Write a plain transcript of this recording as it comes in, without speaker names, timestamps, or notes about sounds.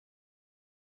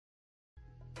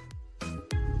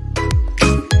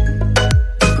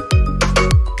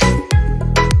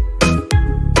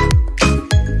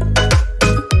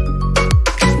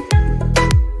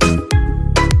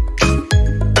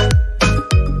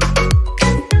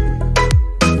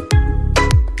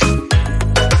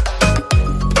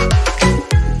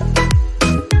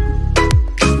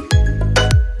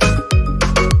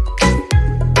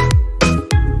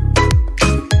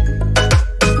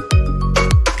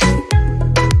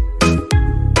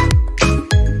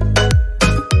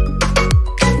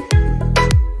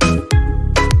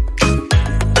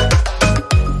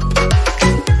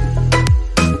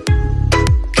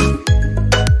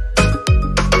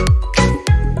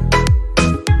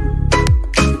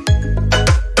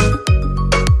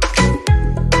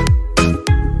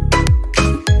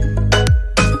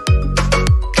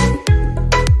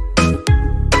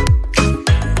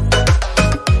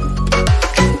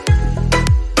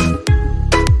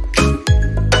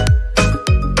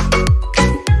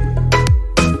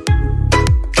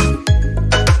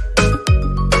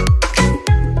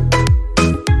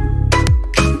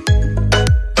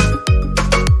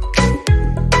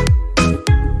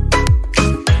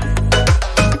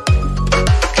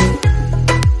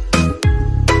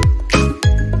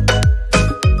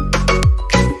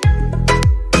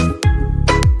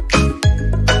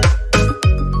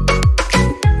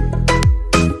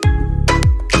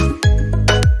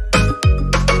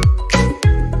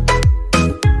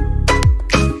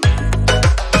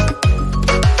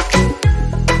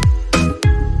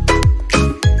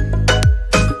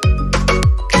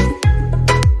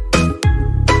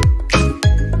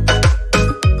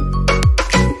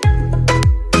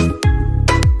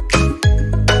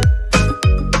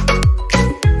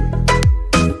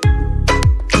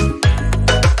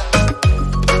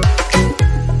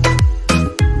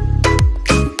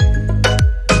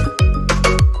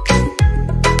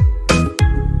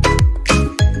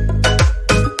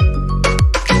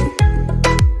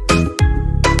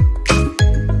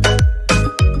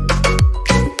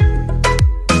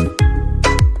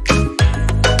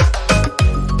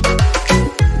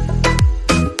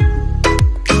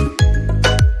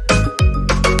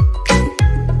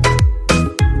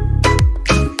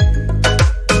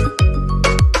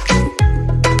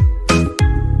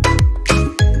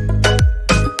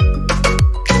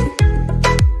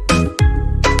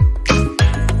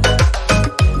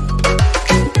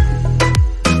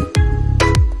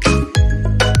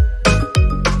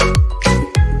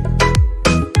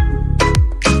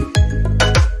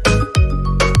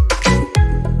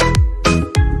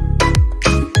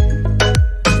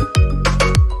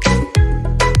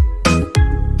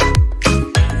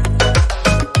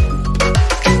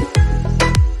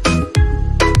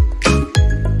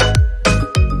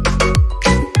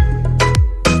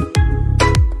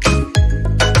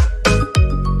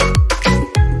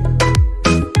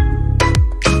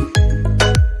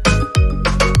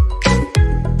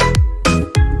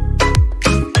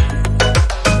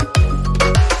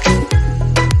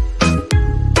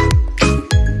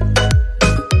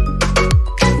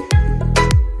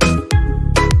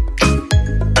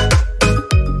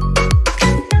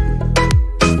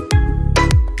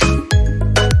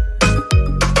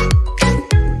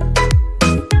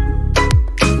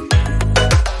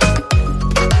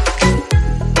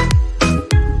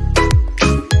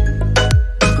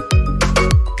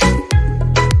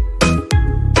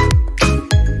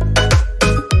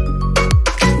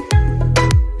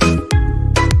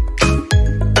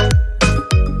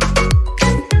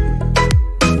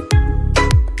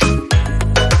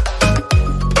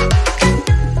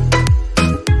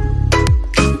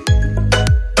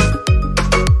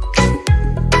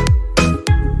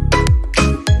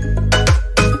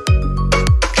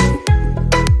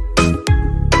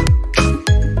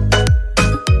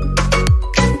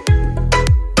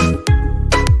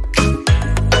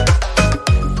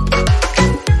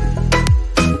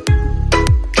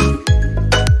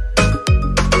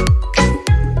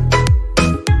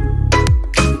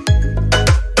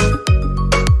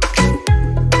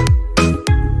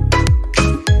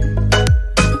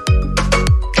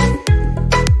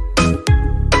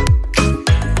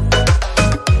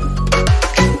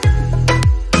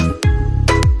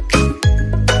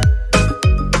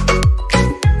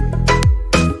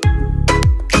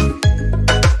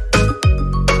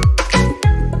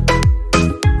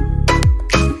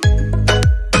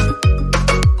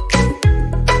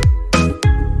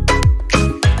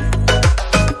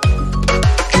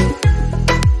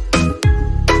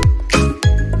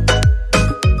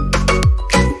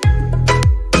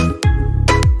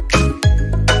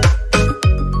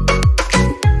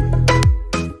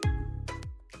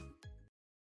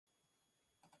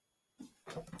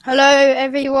Hello,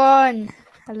 everyone.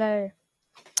 Hello,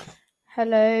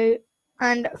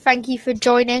 and thank you for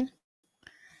joining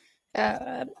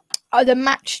the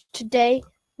match today.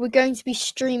 We're going to be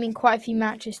streaming quite a few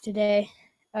matches today,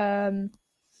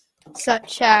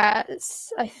 such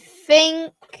as I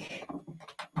think.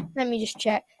 Let me just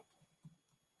check.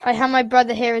 I have my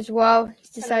brother here as well. He's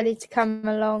decided to come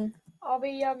along. I'll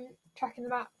be tracking the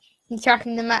match. He's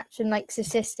tracking the match and like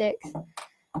statistics.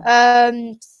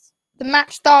 The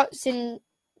match starts in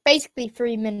basically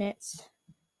 3 minutes.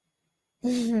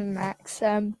 Max.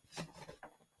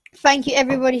 Thank you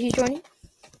everybody who's joining.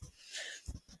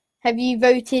 Have you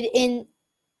voted in?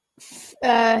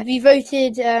 Who do you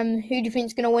think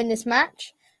is going to win this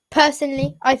match?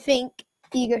 Personally, I think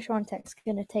SWIATEK's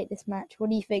going to take this match. What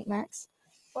do you think, Max?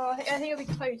 Well, I think it'll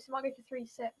be close. It might go to 3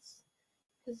 sets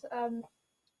because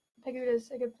PEGULA's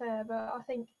a good player, but I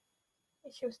think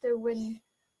she'll still win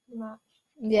the match.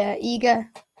 Yeah, Iga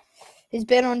has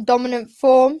been on dominant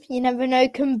form. You never know.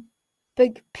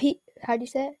 How do you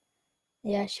say it?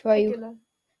 Yeah,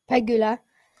 PEGULA.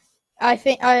 I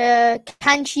think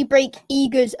can she break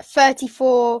Iga's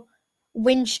 34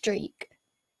 win streak,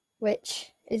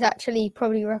 which is actually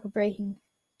probably record breaking.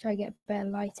 Try to get better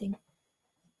lighting.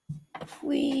 If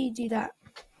we do that,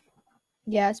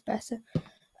 yeah, it's better.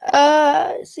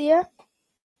 So yeah.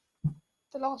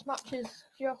 The last match is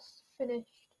just finished.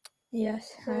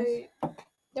 Yes. So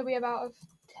there'll be about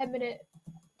a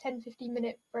 10-15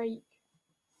 minute break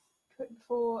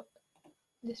before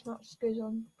this match goes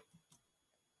on.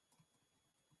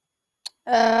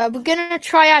 We're gonna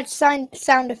try add sound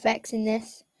effects in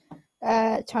this.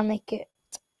 Try and make it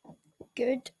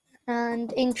good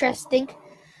and interesting.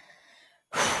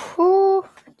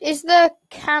 Is the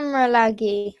camera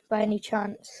laggy by any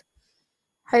chance?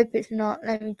 Hope it's not.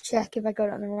 Let me check if I got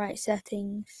it on the right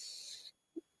settings.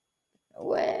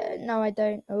 No, I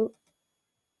don't. Oh,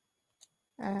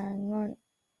 hang on.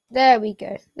 There we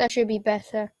go. That should be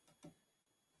better.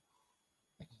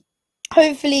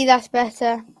 Hopefully that's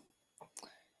better.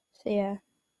 So yeah.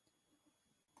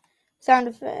 Sound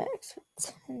effects.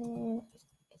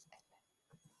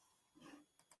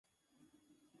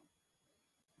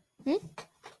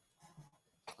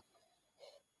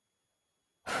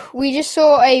 We just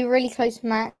saw a really close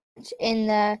match in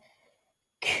the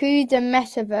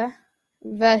Kudametova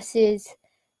versus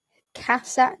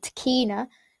Kasatkina.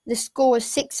 The score was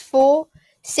 6-4,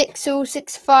 6-all,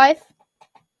 6-5.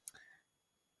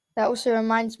 That also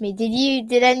reminds me.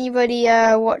 Did anybody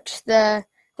watch the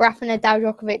Grafina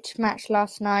Djokovic match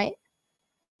last night?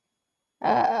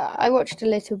 I watched a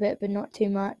little bit, but not too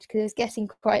much because it's getting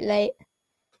quite late.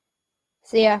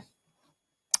 So yeah,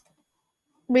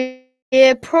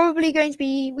 we're probably going to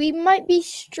be. We might be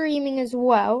streaming as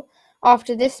well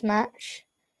after this match.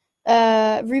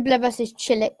 Rublev versus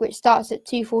Chilik, which starts at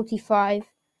 2:45.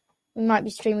 We might be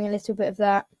streaming a little bit of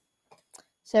that.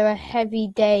 So a heavy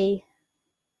day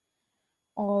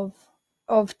of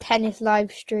tennis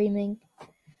live streaming.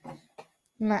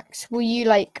 Max, will you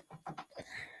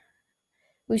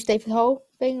stay for the whole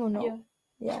thing or not? Yeah.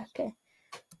 Yeah, okay.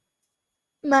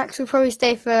 Max will probably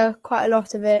stay for quite a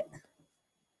lot of it.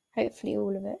 Hopefully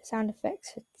all of it. Sound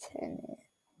effects for tennis.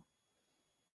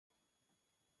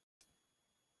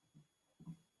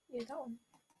 Yeah, that one.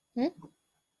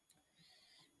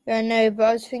 I know, but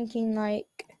I was thinking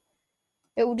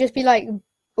it will just be like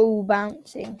ball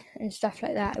bouncing and stuff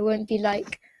like that. It won't be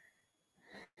like.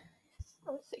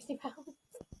 Oh, it's £60.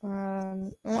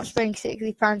 I'm not spending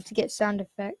 £60 to get sound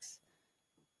effects.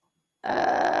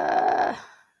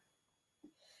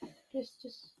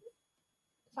 Just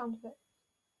sound effects.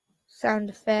 Sound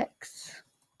effects.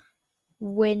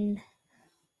 Win.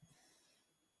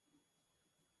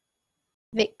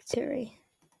 Victory.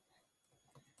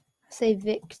 I say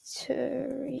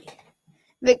victory.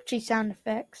 Victory sound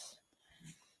effects.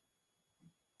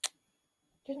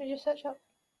 Just search up.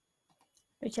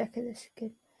 Let me check if this is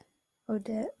good. Oh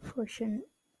dear, I shouldn't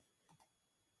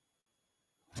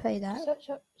play that. Search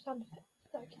up sound effects.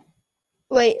 Okay.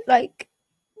 Wait, like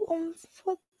one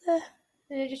for the.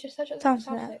 No, just search up sound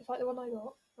effects, like the one I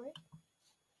got, right?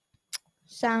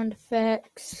 Sound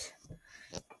effects.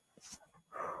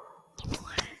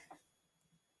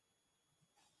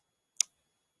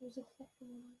 There's a second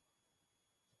one.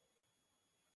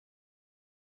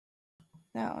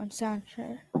 That one, sound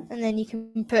effect. And then you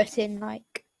can put in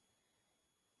like.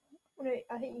 No,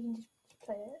 I think you can just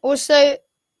play it. Also,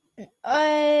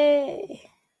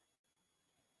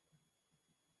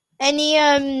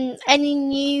 any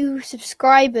new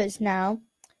subscribers now?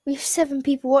 We have 7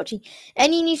 people watching.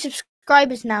 Any new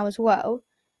subscribers now as well?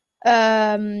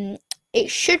 It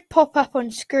should pop up on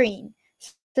screen.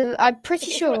 So I'm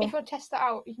pretty sure. If you want to test that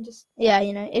out, you can just. Yeah,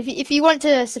 you know, if you want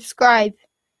to subscribe,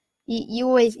 you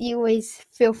always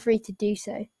feel free to do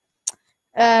so.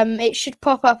 It should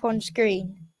pop up on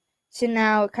screen. So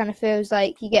now it kind of feels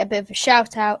like you get a bit of a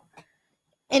shout out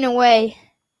in a way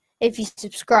if you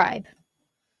subscribe.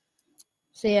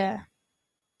 So yeah.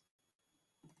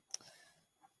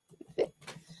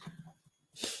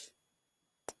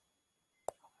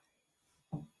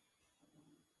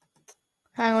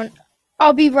 Hang on.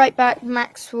 I'll be right back.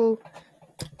 Max will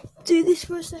do this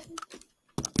for a second.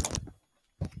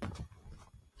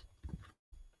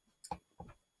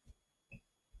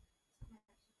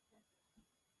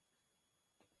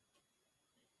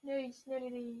 It's nearly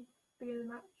the beginning of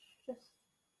the match. Just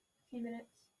a few minutes.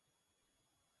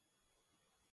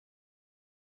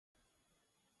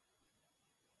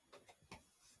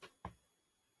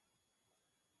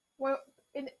 Well,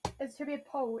 there's to be a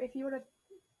poll. If you want to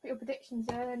put your predictions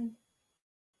there, then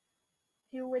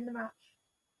you'll win the match.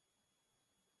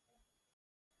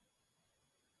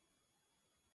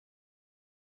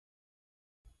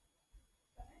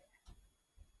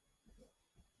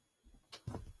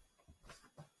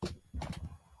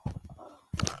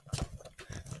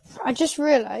 I just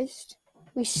realised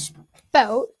we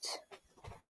spelt.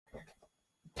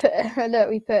 Look,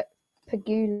 we put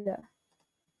PEGULA.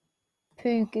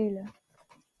 PEGULA.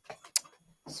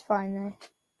 It's fine though.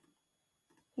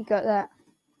 You got that.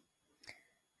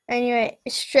 Anyway,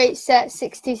 straight set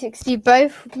 60-60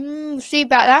 both. We'll see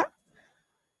about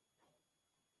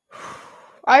that.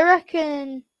 I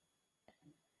reckon.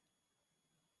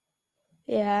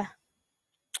 Yeah.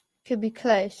 Could be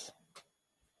close.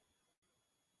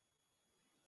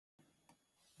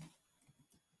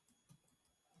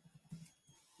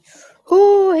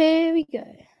 Oh, here we go.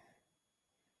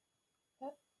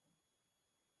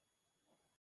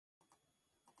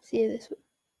 See this one.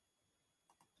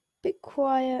 Bit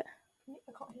quiet.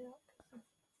 I can't hear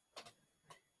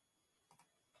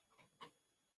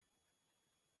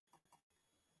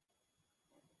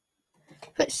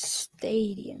that. Put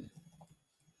stadium.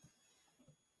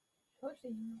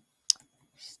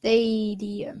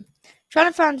 Stadium. Trying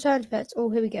to find sound effects. Oh,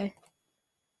 here we go.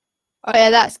 Oh yeah,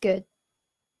 that's good.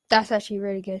 That's actually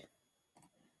really good.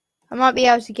 I might be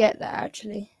able to get that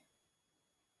actually.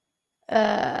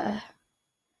 If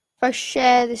I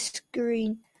share the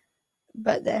screen,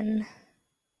 but then,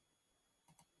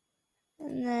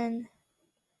 and then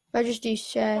if I just do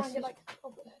share.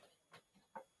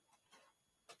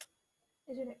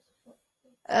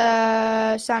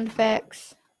 Sound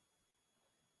effects.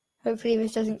 Hopefully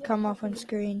this doesn't come off on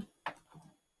screen.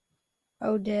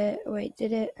 Oh dear. Wait,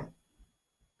 did it?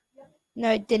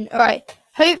 No, it didn't. Alright.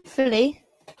 Hopefully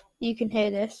you can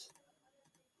hear this.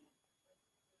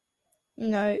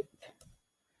 Nope.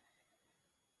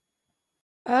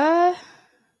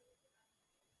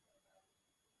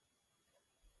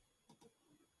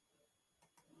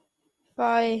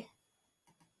 Bye.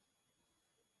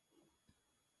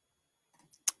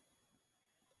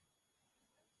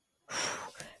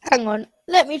 Hang on.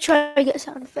 Let me try to get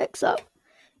sound effects up.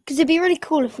 Because it'd be really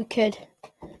cool if we could.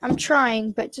 I'm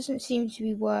trying, but it doesn't seem to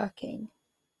be working.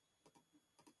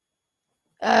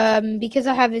 Because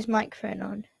I have this microphone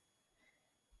on.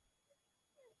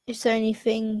 It's only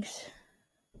things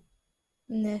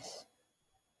in this.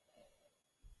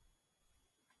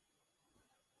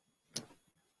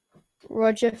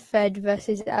 Roger Fed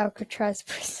versus Alcatraz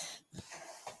prison.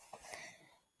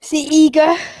 See,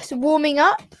 eager. It's warming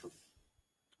up.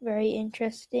 Very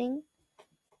interesting.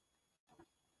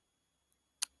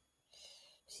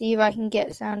 See if I can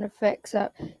get sound effects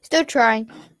up. Still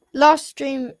trying. Last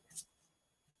stream,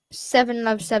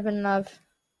 7-love, 7-love.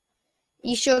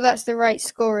 You sure that's the right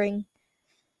scoring?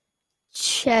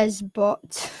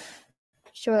 Chesbot.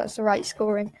 Sure that's the right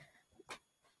scoring.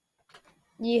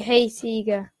 You hate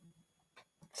eager.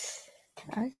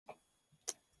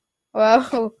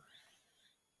 Well,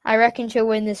 I reckon she'll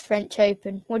win this French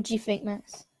Open. What do you think,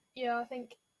 Max? Yeah, I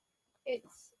think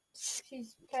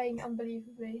she's playing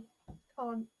unbelievably.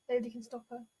 Nobody can stop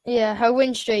her. Yeah, her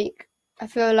win streak, I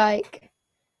feel like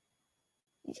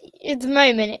at the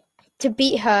moment, to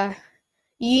beat her,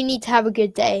 you need to have a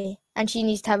good day and she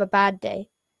needs to have a bad day.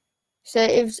 So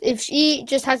if she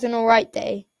just has an alright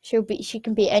day, she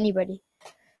can beat anybody.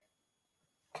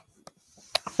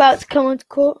 About to come on to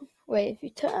court. Wait, if you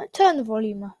turn the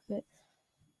volume up a bit.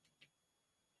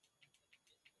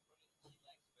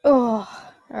 Oh,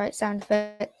 alright, sound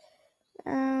effect.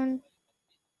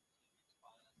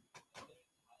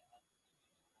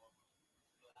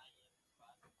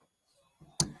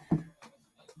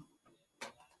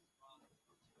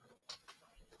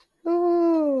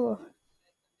 Ooh.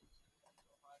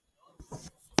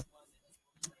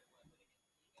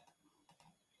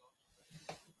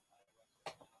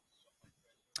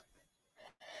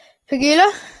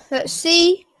 Pegula, let's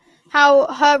see how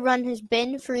her run has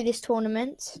been through this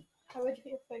tournament. How would you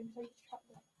put your phone so you can track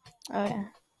them? Oh yeah,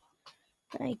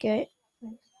 there you go.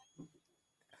 Thanks.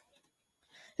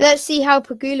 Let's see how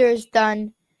Pegula has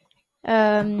done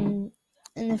in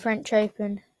the French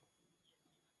Open.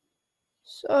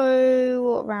 So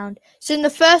what round? So in the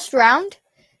first round,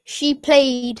 she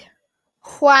played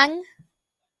Huang.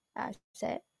 That's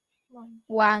it.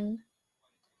 Wang.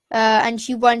 And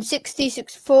she won 6-2,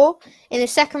 6-4. In the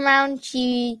second round,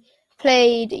 she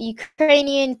played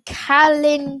Ukrainian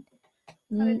Kalinina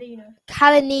and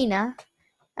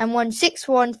won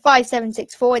 6-1, 5-7,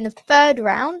 6-4. In the third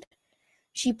round,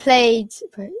 she played,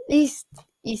 at least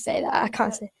you say that, I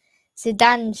can't say,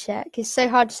 Zidanshek. It's so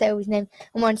hard to say all his name.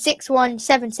 And won 6-1,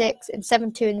 7-6, and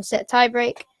 7-2 in the set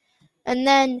tiebreak. And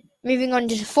then moving on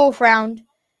to the fourth round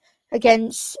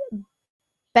against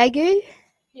Begu.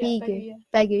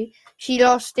 She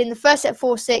lost in the first set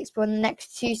 4-6, but in the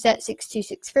next two sets 6-2,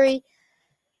 6-3.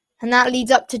 And that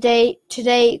leads up to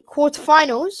today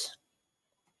quarterfinals.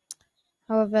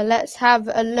 However, let's have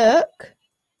a look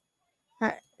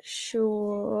at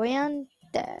SWIATEK.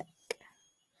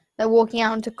 They're walking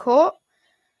out onto court.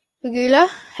 Pegula,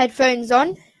 headphones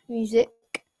on, music.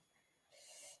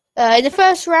 In the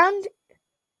first round,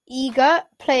 Iga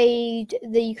played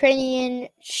the Ukrainian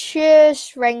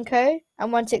Shurshrenko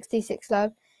and won 6-2,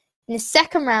 6-love. In the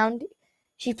second round,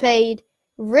 she played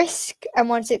Risk and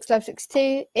won 6-love,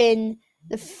 6-2. In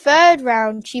the third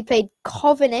round, she played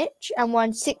Kovanic and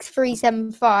won 6-3,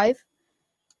 7-5.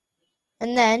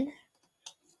 And then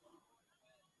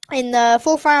in the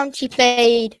fourth round, she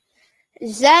played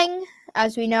Zheng.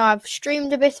 As we know, I've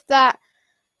streamed a bit of that.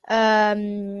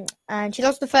 And she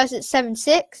lost the first at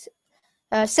 7-6.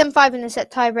 7-5 in the set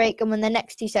tiebreak, and won the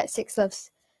next two sets 6-love,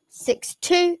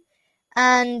 6-2.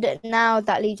 And now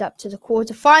that leads up to the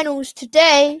quarterfinals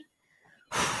today.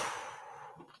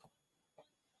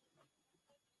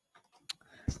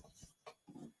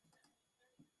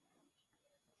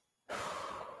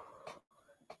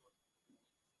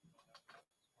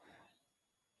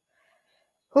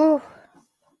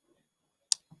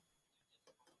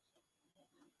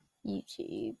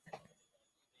 YouTube.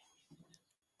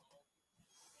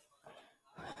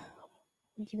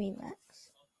 What do you mean, Max?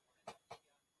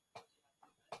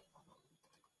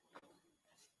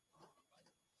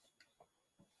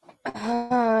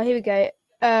 Here we go.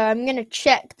 I'm going to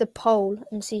check the poll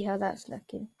and see how that's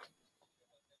looking.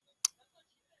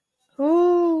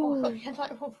 Ooh.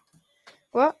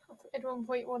 What? I had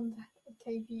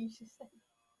 1.1k views just then.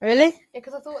 Really? Yeah,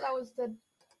 because I thought that was the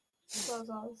 12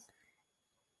 hours.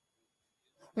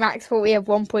 Max thought we had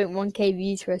 1.1k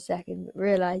views for a second, but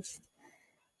realised.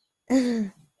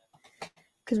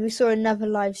 Because we saw another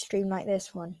live stream like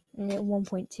this one, and it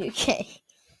 1.2k.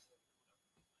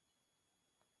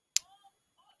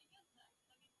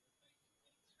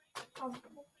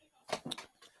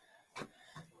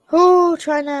 Oh,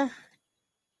 trying to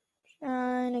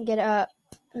get it up.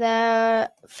 There are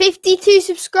 52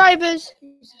 subscribers.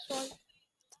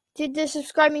 Did the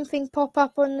subscribing thing pop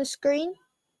up on the screen?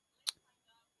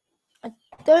 I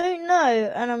don't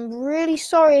know, and I'm really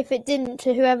sorry if it didn't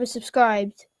to whoever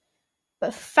subscribed.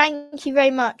 But thank you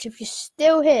very much. If you're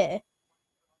still here,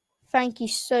 thank you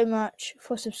so much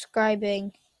for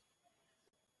subscribing.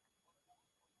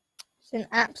 It's an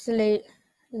absolute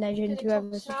legend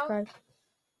whoever subscribed.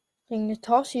 In the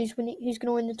toss, who's going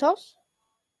to win the toss?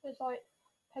 It's like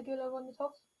Pegula won the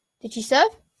toss. Did she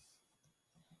serve?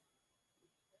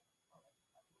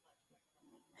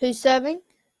 Who's serving?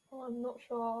 Oh, I'm not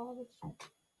sure.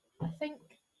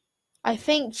 I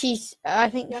think she is.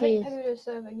 Pegula's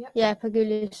serving, yep. Yeah,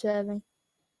 Pegula is serving.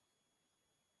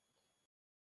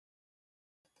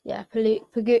 Yeah,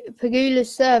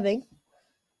 Pegula's serving.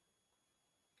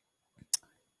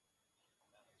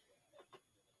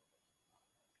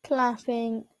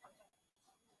 Clapping.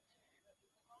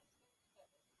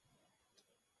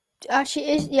 She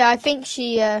is. Yeah, I think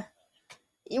she.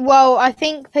 Well, I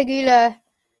think Pegula.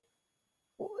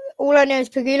 All I know is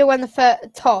Pegula won the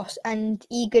first toss, and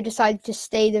Iga decided to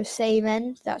stay the same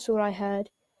end. That's all I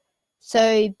heard.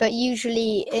 So, but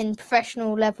usually in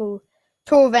professional level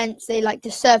tour events, they like to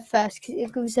serve first because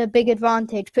it gives a big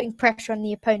advantage, putting pressure on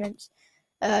the opponents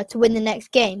to win the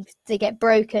next game. They get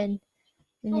broken.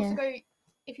 You can also go,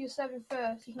 if you're serving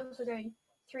first, you can also go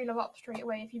 3-love up straight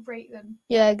away if you break them.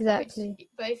 Yeah, exactly.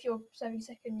 But if you're serving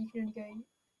second, you can only go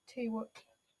 2-1.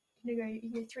 You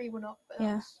can go 3-1 up. But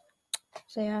yeah.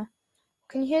 So yeah,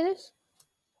 can you hear this?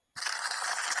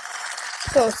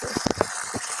 Sauces.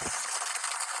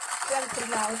 That's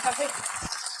pretty loud.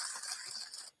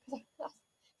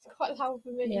 It's quite loud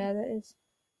for me. Yeah, that is.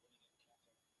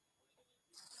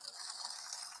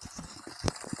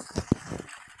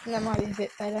 That might be a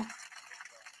bit better.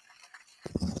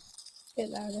 A bit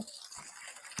louder.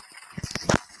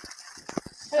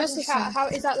 Tell us in chat, how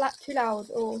is that too loud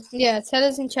or? Yeah, tell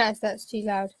us in chat if that's too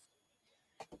loud.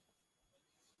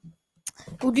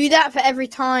 We'll do that for every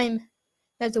time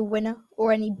there's a winner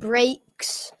or any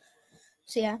breaks.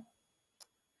 So yeah,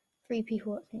 3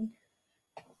 people watching.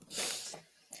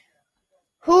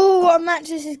 Oh, what match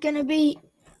this is gonna be?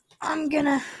 How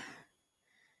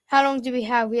long do we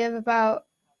have? We have about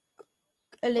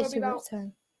a little bit of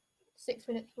time. 6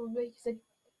 minutes probably, because they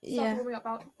started warming up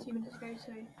about 2 minutes ago.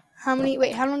 So how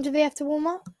long do they have to warm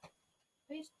up? I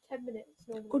think it's 10 minutes.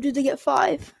 Normally. Or do they get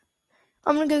 5?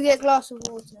 I'm gonna go get a glass of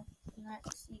water.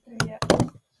 Yeah.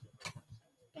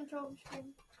 Control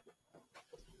screen.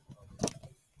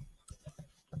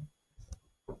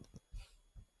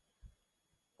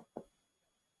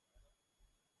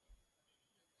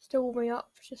 Still warming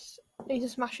up. Just need some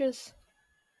smashes.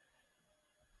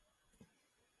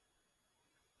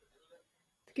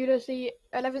 Pegula's the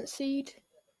 11th seed.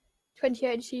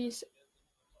 28. She's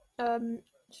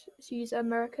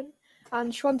American,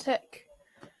 and SWIATEK,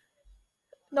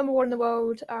 number 1 in the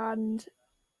world, and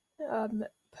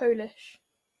Polish.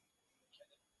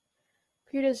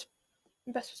 Pegula's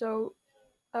best result,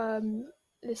 the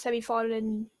semi-final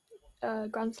in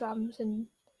Grand Slams in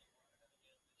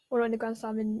the Grand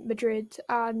Slam in Madrid,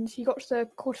 and she got to the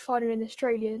quarterfinal in the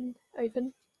Australian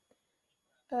Open.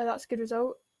 That's a good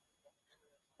result.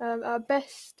 Our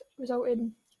best result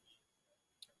in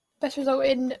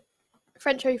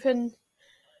French Open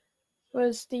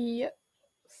was the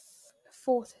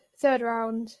third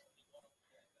round,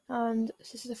 and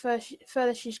this is the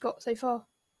furthest she's got so far.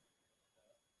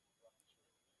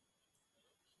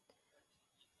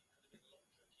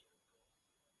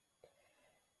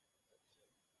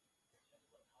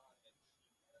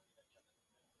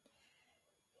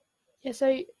 Yeah,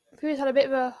 so Pegula's had a bit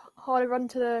of a harder run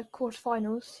to the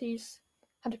quarterfinals. She's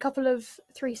had a couple of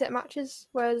 3-set matches,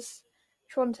 whereas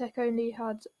SWIATEK only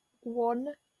had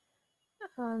 1,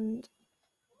 and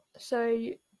so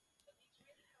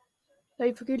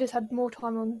though Pegula's had more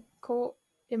time on court,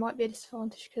 it might be a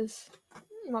disadvantage because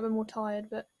you might be more tired,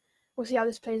 but we'll see how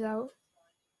this plays out.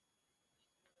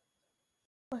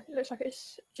 It looks like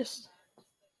it's just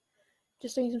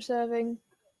doing some serving.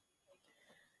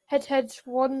 Head-to-head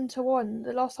 1-1.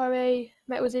 The last time they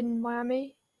met was in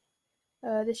Miami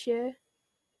this year.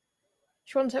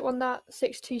 SWIATEK won that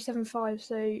 6-2, 7-5.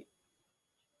 So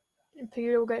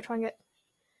Pegula will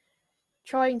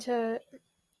trying to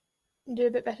do a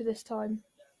bit better this time.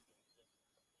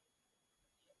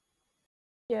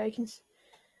 Yeah, you can.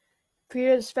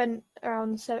 Pegula spent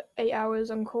around 8 hours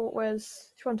on court,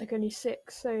 whereas SWIATEK only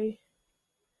 6. So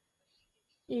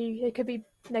it could be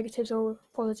negatives or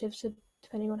positives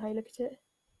depending on how you look at it.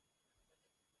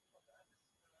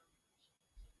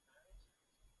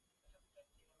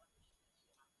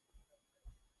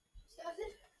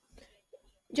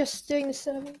 Just doing the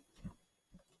serving.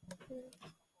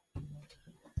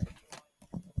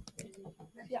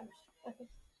 Yeah. Okay.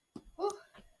 Oh,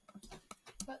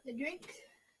 got the drink.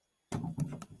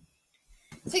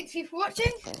 6 people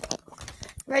watching.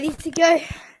 Ready to go.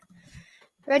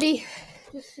 Ready.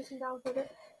 Just sitting down for a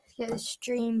bit. Let's get the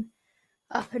stream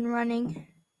up and running.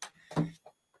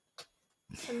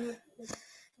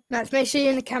 Max, make sure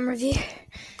you're in the camera view.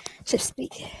 Just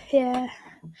speak. Yeah.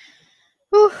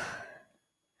 Whew.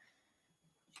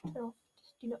 Oh,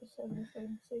 just do not disturb my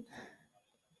phone. So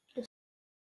just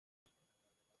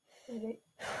there you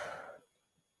go.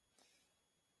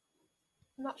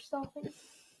 Match starting.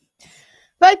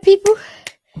 Right, people.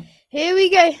 Here we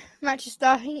go. Match is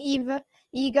starting.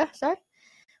 Eager,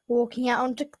 walking out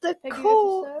onto the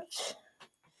court.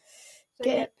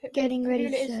 So Getting ready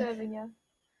to serve. Serving, yeah.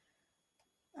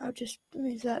 I'll just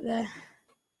move that there.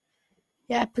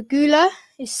 Yeah, Pegula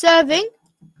is serving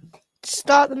to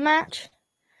start the match.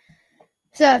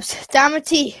 Serves.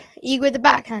 Damati. Iga with the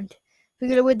backhand.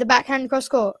 Pegula with the backhand cross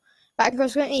court. Backhand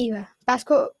cross court. Iga.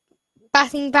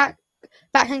 Batting back.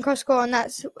 Backhand cross court, and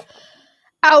that's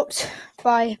out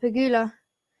by Pegula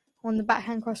on the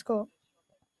backhand cross court.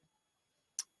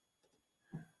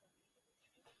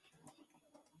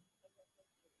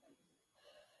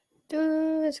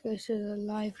 Let's go to the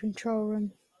live control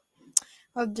room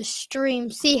of the stream.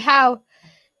 See how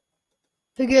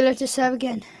Pegula to serve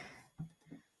again.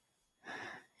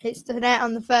 Hits the net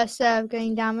on the first serve,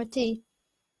 going down with T.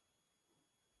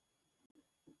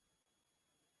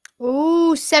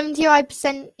 Ooh,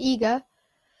 75% Iga.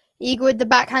 Iga with the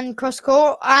backhand cross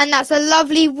court, and that's a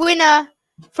lovely winner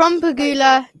from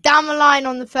Pegula down the line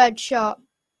on the third shot.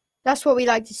 That's what we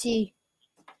like to see.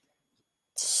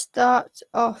 start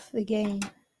off the game.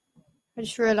 I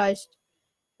just realised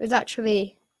it was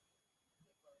actually,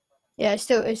 yeah, it's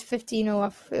 15-0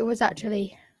 off. It was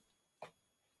actually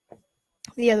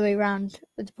the other way around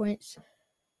with the points.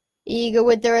 Iga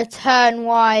with the return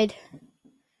wide.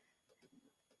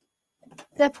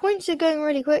 Their points are going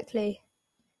really quickly.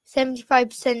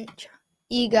 75%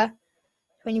 Iga,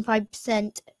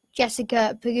 25%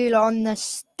 Jessica Pegula on the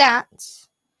stats.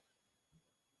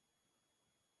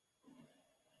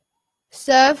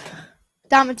 Serve.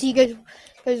 Damati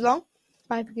goes long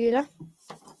by Pegula.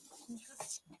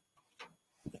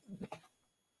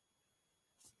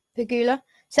 Pegula.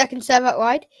 Second serve out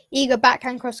wide. Iga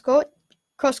backhand cross court.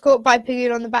 Cross court by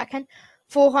Pegula on the backhand.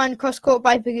 Forehand cross court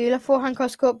by Pegula. Forehand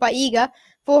cross court by Iga.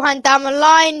 Forehand down the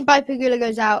line by Pegula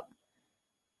goes out.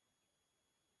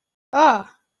 Ah.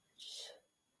 Oh.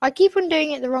 I keep on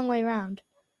doing it the wrong way around.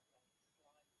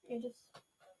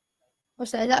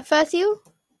 What's that? Is that 30?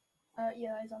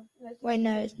 Yeah, it's on. Wait,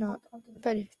 no, it's not.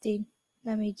 30-15.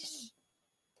 Let me just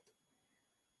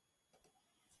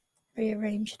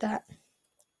rearrange that.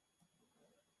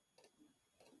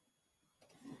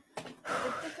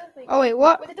 Oh, wait,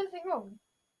 what? They've done something wrong.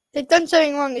 They've done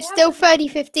something wrong. It's still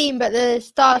 30-15, but they're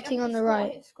starting on the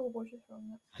right.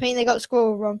 I think they got the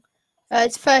score wrong.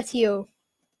 It's 30-all.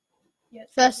 Yeah,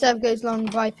 first serve goes long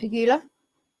by Pegula.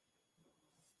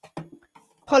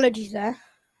 Apologies there.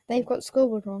 They've got the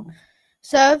scoreboard wrong.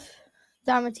 Serve,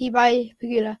 Damati by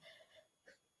Pegula.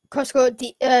 Cross court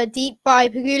deep by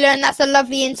Pegula, and that's a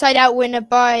lovely inside-out winner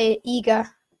by Iga.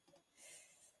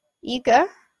 Iga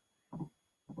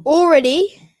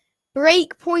already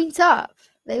break point up.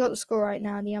 They got the score right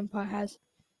now, the umpire has.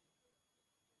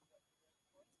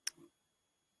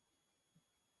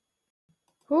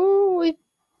 Oh,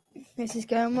 this is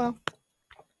going well.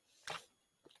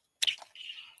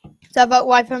 Serve out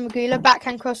wide from Pegula.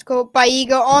 Backhand cross court by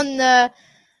Iga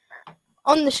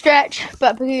on the stretch,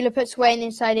 but Pegula puts away and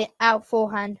inside it out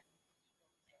forehand.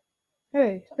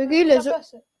 Oh, Pegula's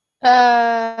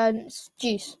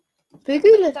juice.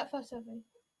 Pegula. Is that first serve?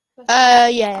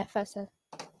 Yeah, first serve.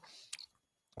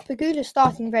 Pegula's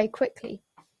starting very quickly.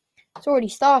 It's already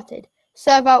started.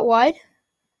 Serve out wide.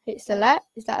 It's a let.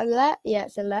 Is that a let? Yeah,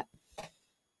 it's a let.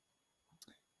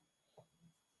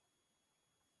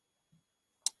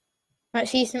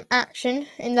 Let's see some action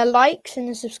in the likes and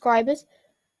the subscribers.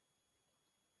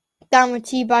 Downward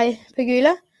tee by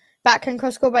Pegula. Backhand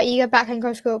cross court by Iga. Backhand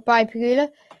cross court by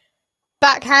Pegula.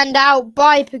 Backhand out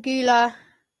by Pegula.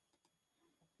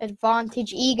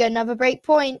 Advantage Iga. Another break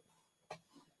point.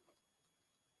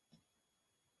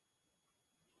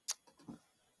 I'm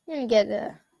gonna get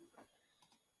there.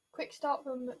 Quick start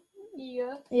from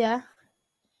Iga. Yeah.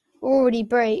 Already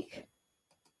break.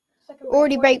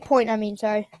 Break point, I mean,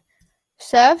 sorry.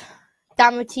 Serve.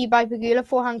 Downward tee by Pegula.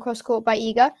 Forehand cross court by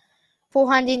Iga.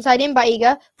 Forehand inside in by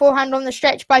Iga. Forehand on the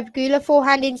stretch by Pegula.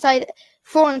 Forehand inside.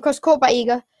 Forehand cross court by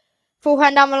Iga.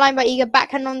 Forehand down the line by Iga.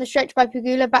 Backhand on the stretch by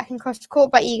Pegula. Backhand cross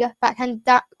court by Iga. Backhand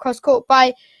cross court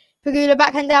by Pegula.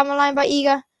 Backhand down the line by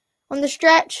Iga. On the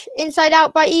stretch. Inside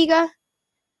out by Iga.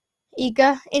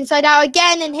 Iga inside out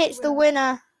again and hits the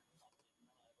winner.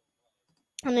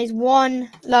 And there's one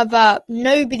love up.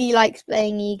 Nobody likes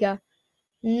playing Iga.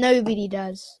 Nobody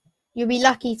does. You'll be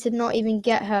lucky to not even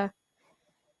get her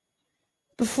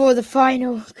before the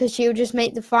final, because she'll just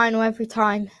make the final every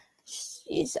time.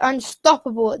 It's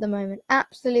unstoppable at the moment.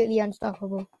 Absolutely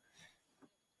unstoppable.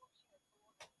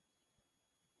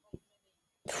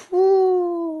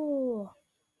 Ooh.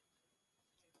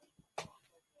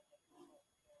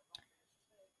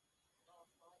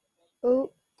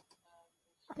 Oh,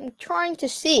 I'm trying to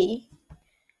see.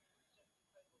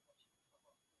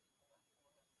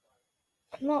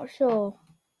 I'm not sure.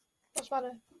 What's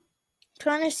better?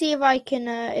 Trying to see if I can,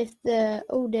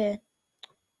 oh dear.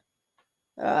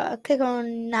 Click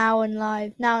on now and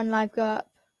live. Now and live, go up.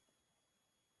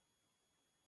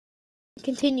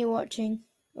 Continue watching.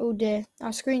 Oh dear,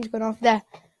 our screen's gone off there.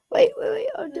 Wait.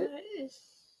 I'll do it.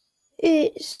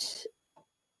 It's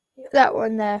that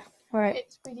one there. Right.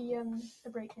 It's really a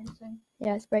break thing.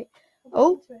 Yeah, it's break.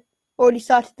 Oh, already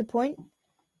started the point.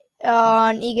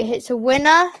 And Iga hits a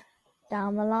winner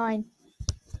down the line.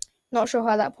 Not sure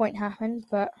how that point happened,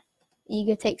 but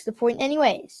Iga takes the point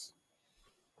anyways.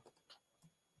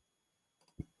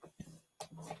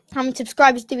 How many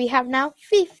subscribers do we have now?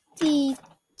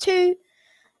 52.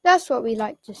 That's what we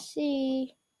like to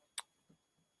see.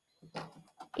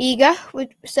 Iga with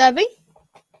serving.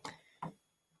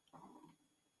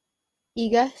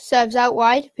 Iga serves out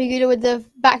wide. Pegula with the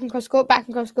backhand cross court by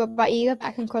Iga,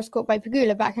 backhand cross court by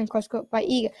Pegula, backhand cross court by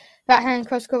Iga, backhand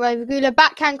cross court by Pegula,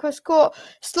 backhand cross court,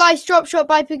 slice drop shot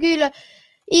by Pegula.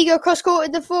 Iga cross court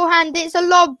with the forehand. It's a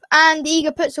lob, and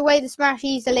Iga puts away the smash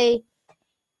easily.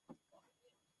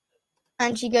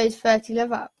 And she goes 30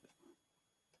 love up.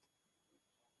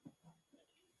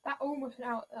 That almost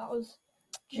went out. That was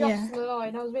just on the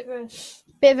line. That was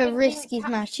a bit of a risky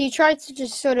smash. She tried to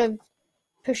just sort of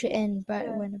push it in, but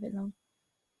it went a bit long.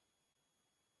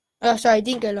 Oh, sorry, it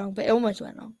didn't go long, but it almost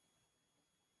went long.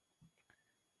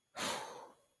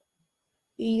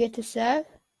 Iga to serve.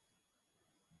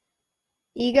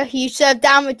 Iga, you serve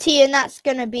down with T, and that's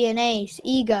going to be an ace.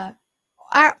 Iga,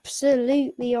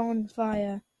 absolutely on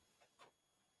fire.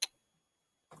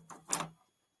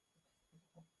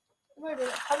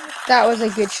 That was a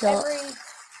good shot.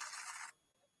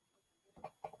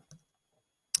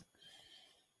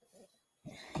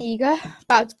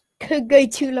 Iga, could go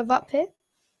 2 love up here.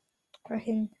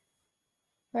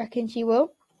 Reckon she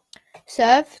will.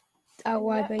 Serve out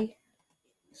wide by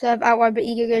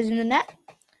Iga goes in the net.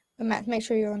 But Matt, make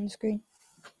sure you're on the screen.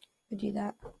 You do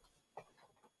that.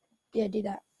 Yeah, do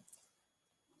that.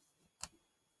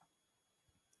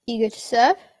 Iga to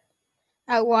serve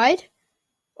out wide.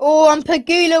 Oh, and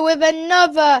Pegula with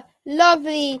another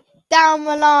lovely down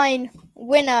the line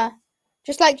winner,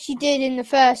 just like she did in the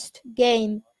first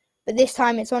game, but this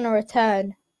time it's on a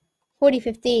return.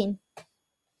 40-15.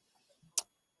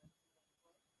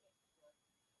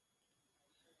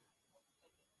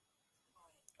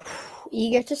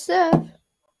 Iga to serve.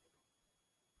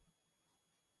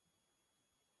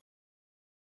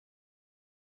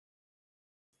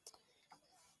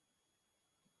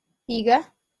 Iga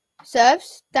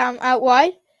serves down out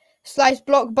wide. Slice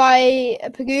blocked by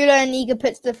Pegula, and Iga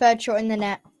puts the third shot in the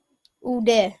net. Oh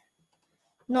dear.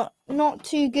 Not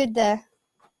too good there.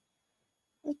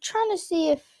 I'm trying to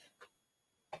see if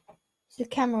the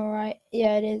camera right.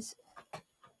 Yeah, it is.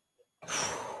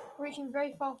 Reaching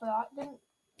very far for that. Didn't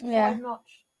slide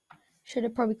much. Should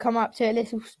have probably come up to it a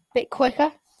little bit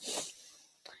quicker.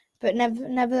 But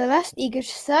nevertheless, Iga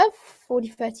serve.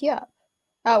 40-30 up.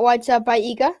 Out wide serve by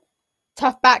Iga.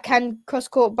 Tough backhand cross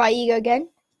court by Iga again.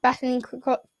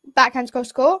 Backhand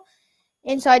cross court.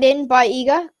 Inside in by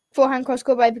Iga. Forehand cross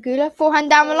court by Pegula. Forehand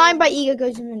down the line by Iga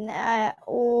goes in the net.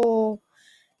 Oh,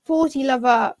 40 love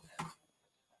up.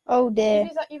 Oh dear.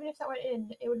 Even if that went in,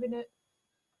 it would have been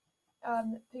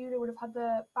Pegula would have had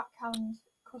the backhand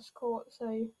cross court, so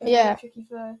it would be tricky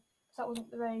for. That wasn't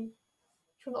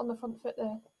she wasn't on the front foot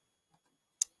there.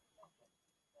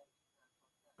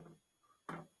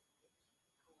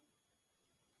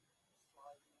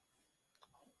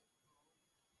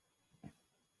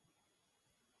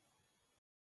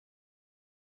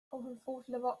 Oh,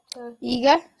 40 love up to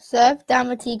Iga serve down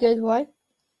the T goes wide.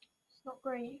 It's not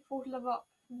great. 40 love up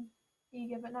from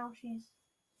Iga, but now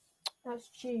it's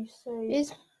juice, so a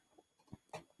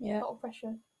lot of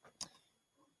pressure.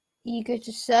 Iga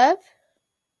to serve.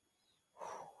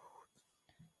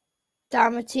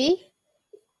 Down the T.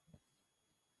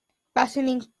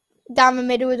 Battling down the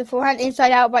middle with the forehand.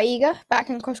 Inside out by Iga.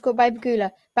 Backhand cross court by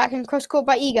Pegula. Backhand cross court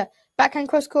by Iga. Backhand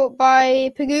cross court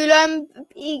by Pegula. And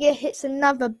Iga hits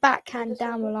another backhand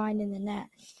down the line in the net.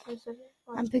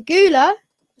 And Pegula.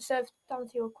 Serve down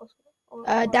T or cross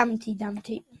court? Down T.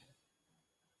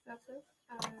 That's it?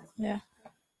 Yeah.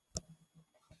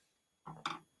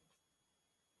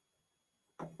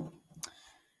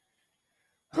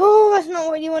 Oh, that's not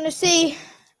what you want to see.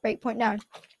 Break point down.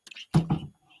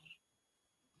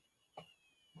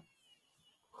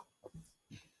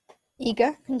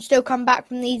 Iga can still come back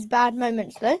from these bad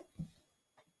moments, though.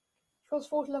 She was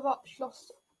 40 love up. She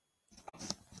lost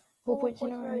 4 points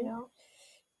in a row now.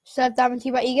 Serve down T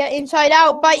by Iga. Inside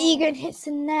out by Iga and hits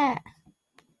the net.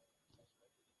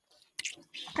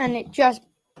 And it just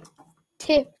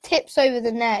tips over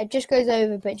the net. It just goes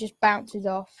over, but it just bounces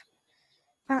off.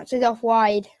 Bounces off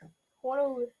wide.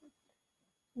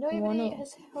 Nobody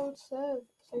has held serve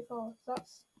so far.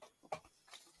 That's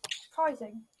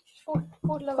surprising.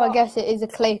 Well, I guess it is a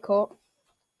clay court.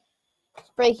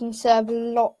 Breaking serve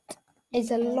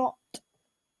is a lot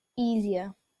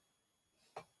easier.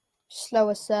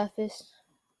 Slower surface.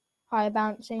 Higher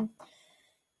bouncing.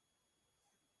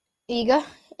 Iga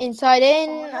inside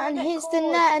in and hits the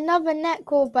net. Another net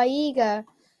cord by Iga.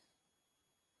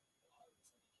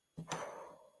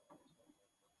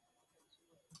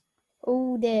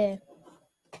 Oh dear.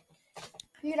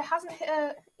 Pegula hasn't hit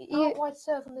a out wide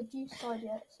serve on the deuce side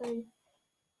yet, so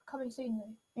coming soon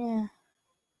though. Yeah.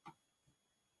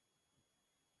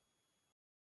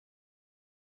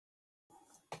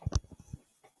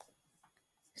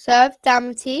 Serve, down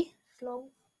with T. Long.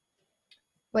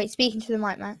 Wait, speaking to the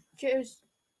mic, man. It was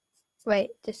Wait,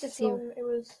 just just see. long. It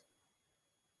was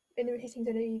hitting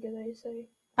to the Iga though, so.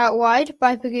 Out wide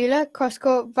by Pegula. Cross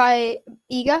court by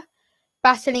Iga.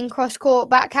 Battling cross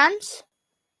court backhands.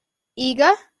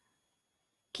 Iga.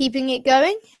 Keeping it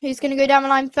going. Who's going to go down the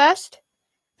line first?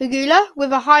 Pegula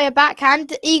with a higher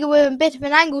backhand. Iga with a bit of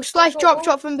an angle. Slice drop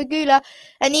shot from Pegula.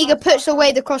 And Iga puts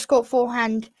away the cross court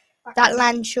forehand. That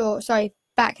lands short. Sorry,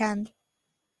 backhand.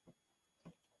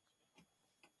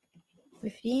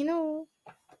 15 all.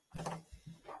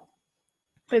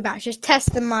 Pretty much just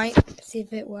test the mic, see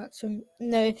if it works.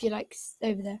 No, if you like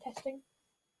over there. Testing.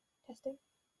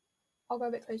 I'll go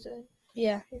a bit closer then.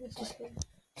 Yeah,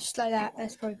 just like that.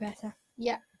 That's probably better.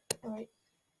 Yeah. Alright.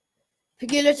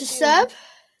 Pegula to serve.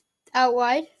 Out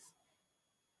wide.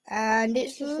 And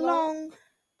it's long.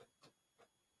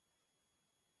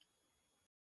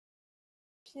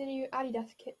 See the new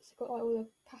Adidas kits? Got like all the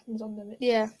patterns on them.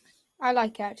 Yeah, I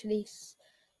like it actually.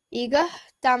 Iga,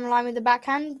 down the line with the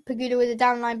backhand. Pegula with the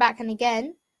down the line backhand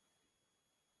again.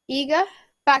 Iga,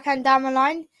 backhand down the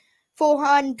line.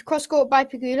 Forehand cross court by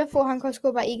Pegula. Forehand cross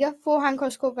court by Iga. Forehand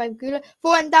cross court by Pegula.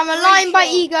 Forehand down the line by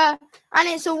Iga. And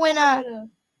it's a winner.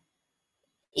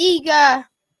 Iga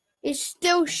is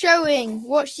still showing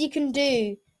what she can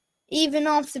do, even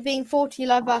after being 40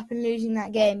 love up and losing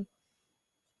that game.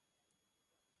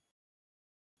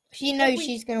 She knows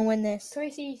she's going to win this. Can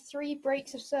we see 3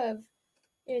 breaks of serve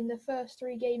in the first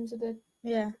 3 games of the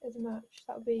match?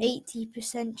 That would be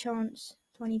 80% chance,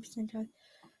 20% chance.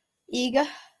 Iga,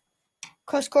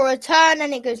 cross court return,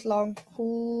 and it goes long.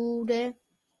 Oh dear.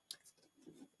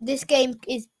 This game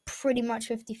is pretty much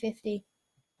 50-50.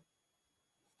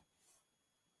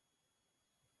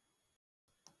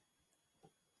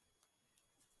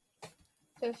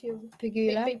 So if you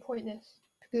Pegula. big point this.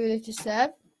 Pegula to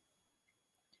serve.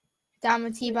 Down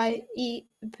the tee by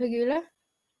Pegula.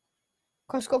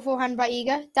 Cross court forehand by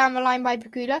Iga. Down the line by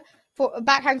Pegula.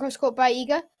 Backhand cross court by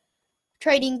Iga.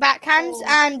 Trading backhands,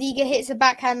 and Iga hits a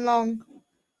backhand long.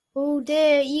 Oh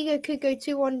dear, Iga could go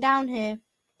 2-1 down here.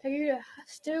 Pegula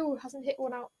still hasn't hit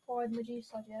one out wide Maju's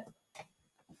side yet.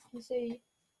 You see.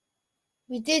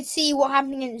 We did see what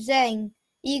happened against Zhang.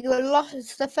 Iga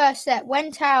lost the first set,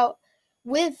 went out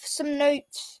with some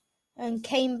notes, and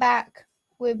came back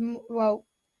with, well,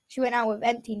 she went out with an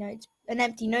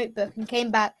empty notebook, and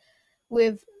came back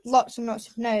with lots and lots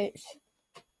of notes.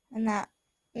 And that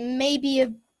maybe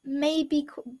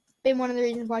been one of the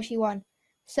reasons why she won.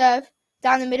 Serve,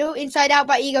 down the middle, inside out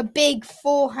by Iga, big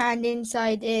forehand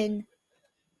inside in.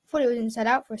 Thought it was inside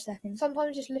out for a second.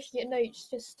 Sometimes just looking at notes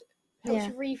just helps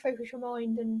you refocus your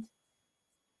mind and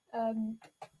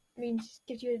makes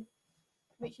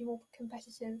you more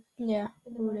competitive. Yeah,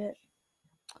 in the match.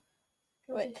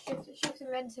 Wait. Shifts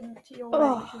momentum to your way,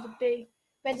 which is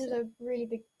momentum's a really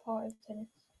big part of tennis.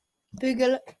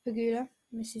 Pegula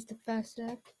misses the first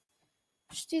serve.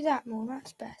 Just do that more,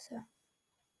 that's better.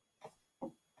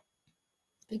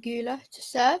 Pegula to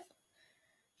serve.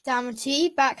 Down the tee,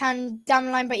 backhand down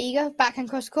the line by Iga, backhand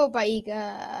cross court by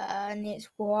Iga, and it's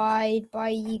wide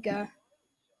by Iga.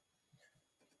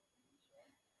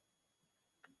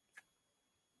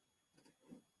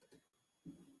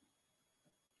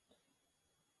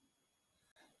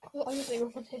 What are you doing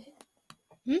wrong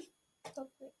here?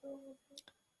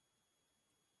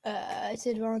 It's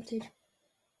advantage.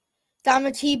 Down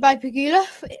the tee by Pegula.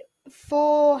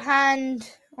 Forehand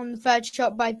on the third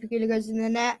shot by Pegula goes in the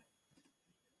net.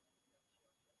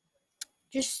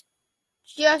 Just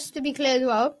to be clear as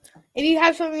well, if you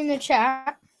have something in the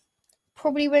chat,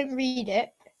 probably won't read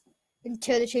it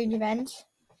until the change of ends.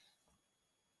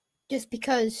 Just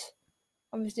because,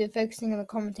 obviously, we're focusing on the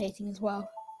commentating as well.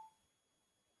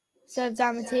 Serve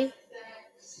down the tee.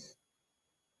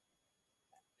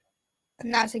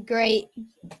 And that's a great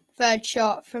third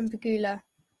shot from Pegula.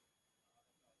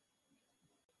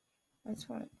 That's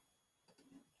fine.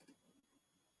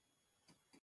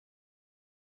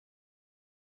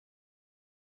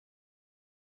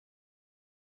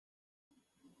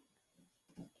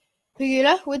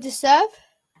 Pegula with the serve.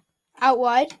 Out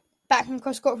wide. Backhand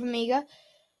cross court from Iga.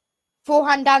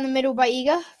 Forehand down the middle by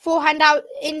Iga. Forehand out,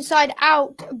 inside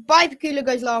out by Pegula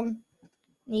goes long.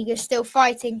 Iga's still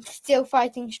fighting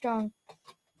strong.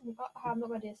 I'm not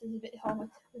going to do this. It's a bit hard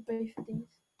with both of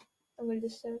these. I'm going to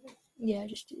do serving. Yeah,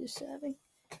 just do the serving.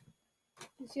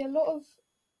 You see a lot of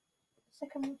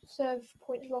second serve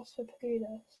points lost for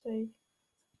Pegula, so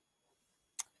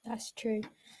that's true.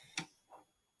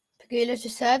 Pegula to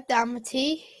serve down the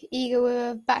tee. Iga with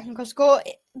a backhand cross court.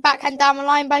 Backhand down the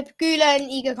line by Pegula, and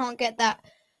Iga can't get that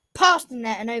past the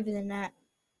net and over the net.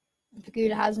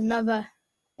 Pegula has another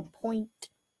point.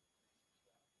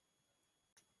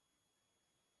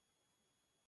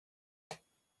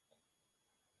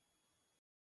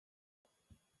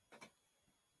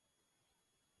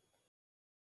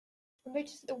 I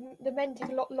noticed the men take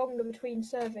a lot longer between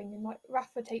serving, and like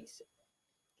Rafa takes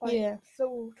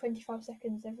full 25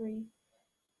 seconds every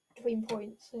between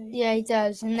points. So. Yeah, he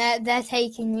does, and they're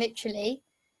taking literally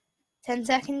 10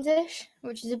 seconds-ish,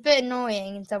 which is a bit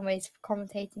annoying in some ways for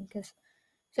commentating because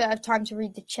you don't have time to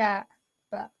read the chat,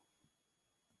 but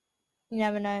you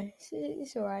never know.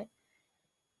 It's all right.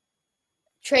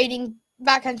 Trading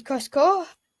backhand cross court,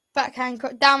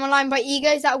 down the line by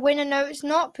Iga. Is that a winner? No, it's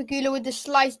not. Pegula with the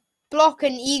slice block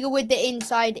and Iga with the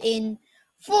inside in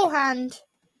forehand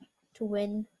to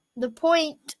win the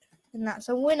point, and that's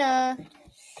a winner.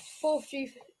 Fourth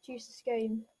juices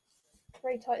game.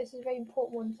 Very tight. This is a very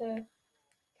important one to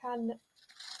can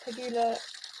Pegula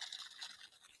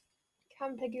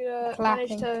manage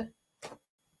to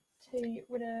win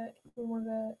one of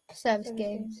the service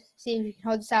games. See if we can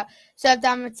hold this out. Serve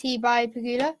down the tee by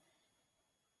Pegula.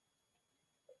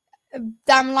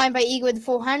 Down the line by Iga with the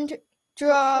forehand.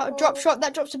 Drop shot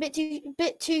that drops a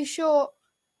bit too short.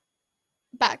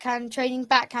 Backhand trading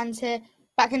backhands here.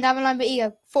 Backhand down the line by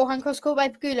Iga. Forehand cross court by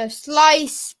Pegula.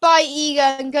 Slice by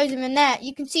Iga and goes in the net.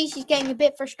 You can see she's getting a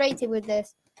bit frustrated with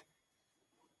this.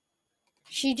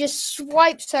 She just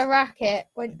swipes her racket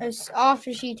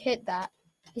after she'd hit that.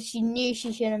 Because she knew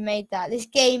she should have made that. This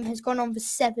game has gone on for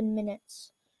 7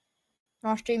 minutes.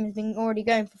 Our stream has been already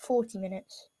going for 40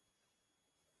 minutes.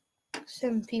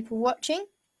 Some people watching.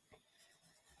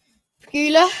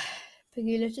 Pegula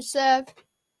to serve.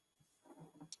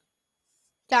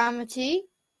 Down the tee.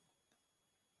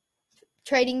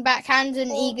 Trading backhands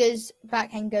and Iga's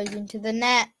backhand goes into the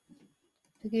net.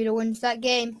 Pegula wins that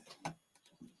game.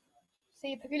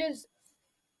 See, Pegula's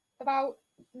about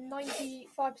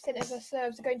 95% of her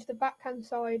serves are going to the backhand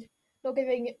side, not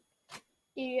giving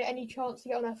Iga any chance to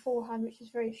get on her forehand, which is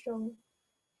very strong.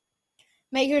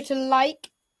 Make sure to like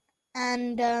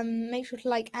and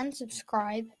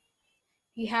subscribe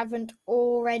if you haven't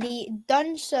already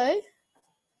done so.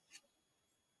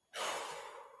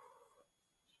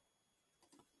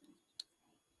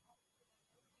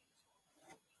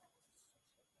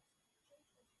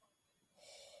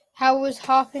 How was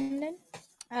Harpenden?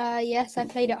 Yes, I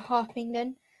played at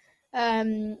Harpenden.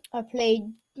 I played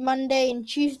Monday and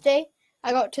Tuesday.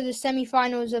 I got to the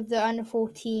semi-finals of the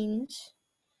under-14s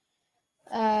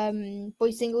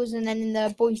boys singles, and then in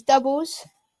the boys doubles,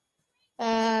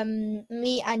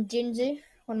 me and Jinzu,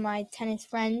 one of my tennis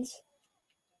friends,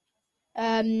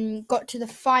 got to the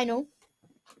final,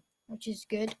 which is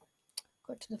good.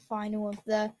 Got to the final of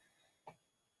the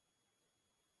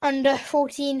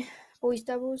under-14 boys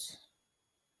doubles.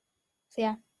 So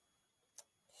yeah,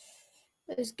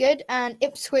 it was good. And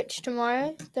Ipswich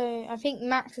tomorrow. So I think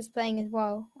Max is playing as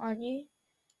well, aren't you?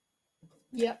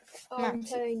 Yep, I'm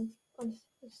playing on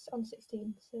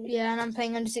 16. So. Yeah, and I'm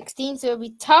playing under 16, so it'll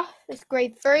be tough. It's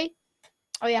grade 3.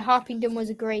 Oh yeah, Harpenden was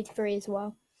a grade 3 as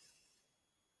well.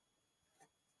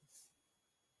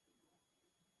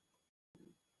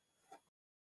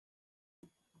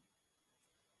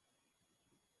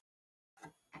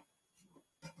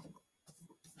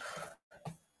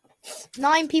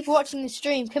 Nine people watching the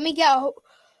stream. Can we get an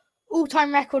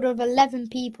all-time record of 11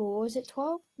 people? Or is it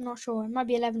 12? I'm not sure. It might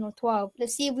be 11 or 12.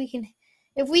 Let's see if we can.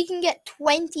 If we can get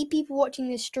 20 people watching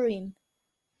this stream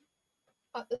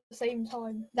at the same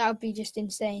time, that would be just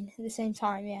insane. At the same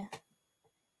time, yeah.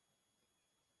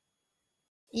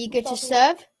 Eager to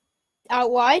serve.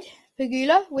 Out wide.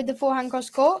 Pegula with the forehand cross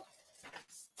court.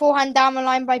 Forehand down the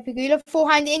line by Pegula.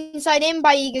 Forehand inside in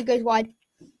by Iga goes wide.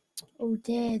 Oh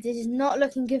dear, this is not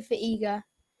looking good for Iga.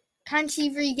 Can she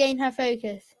regain her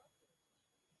focus?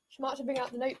 She might have to bring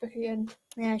out the notebook again.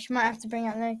 Yeah, she might have to bring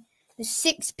out the notebook. There's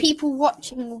 6 people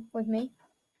watching with me.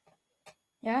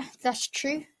 Yeah, that's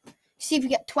true. See if we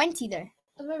get 20 though. At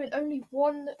the moment, only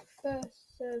one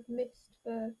first serve missed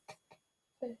for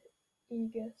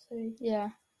Iga. So yeah,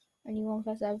 only one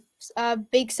first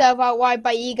serve. Big serve out wide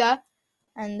by Iga,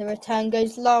 and the return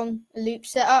goes long. A loop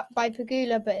set up by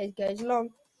Pegula, but it goes long.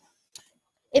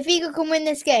 If Iga can win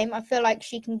this game, I feel like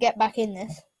she can get back in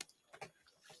this.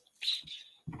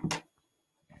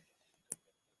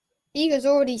 Iga's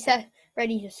already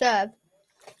ready to serve.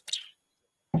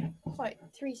 It's like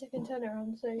 3-second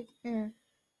turnaround, so yeah.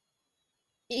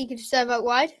 Iga to serve out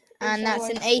wide, and that's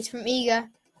an ace from Iga.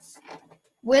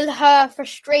 Will her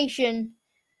frustration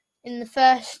in the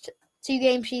first 2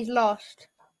 games she's lost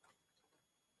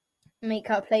make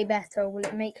her play better, or will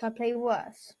it make her play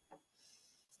worse?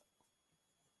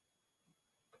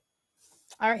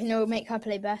 I reckon it will make her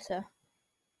play better.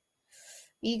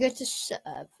 Eager to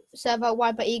serve. Serve out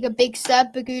wide by Eager. Big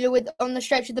serve. PEGULA with on the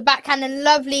stretch of the backhand. And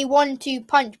lovely 1-2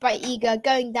 punch by Eager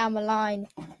going down the line.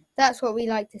 That's what we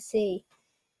like to see.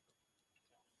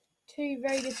 2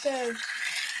 very good serves.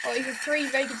 Or even 3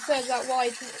 very good serves out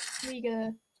wide from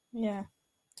Eager. Yeah.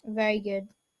 Very good.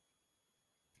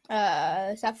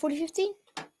 Is that 40-15?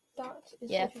 That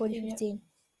is 40-15.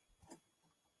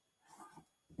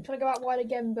 Trying to go out wide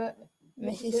again, but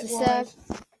misses the serve.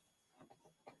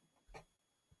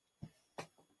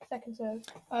 Second serve.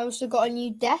 I also got a new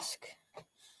desk,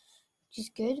 which is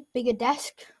good. Bigger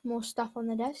desk, more stuff on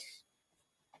the desk.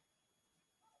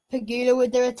 PEGULA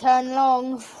with the return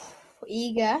long.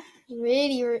 Eager,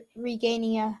 really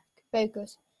regaining her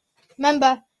focus.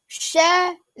 Remember,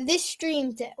 share this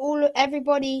stream to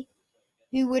everybody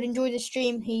who would enjoy the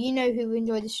stream, who you know who would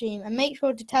enjoy the stream, and make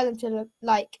sure to tell them to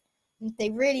like. If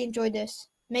they really enjoy this,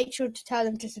 make sure to tell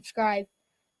them to subscribe.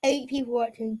 8 people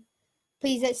watching.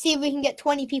 Please, let's see if we can get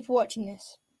 20 people watching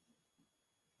this.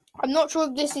 I'm not sure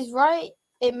if this is right.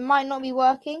 It might not be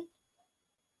working.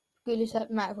 Good,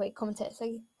 Matt, wait, comment it a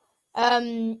second.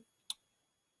 I'm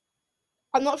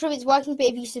not sure if it's working, but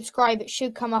if you subscribe, it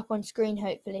should come up on screen,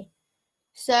 hopefully.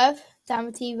 Serve, down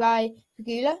with T by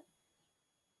PEGULA.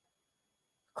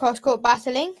 Cross-court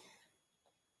battling.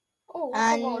 Oh,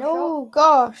 and, oh,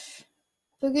 gosh.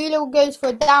 PEGULA goes for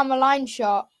a down-the-line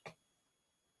shot.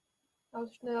 That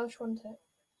was one tip.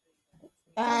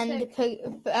 And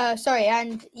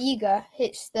and Eager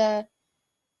hits the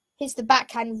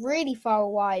backhand really far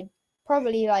wide.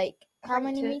 Probably like how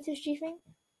many meters do you think?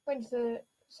 Went to the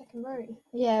second row.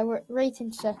 Yeah, we're right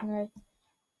into second row.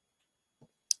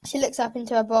 She looks up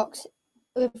into her box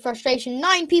with frustration.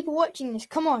 9 people watching this.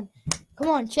 Come on,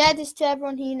 share this to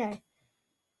everyone who you know.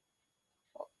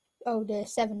 Oh,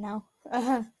 there's 7 now.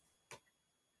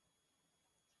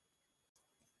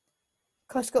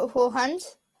 Cross-court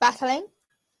forehands, battling.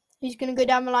 Who's going to go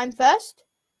down the line first?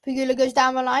 PEGULA goes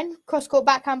down the line. Cross-court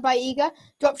backhand by Eager.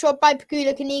 Drop shot by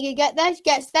PEGULA. Can Eager get there?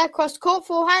 Gets there. Cross-court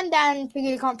forehand, and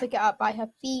PEGULA can't pick it up by her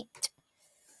feet.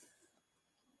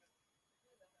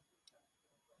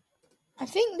 I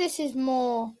think this is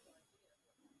more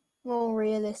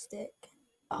realistic.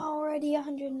 Oh, already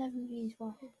 111 views.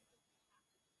 Wow.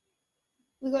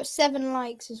 We got 7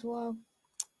 likes as well.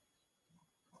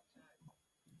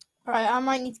 Alright, I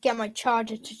might need to get my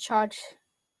charger to charge.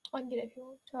 I can get it if you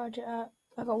want. Charge it up.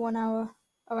 I got 1 hour.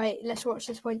 Alright, let's watch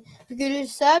this point. PEGULA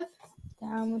serve.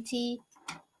 Down with T.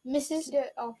 Misses. Do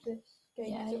it after this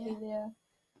game. Yeah.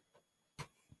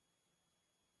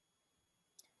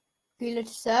 PEGULA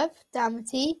to serve. Down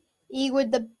with T. Eager with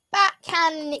the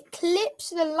backhand, and it clips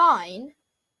the line.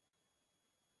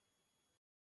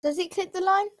 Does it clip the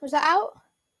line? Was that out?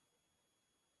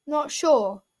 Not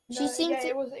sure. No,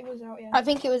 it was out, yeah. I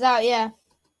think it was out, yeah.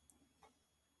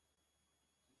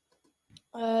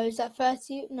 Is that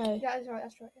 30? No. Yeah, that's right,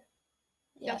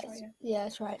 yeah. That's right, yeah,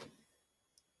 that's right.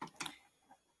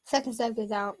 Second serve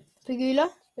goes out.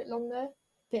 PEGULA. Bit long there.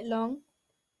 Bit long.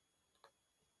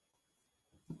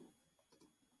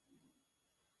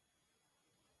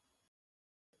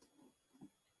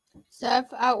 Serve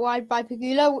out wide by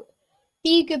PEGULA.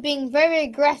 Eager being very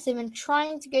aggressive and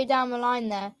trying to go down the line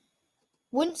there.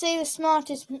 Wouldn't say the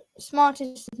smartest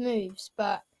of moves,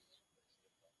 but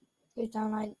goes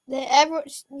down line.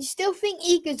 You still think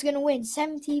Eager's going to win?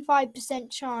 75%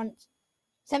 chance.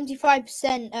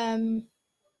 75%.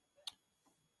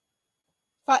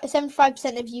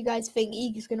 75% of you guys think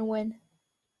Eager's going to win.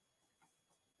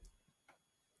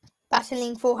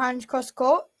 Battling forehand cross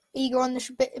court. Eager on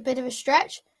the bit of a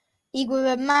stretch. Eager with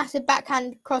a massive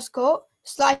backhand cross court.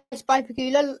 Slice by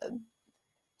PEGULA.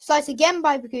 Slice again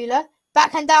by PEGULA.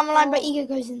 Backhand down the line, but Eager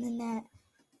goes in the net.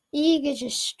 Eager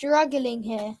just struggling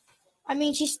here. I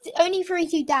mean, she's only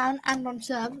 3-2 down and on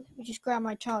serve. Let me just grab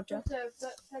my charger.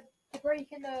 The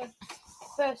break in the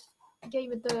first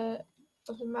game of the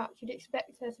match, you'd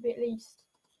expect her to be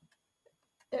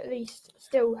at least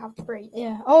still have the break.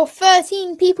 Yeah. Oh,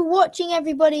 13 people watching,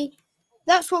 everybody.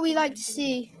 That's what we like to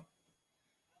see.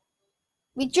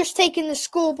 We've just taken the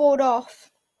scoreboard off.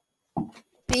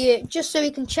 Just so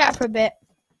we can chat for a bit.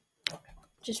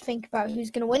 Just think about who's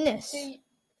going to win this. See,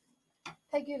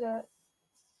 PEGULA,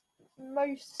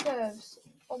 most serves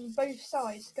on both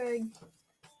sides going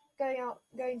to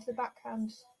the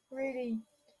backhand, really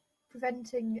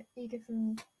preventing Eager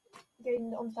from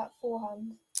getting onto that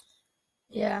forehand.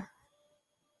 Yeah.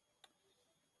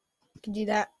 Can do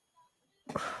that.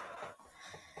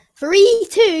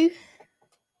 3-2.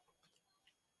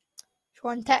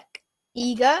 SWIATEK.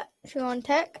 Eager.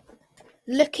 SWIATEK.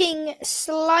 Looking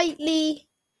slightly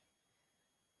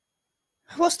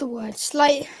what's the word? Just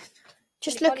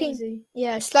looking. Uneasy.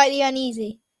 Yeah, slightly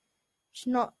uneasy. She's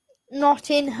not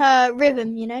in her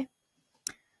rhythm, you know.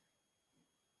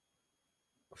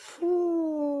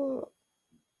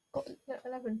 Got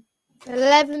 11.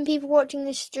 11 people watching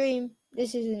this stream.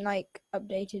 This isn't like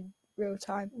updated real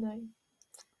time. No.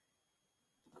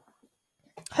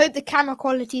 Hope the camera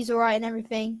quality's alright and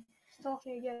everything.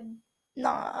 Starting again.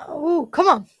 No. Ooh, come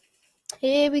on.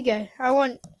 Here we go. I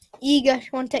want Iga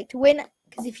Świątek to win,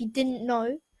 because if you didn't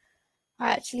know,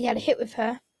 I actually had a hit with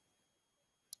her.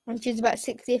 And she was about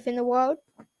 60th in the world,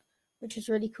 which was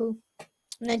really cool.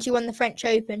 And then she won the French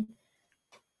Open.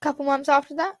 A couple months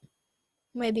after that.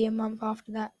 Maybe a month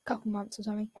after that. A couple months or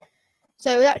something.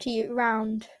 So it was actually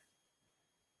around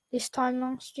this time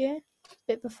last year. A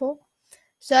bit before.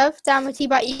 Serve. Down with T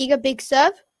by Iga. Big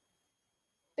serve.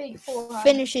 Big forehand.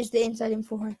 Finishes the inside in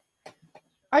forehand.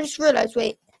 I just realised,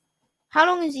 wait. How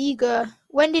long is Iga...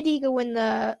 When did Iga win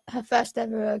her first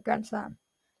ever Grand Slam?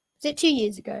 Was it 2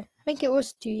 years ago? I think it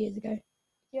was 2 years ago.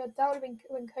 Yeah, that would have been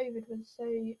when COVID was, so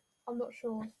I'm not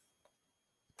sure.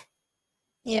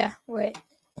 Yeah, wait.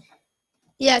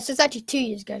 Yeah, so it's actually 2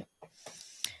 years ago.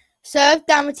 Serve,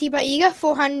 down with T by Iga.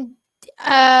 Forehand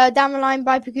down the line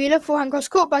by Pegula. Forehand cross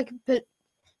court by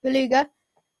Pegula.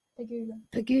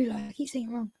 I keep saying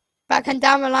it wrong. Backhand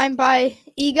down the line by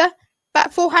Iga.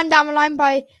 Forehand down the line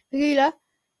by Pegula.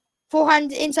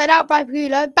 Forehand inside out by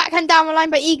Pegula. Backhand down the line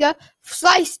by Iga.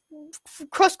 Slice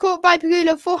cross court by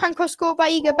Pegula. Forehand cross court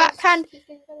by Iga. Backhand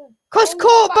cross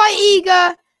court by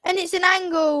Iga. And it's an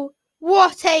angle.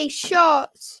 What a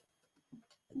shot.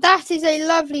 That is a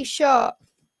lovely shot.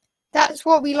 That's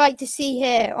what we like to see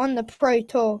here on the Pro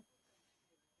Tour.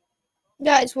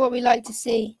 That is what we like to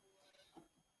see.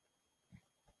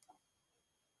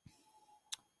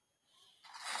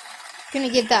 Gonna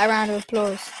give that a round of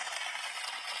applause.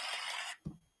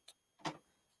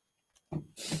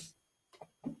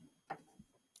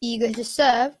 Iga to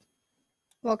serve.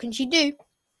 What can she do?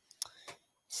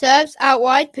 Serves out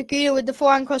wide. Pegula with the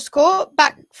forehand cross court.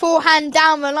 Back forehand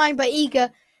down the line by Iga.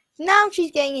 Now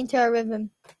she's getting into her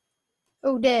rhythm.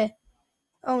 Oh dear.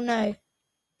 Oh no.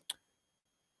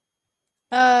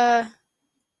 Oh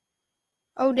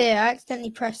dear, I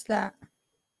accidentally pressed that.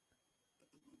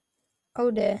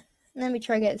 Oh dear. Let me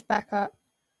try to get this back up.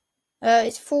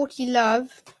 It's 40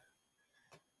 love.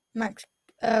 Max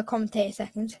commentator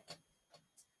seconds.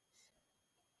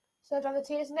 Serve down the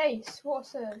tee, it's an ace. What a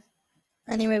serve.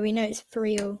 Anyway, we know it's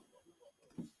 3-all.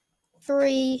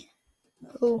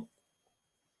 3-all.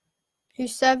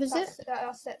 Whose serve is it?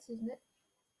 That's sets, isn't it?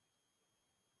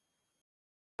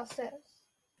 That's sets.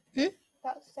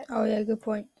 That's sets. Oh yeah, good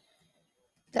point.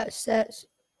 That's sets.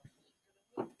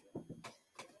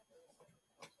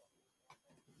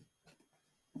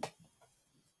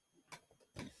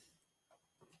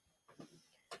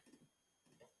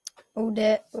 Oh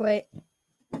dear, wait.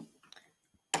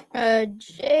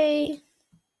 J.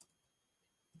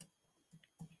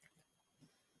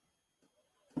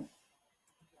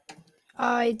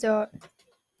 I dot.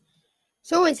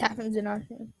 This always happens in our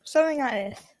team. Something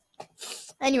like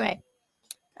this. Anyway,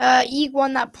 Ig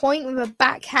won that point with a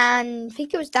backhand. I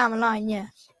think it was down the line,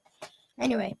 yes.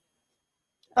 Anyway.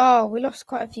 Oh, we lost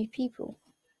quite a few people.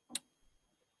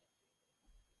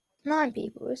 9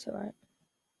 people, it's alright.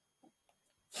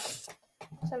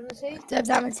 Serve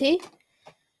down the tee.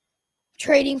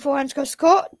 Trading forehands cross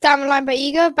court. Down the line by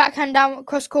Iga. Backhand down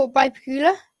cross court by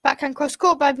Pegula. Backhand cross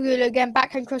court by Pegula again.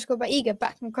 Backhand cross court by Iga.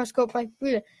 Backhand cross court by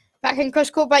Pegula. Backhand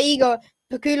cross court by Iga.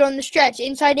 Pegula on the stretch.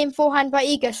 Inside in forehand by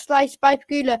Iga. Slice by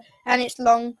Pegula. And it's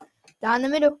long down the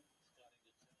middle.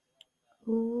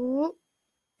 Ooh.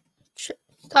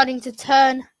 Starting to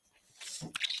turn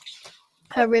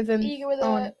her rhythm Iga with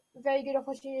on. a very good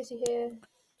opportunity here.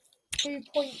 2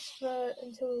 points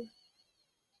until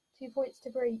 2 points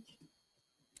to break.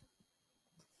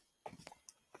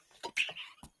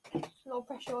 A lot of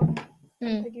pressure on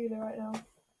Pegula right now.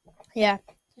 Yeah.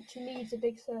 She needs a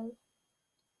big serve.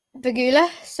 Pegula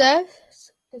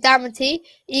serves. Down the tee.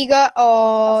 Iga.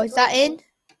 Oh, is that in?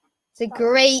 It's a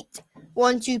great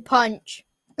 1-2 punch.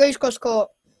 Goes cross court.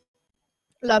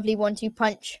 Lovely 1-2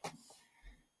 punch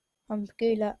from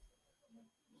Pegula.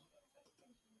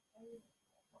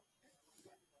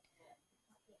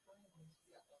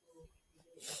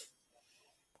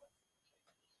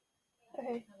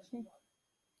 Okay.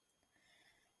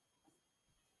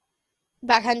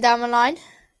 Backhand down the line.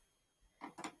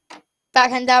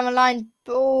 Backhand down the line.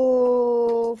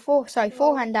 Oh,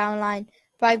 forehand down the line.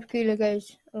 By Pegula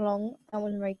goes long. That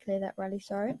wasn't very clear, that rally,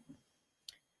 sorry.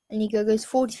 And Iga goes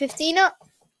 40-15 up.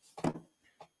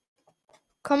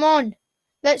 Come on.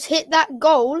 Let's hit that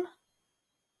goal.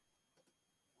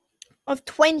 of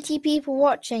 20 people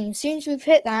watching. As soon as we've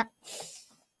hit that,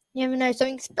 you never know,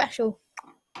 something special.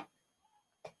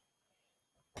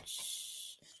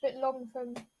 It's a bit long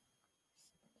from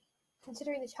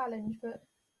considering the challenge, but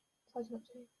decided not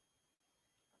to.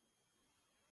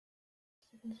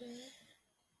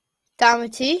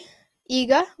 Damity,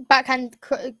 Iga, backhand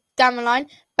down the line,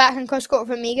 backhand cross court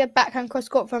from Iga, backhand cross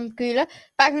court from Pegula,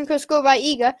 backhand cross court by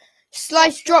Iga,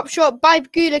 slice drop shot by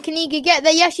Pegula. Can Iga get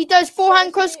there? Yes, she does.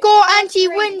 Forehand cross court, and she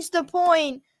wins the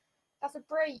point. That's a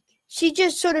break. She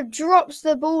just sort of drops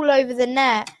the ball over the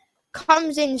net,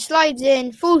 comes in, slides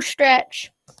in, full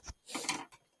stretch,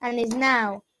 and is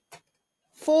now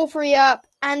 4-3 up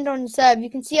and on serve. You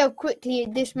can see how quickly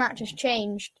this match has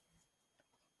changed.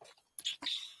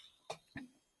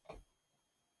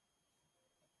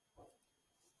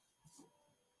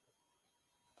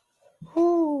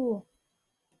 Ooh.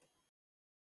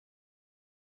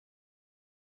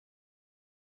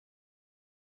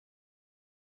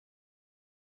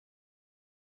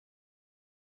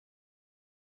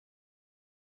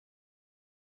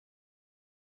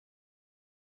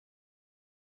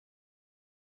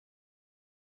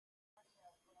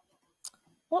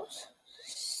 What's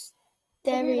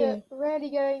stereo? Rarely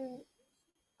going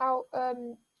out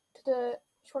to the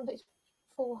SWIATEK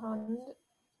forehand.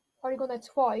 Only gone there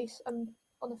twice and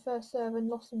on the first serve and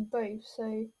lost them both.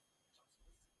 So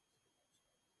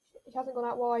she hasn't gone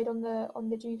out wide on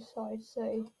the juice side.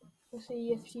 So we'll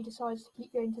see if she decides to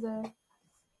keep going to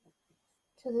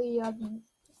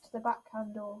the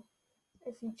backhand or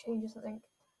if he changes something.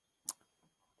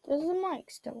 Does the mic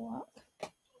still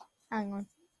work? Hang on.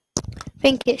 I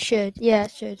think it should. Yeah,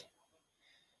 it should.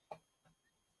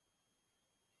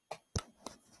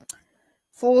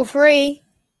 4-3.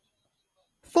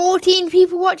 14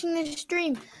 people watching this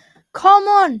stream. Come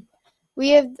on.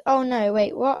 We have... Oh, no.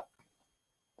 Wait, what?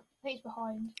 I think it's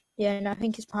behind. Yeah, no, I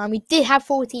think it's behind. We did have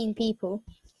 14 people.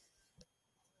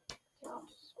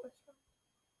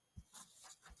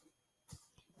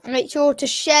 Make sure to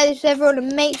share this with everyone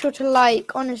and make sure to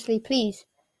like. Honestly, please.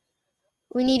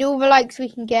 We need all the likes we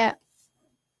can get.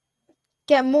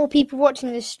 Get more people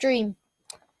watching this stream.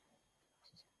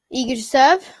 Eager to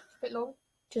serve? A bit long.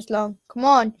 Just long. Come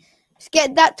on. Let's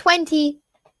get that 20.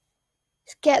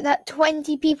 Let's get that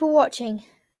 20 people watching.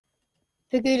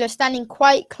 Pegula standing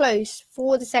quite close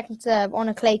for the second serve on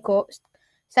a clay court.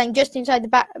 Standing just inside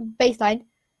the baseline.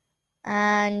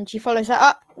 And she follows that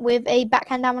up with a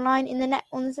backhand down the line in the net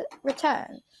on the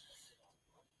return.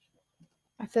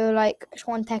 I feel like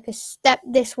SWIATEK has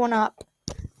stepped this one up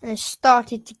and has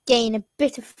started to gain a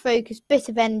bit of focus, bit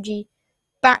of energy,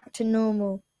 back to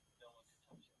normal.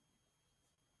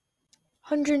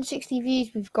 160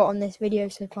 views we've got on this video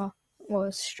so far.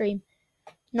 Well, stream.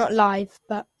 Not live,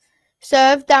 but...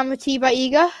 Serve, down with T by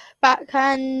Iga.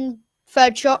 Backhand,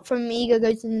 third shot from Iga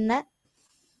goes in the net.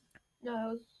 No, that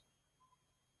was...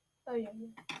 Oh, yeah.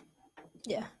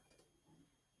 Yeah.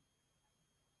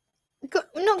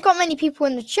 We've not got many people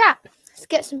in the chat. Let's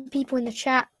get some people in the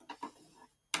chat.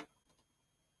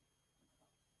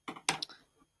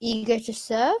 Iga to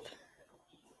serve.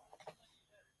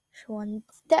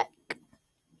 SWIATEK.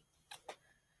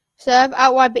 Serve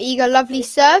out wide by Iga. Lovely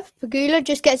serve. Pegula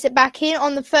just gets it back in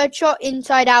on the third shot.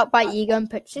 Inside out by Iga and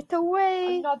puts it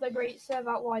away. Another great serve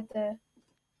out wide there.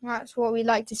 That's what we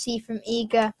like to see from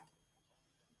Iga.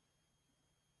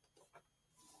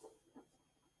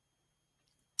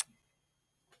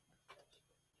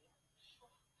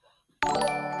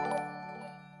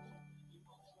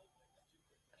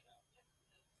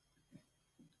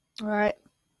 Alright.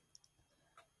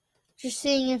 Just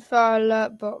seeing if our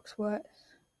alert box works.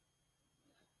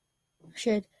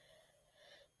 Should.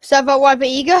 Serve out wide by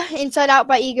Iga. Inside out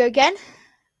by Iga again.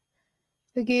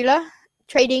 Pegula.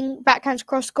 Trading backhands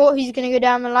cross court. Who's going to go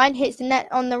down the line? Hits the net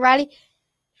on the rally.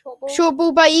 Short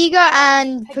ball by Iga.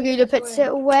 And Pegula puts it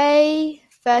away.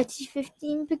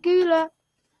 30-15 Pegula.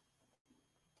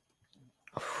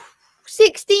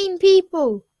 16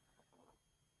 people.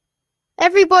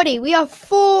 Everybody, we are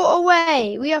 4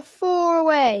 away. We are 4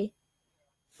 away.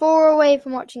 4 away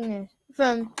from watching this.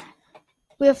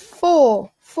 We are 4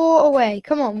 away.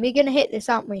 Come on, we're going to hit this,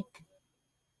 aren't we?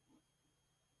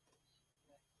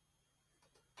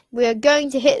 We are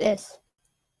going to hit this.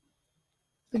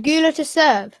 Pegula to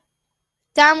serve.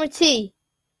 Down with T.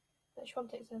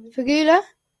 Pegula.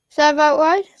 Serve out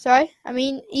wide. Sorry, I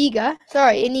mean Iga.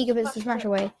 Sorry, and Iga puts the smash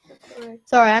away.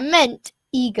 Sorry, I meant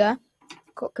Iga.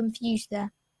 Got confused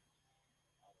there.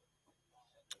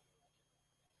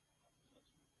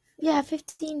 Yeah,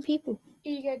 15 people.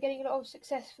 Iga getting a lot of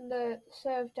success from the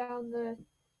serve down the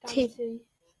T.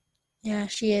 Yeah,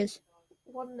 she is.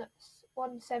 One that's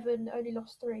won 7, only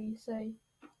lost 3. So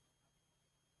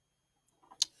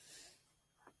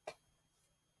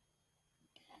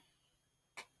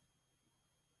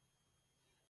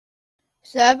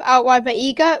serve out wide by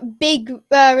Iga. Big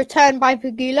return by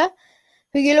Pegula.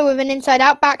 Pegula with an inside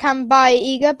out. Backhand by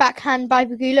Iga. Backhand by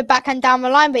Pegula. Backhand down the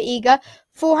line by Iga.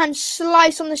 Forehand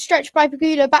slice on the stretch by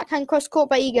Pegula. Backhand cross court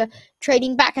by Iga.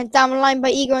 Trading backhand down the line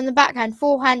by Iga on the backhand.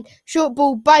 Forehand short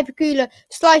ball by Pegula.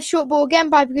 Slice short ball again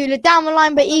by Pegula. Down the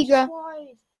line by Iga.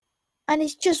 And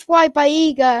it's just wide by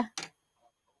Iga.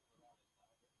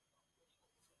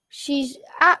 She's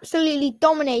absolutely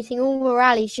dominating all the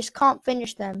rallies. Just can't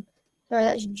finish them. Sorry,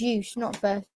 that's juice, not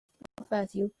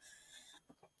Fertile.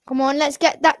 Come on, let's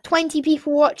get that 20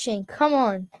 people watching. Come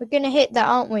on. We're going to hit that,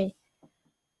 aren't we?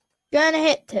 Going to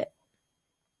hit it.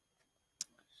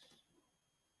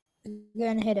 We're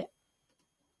going to hit it.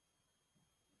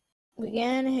 We're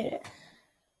going to hit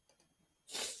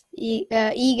it.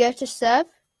 Iga to serve.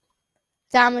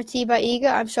 Down the tee by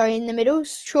Iga. I'm sorry, in the middle.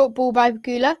 Short ball by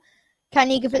Pegula. Can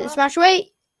Iga put the smash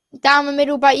away? Down the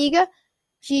middle by Iga.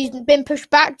 She's been pushed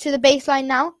back to the baseline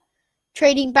now.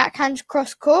 Trading backhands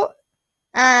cross court.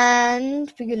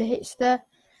 And Pegula hits the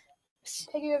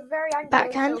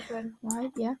backhand.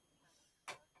 Wide, yeah.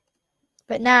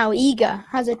 But now Iga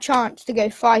has a chance to go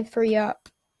 5-3 up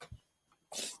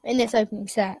in this opening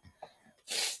set.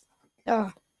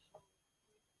 Oh.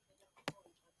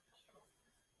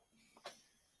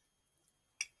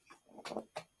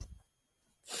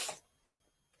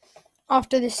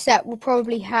 After this set, we'll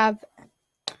probably have a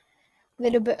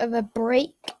little bit of a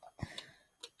break.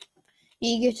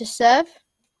 Iga to serve.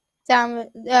 Down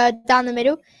the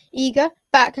middle. Iga.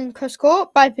 Backhand cross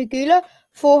court by Pegula.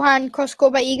 Forehand cross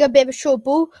court by Iga. Bit of a short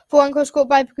ball. Forehand cross court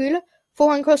by Pegula.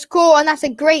 Forehand cross court. And that's a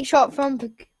great shot from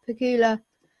Pegula.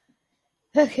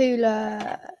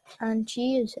 And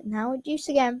she is now at deuce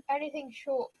again. Anything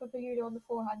short for Pegula on the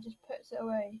forehand just puts it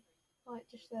away. Like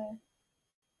just there.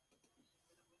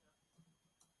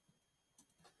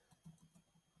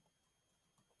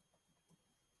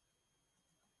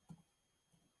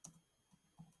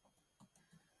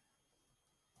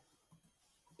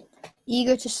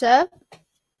 Iga to serve.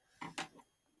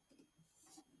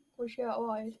 Will she out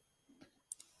wide?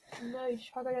 No, she's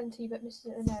trying to go into but misses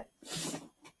it in the net.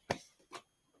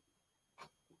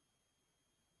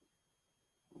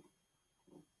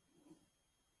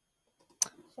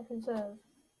 Second serve.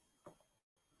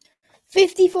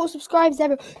 54 subscribers,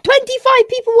 everyone. 25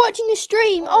 people watching the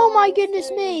stream. Oh my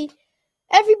goodness me.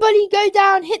 Everybody go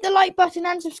down, hit the like button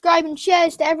and subscribe and share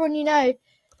this to everyone you know.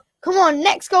 Come on,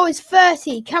 next goal is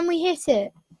 30. Can we hit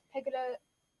it? Pegula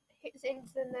hits it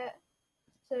into the net.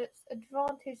 So it's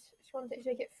advantage. She wants it to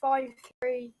make it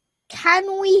 5-3.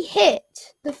 Can we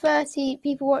hit the 30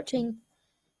 people watching?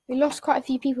 We lost quite a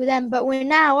few people then, but we're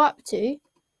now up to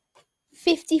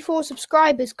 54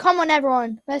 subscribers. Come on,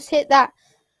 everyone. Let's hit that.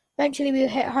 Eventually, we'll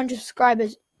hit 100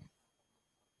 subscribers.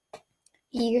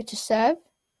 Iga to serve.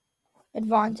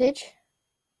 Advantage.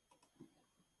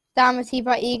 Down the tee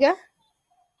by Iga.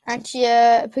 And she,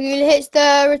 Pegula hits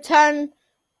the return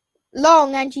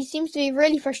long, and she seems to be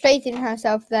really frustrated in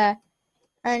herself there.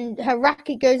 And her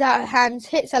racket goes out of her hands,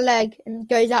 hits her leg, and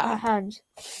goes out of her hands.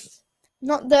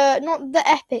 Not the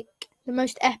epic, the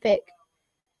most epic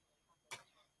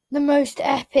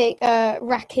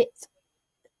racket.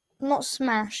 Not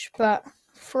smash, but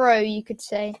throw, you could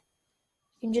say.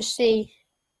 You can just see.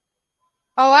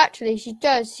 Oh, actually, she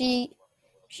does. She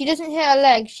doesn't hit her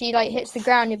leg. She hits the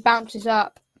ground. It bounces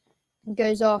up and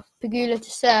goes off. Pegula to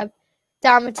serve.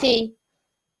 Down the tee.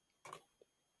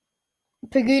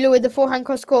 Pegula with the forehand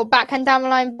cross court. Backhand down the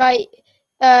line by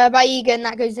Iga, and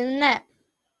that goes in the net.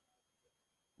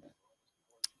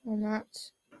 And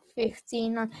that's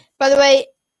 15. By the way,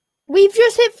 we've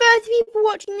just hit 30 people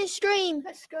watching this stream.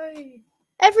 Let's go.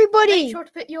 Everybody. Make sure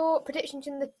to put your predictions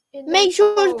in the Make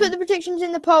sure to put the predictions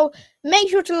in the poll. Make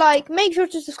sure to like. Make sure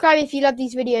to subscribe if you love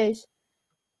these videos.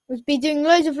 We'll be doing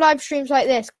loads of live streams like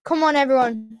this. Come on,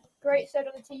 everyone. Great set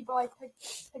on the tee by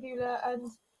Pegula,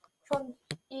 and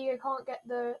Iga can't get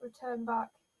the return back.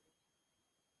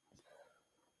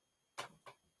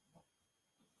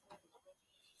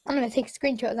 I'm going to take a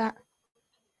screenshot of that.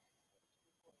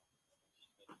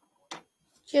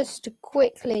 Just to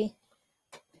quickly.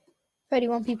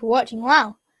 31 people watching.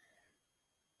 Wow.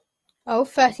 Oh,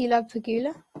 30 love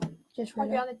Pegula. Just Tried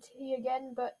to be on the tee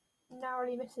again, but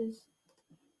narrowly misses.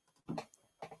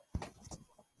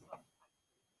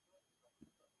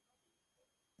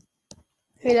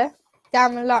 Pegula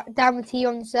down the tee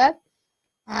on the serve,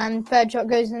 and third shot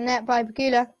goes in the net by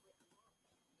Pegula.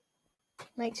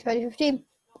 Makes 30-15.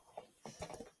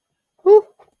 Woo.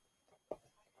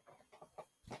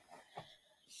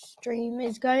 stream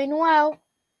is going well.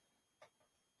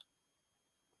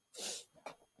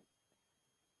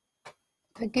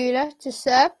 Pegula to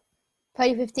serve.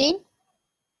 Play 15.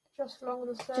 Just long on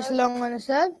the serve. Just long on the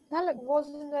serve.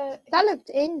 That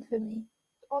looked in for me.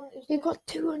 We've got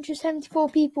 274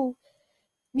 people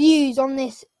views on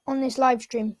this live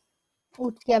stream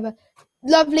altogether.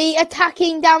 Lovely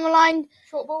attacking down the line.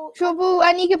 Short ball,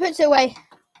 and Iga puts it away.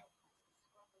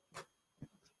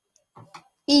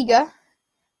 Iga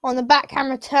on the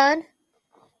backhand return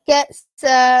gets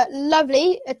a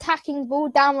lovely attacking ball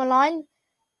down the line,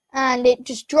 and it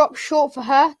just drops short for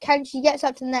her. She gets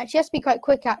up to the net. She has to be quite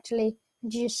quick actually,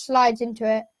 and she just slides into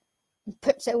it and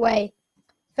puts it away.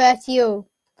 30-all.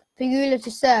 Pegula to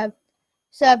serve.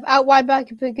 Serve out wide by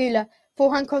Pegula.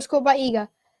 Forehand cross court by Iga.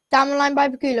 Down the line by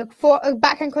Pegula.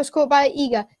 Backhand cross court by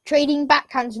Iga. Trading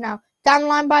backhands now. Down the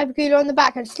line by Pegula on the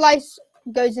backhand. Slice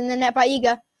goes in the net by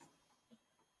Iga.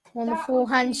 On the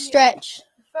forehand stretch.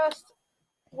 First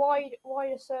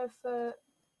wider serve for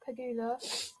Pegula.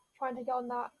 Trying to get on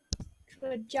that.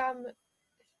 Trying to jam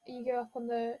Iga up on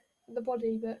the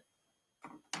body, but.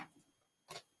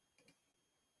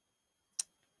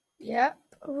 Yep.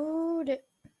 Ooh,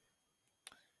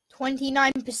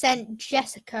 29%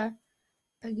 Jessica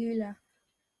Pegula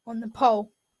on the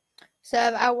pole.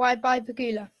 Serve out wide by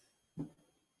Pegula.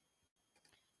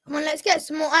 Come on, let's get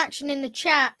some more action in the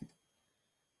chat.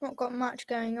 Not got much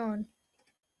going on.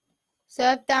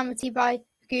 Serve down the tee by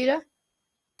Pegula.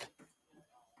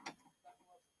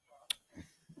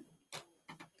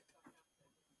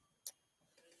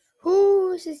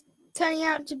 Ooh, this is turning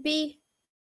out to be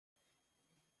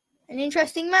an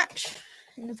interesting match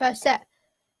in the first set.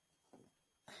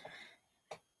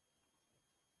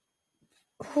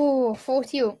 Ooh,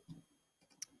 40-all.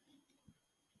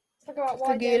 Let's go out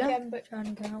wide again, but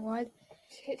trying to go out wide.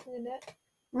 Hits in the net.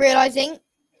 Realising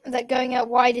that going out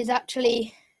wide is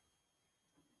actually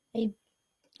a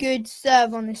good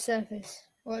serve on this surface.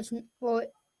 Well,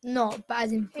 not, but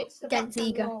as in against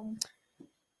Iga.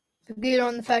 Pegula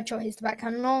on the third shot hits the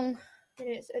backhand long. And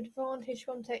it's advantage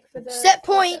contact for the set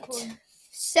point.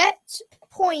 Set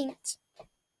point.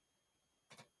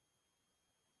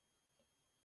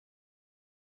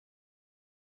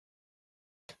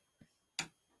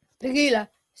 Pegula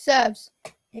serves.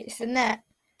 Hits the net.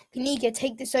 Can Iga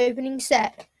take this opening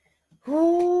set?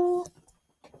 Ooh.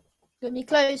 Gonna be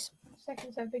close.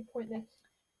 Second serve, big point this.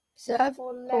 Serve.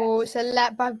 Oh, it's a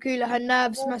lap by Pegula. Her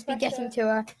nerves must be getting to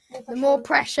her. The more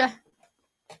pressure.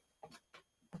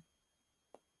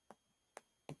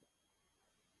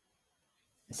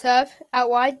 Serve out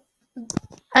wide.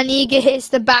 And Iga hits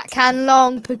the backhand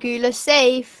long. Pegula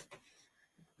safe.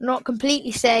 Not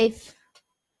completely safe.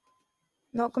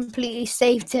 Not completely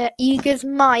safe to Iga's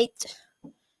might.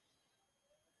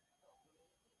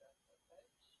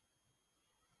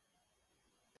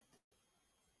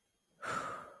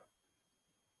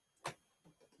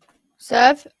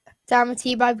 Serve. Down the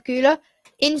tee by Pegula.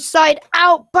 Inside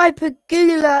out by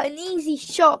Pegula. An easy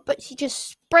shot, but she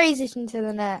just sprays it into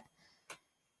the net.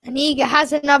 And Iga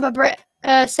has another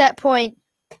set point.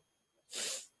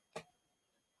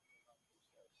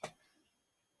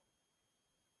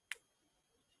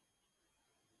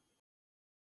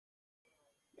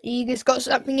 Iga's got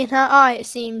something in her eye, it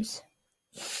seems.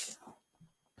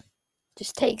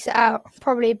 Just takes it out.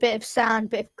 Probably a bit of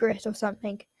sand, bit of grit or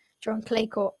something. On clay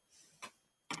court.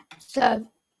 Serve.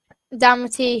 Down the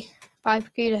tee by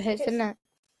Pegula hits the net.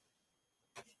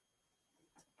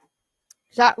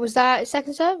 Was that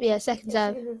second serve? Yeah, second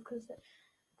serve.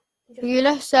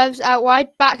 Pegula serves out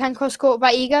wide. Backhand cross court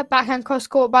by Iga. Backhand cross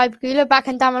court by Pegula.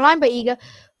 Backhand down the line by Iga.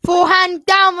 Forehand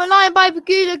down the line by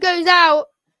Pegula goes out.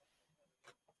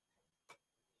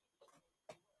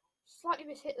 Slightly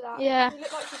mishit that. Yeah.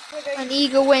 And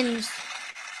Iga wins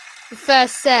the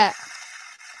first set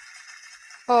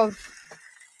of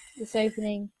this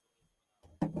opening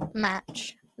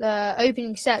match. The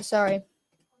opening set, sorry.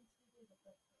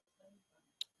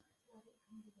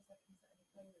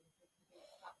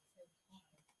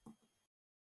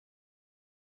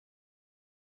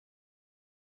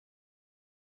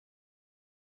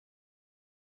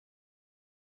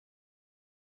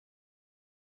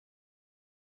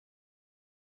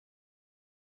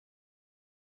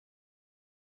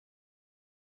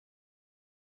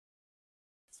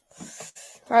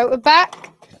 Right, we're back.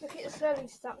 Look at the serving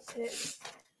stats here.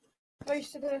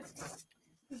 Most of the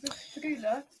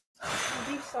Pegula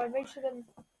on the side, most of them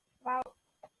about.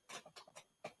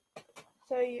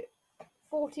 So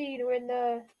 14 were in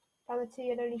the down the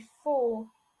tee, and only 4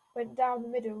 went down the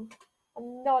middle,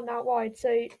 and none out wide.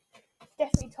 So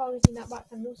definitely targeting that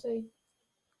backhand. Also,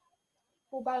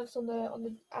 more balanced on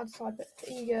the outside, but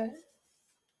Iga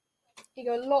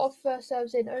a lot of first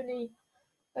serves in, only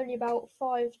about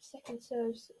 5 second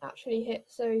serves actually hit.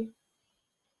 So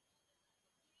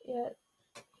yeah,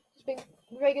 it's been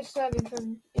very good serving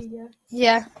from Iga.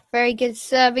 Yeah, very good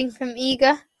serving from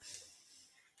Iga.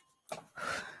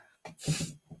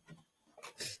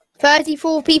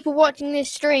 34 people watching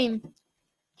this stream.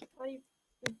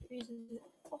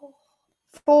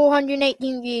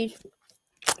 418 views.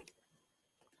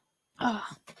 Oh.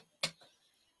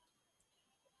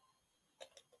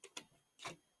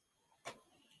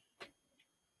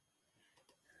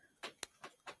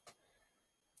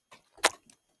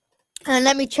 And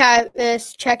let me check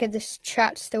if this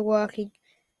chat's still working.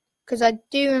 Because I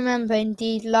do remember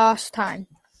indeed last time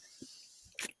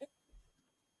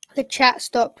the chat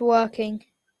stopped working.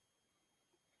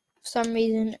 For some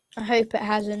reason, I hope it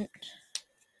hasn't.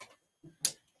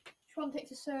 Swiatek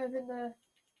to serve in the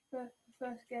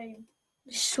first game.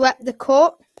 Swept the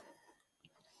court.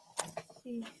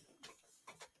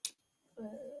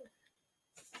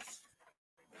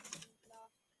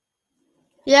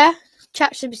 Yeah,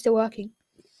 chat should be still working.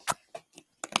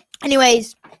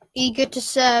 Anyways, Eager to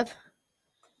serve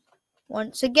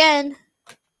once again.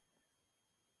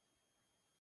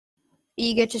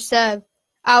 Eager to serve.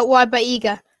 Out wide by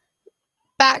Eager.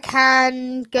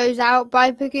 Backhand goes out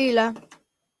by Pegula.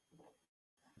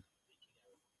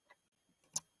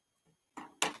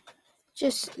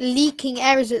 Just leaking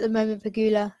errors at the moment,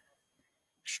 Pegula.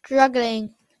 Struggling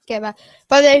to get back.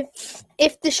 By the way,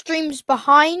 if the stream's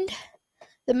behind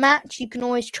the match, you can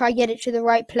always try get it to the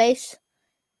right place.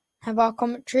 Have our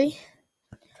commentary.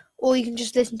 Or you can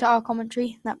just listen to our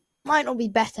commentary. That might not be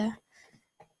better.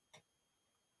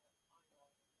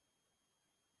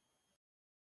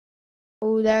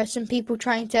 Oh, there are some people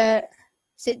trying to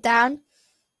sit down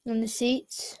on the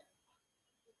seats.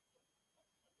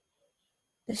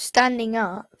 They're standing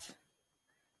up.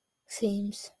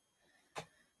 Seems.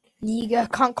 Eager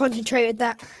can't concentrate with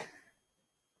that.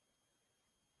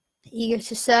 Eager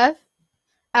to serve.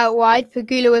 Out wide.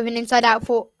 Pegula with an inside out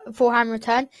forehand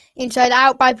return. Inside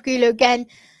out by Pegula again.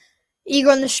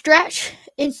 Eager on the stretch.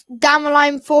 Down the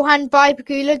line forehand by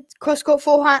Pegula. Cross court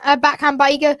forehand backhand by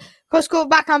Eager. Cross court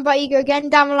backhand by Eager again.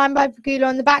 Down the line by Pegula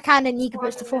on the backhand, and Eager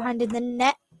puts the forehand in the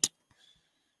net.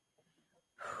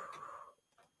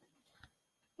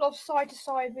 A lot of side to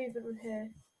side movement from here.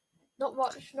 Not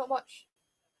much.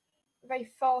 Very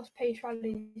fast paced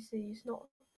rallies. These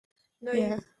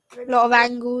Yeah. A lot of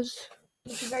angles.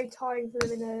 Which is very tiring for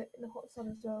them in the hot sun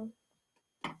as well.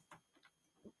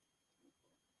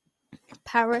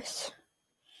 Paris.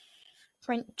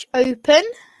 French Open.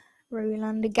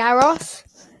 Roland Garros.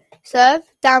 Serve.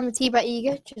 Down the tee by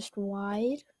Eager. Just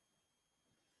wide.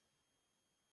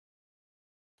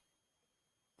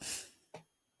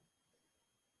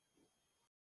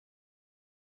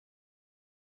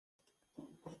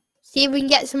 See if we can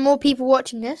get some more people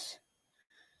watching this.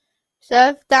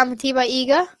 Serve. Down the tee by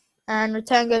Eager. And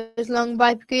return goes long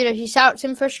by Pegula. She shouts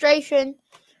in frustration.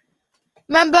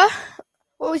 Remember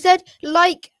what we said?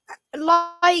 Like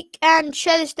and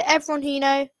share this to everyone who you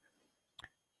know.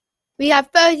 We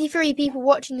have 33 people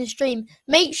watching the stream.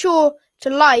 Make sure to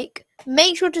like.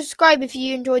 Make sure to subscribe if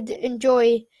you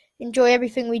enjoy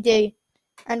everything we do.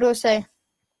 And also,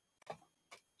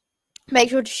 make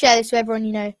sure to share this to everyone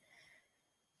you know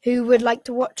who would like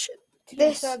to watch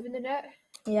this. First serve in the net.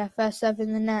 Yeah, first serve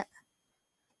in the net.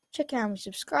 Check out how many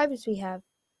subscribers we have.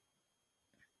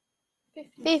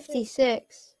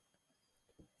 56.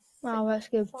 Wow, that's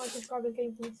good. 5 subscribers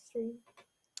game for the stream.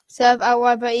 Serve out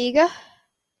wide by Eager.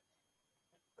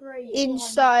 Great.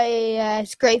 Inside,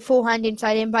 it's great forehand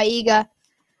inside in by Eager.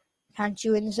 Can't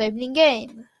you win this opening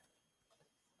game?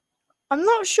 I'm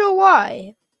not sure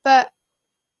why, but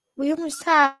we almost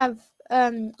have.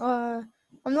 I'm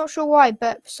not sure why,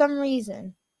 but for some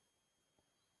reason,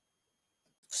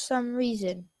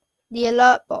 the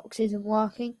alert box isn't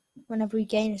working whenever we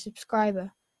gain a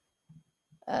subscriber.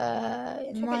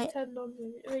 It's turned on.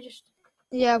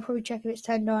 Yeah, I'll probably check if it's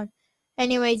turned on.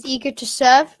 Anyways, Eager to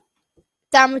serve.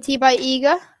 Down the tee by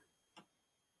Eager.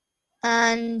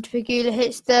 And Pegula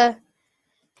hits the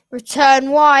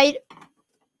return wide.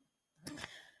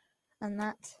 And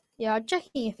that. Yeah, I'm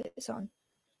checking if it's on.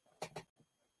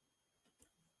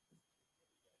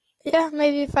 Yeah,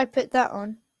 maybe if I put that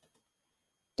on.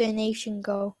 Donation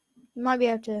goal. You might be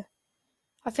able to.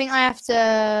 I think I have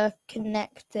to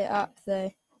connect it up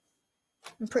though.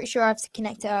 I'm pretty sure I have to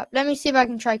connect it up. Let me see if I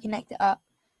can try connect it up.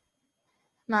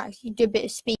 Max, you do a bit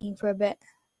of speaking for a bit.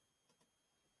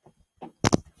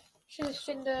 Should have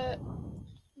seen the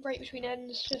break between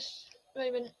ends just a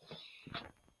moment.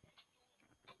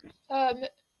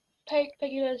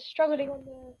 Pegula's struggling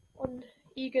on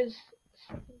Iga's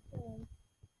second serve.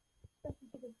 Especially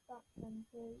to the backhand,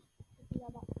 so we'll see how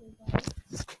that goes out.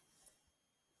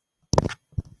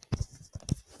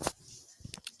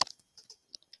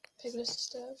 Pegula's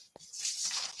serve.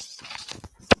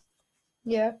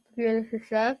 Yeah, Pegula's to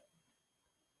serve.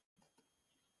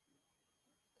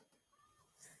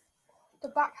 The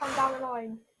backhand down the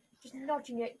line, just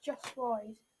nudging it just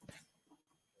wide.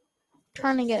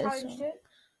 Trying to get challenged this. it,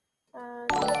 and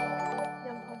the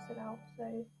umpire sent out.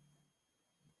 So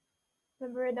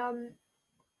remember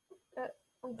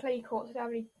on clay courts, they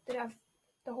don't have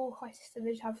the whole high system.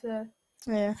 They just have the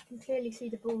Yeah. You can clearly see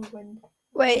the ball when.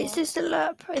 Wait, is this the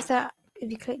lerp? Is that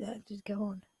if you click that, does it go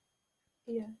on?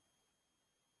 Yeah.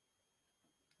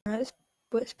 No,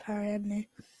 it's parry, isn't it?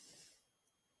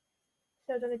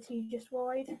 So I've done a tee just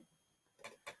wide.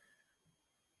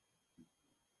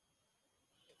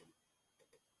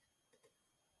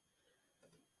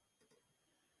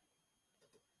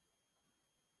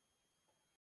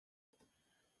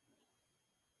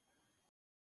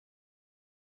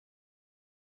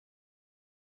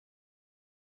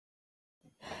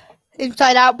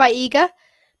 Inside out by Iga.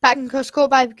 Back and cross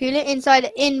court by Pegula. Inside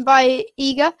in by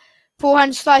Iga.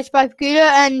 Forehand slice by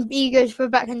Pegula, and Iga's for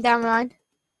backhand down the line.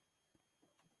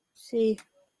 See.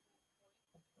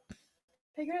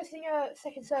 Pegula's hitting a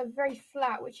second serve very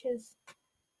flat, which is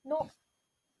not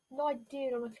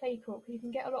ideal on a clay court because you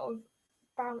can get a lot of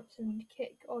bounce and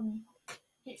kick on,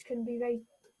 which can be very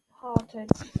hard to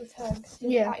return because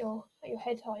you're at your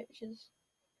head height, which is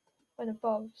when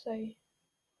above, so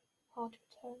hard to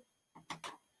return.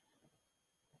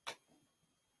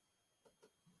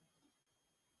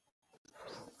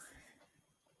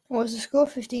 What was the score?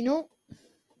 15-0?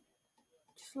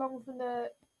 Just long from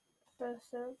the first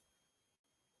serve.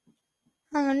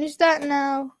 Hang on, is that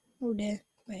now? Oh dear,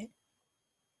 wait.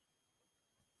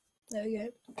 There we go.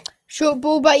 Short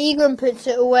ball by Iga and puts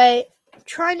it away.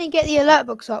 Trying to get the alert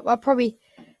box up. I'll probably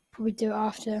do it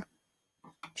after.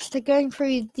 Just going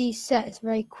through these sets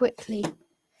very quickly.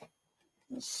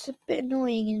 It's a bit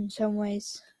annoying in some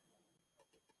ways.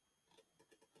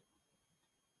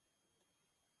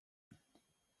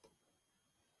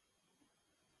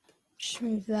 Just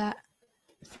move that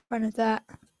in front of that.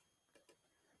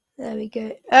 There we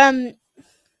go.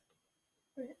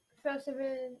 First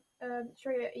seven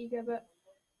straight at Iga, but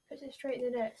puts it straight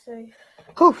in the net. So.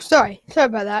 Oh, sorry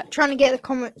about that. Trying to get the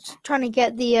comments. Trying to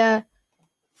get the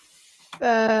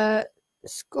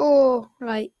score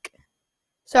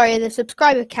Sorry, the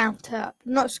subscriber count up.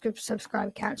 Not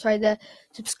subscriber count. Sorry, the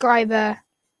subscriber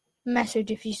message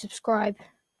if you subscribe.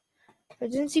 But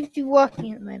it doesn't seem to be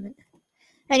working at the moment.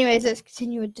 Anyways, let's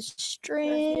continue with the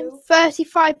stream.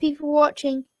 35 people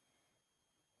watching.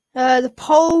 The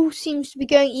poll seems to be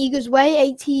going Iga's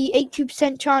way.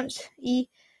 82% chance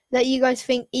that you guys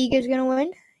think Iga's going to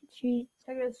win.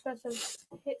 Pegula's first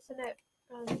hits the net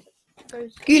and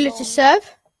goes. Pegula to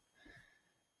serve.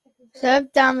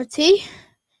 Serve down the tee.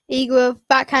 Iga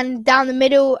backhand down the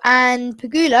middle, and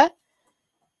Pegula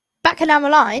backhand down the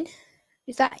line.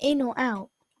 Is that in or out?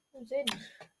 It's in.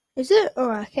 Is it?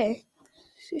 Alright, okay.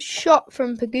 It's a shot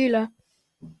from Pegula.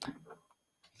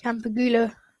 Can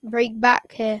Pegula break back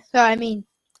here? Sorry, I mean,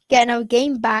 get another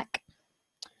game back.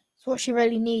 That's what she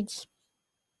really needs.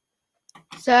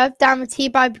 Serve down the tee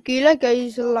by Pegula.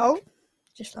 Goes long.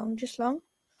 Just long.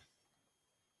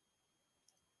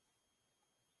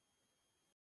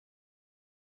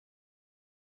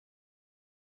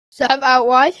 Serve out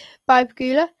wide by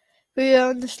Pegula. Pegula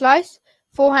on the slice.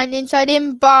 Forehand inside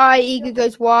in by Iga,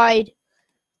 goes wide.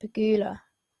 Pegula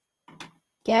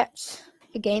gets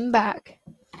the game back.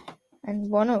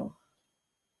 And 1-0.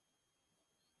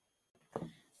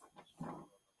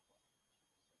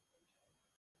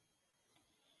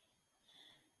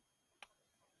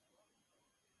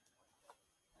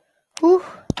 Whew.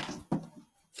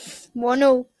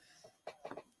 1-0.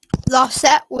 Last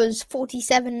set was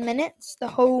 47 minutes. The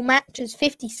whole match is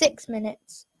 56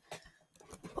 minutes.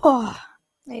 Oh,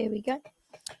 there we go.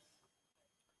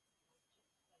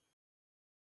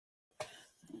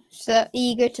 So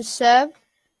Iga to serve.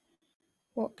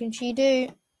 What can she do?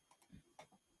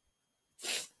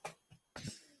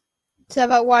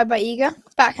 Serve out wide by Iga.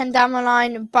 Backhand down the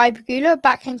line by Pegula.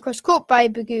 Backhand cross court by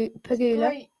Pegula.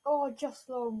 Great. Oh, just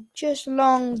long. Just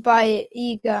long by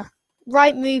Iga.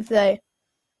 Right move though.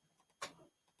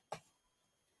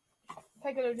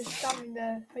 Pegula just standing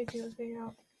there, hoping it was going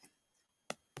out.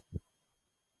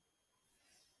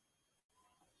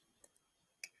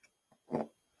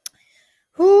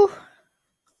 Whew.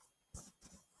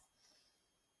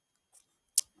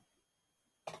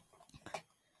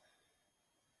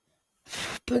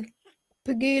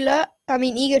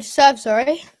 Iga to serve,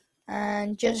 sorry.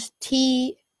 And just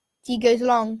T goes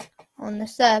long on the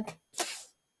serve.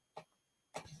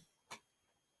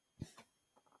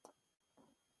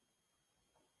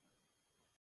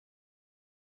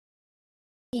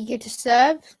 Iga to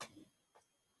serve.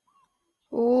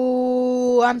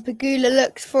 Ooh, and Pegula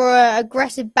looks for an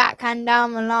aggressive backhand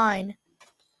down the line.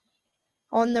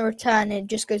 On the return, it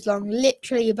just goes long,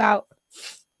 literally about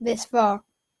this far.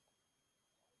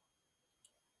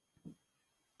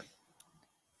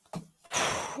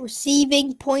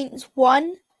 Receiving points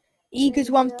won.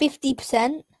 Iga's won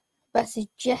 50% versus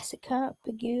Jessica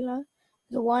Pegula.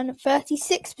 The one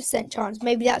 36% chance.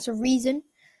 Maybe that's a reason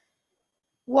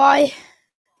why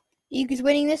Iga's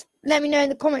winning this. Let me know in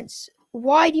the comments.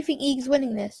 Why do you think Iga's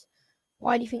winning this?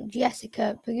 Why do you think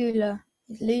Jessica Pegula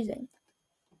is losing?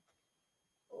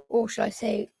 Or should I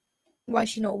say, why is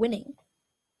she not winning?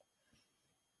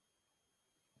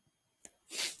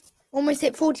 Almost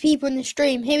hit 40 people in the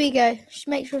stream. Here we go. Just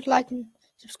make sure to like and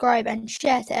subscribe and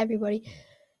share to everybody.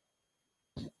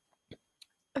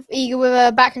 Iga with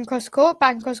a backhand cross court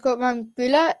by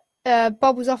Pegula.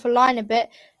 Bobbles off a line a bit.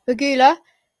 Pegula.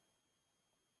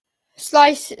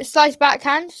 Slice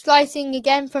backhand. Slicing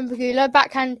again from Pegula.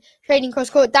 Backhand trading cross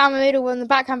court down the middle on the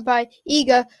backhand by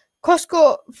Iga. Cross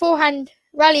court forehand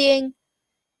rallying.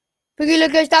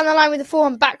 Pegula goes down the line with the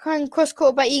forehand, backhand cross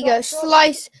court by Iga.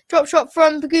 Slice, drop shot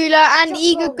from Pegula, and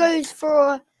Iga goes for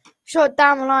a shot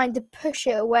down the line to push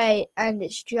it away, and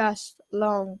it's just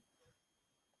long.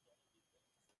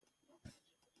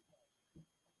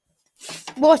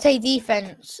 What a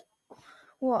defense!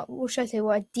 What should I say?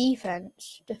 What a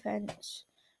defense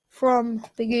from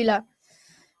Pegula.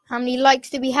 How many likes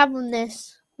do we have on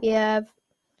this? We have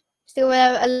still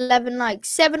have 11 likes,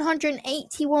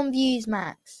 781 views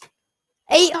max.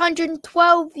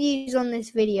 812 views on this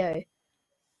video.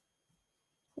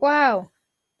 Wow.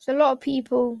 It's a lot of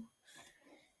people.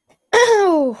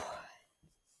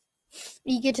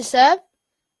 Eager to serve.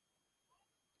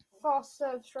 Fast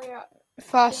serve straight out.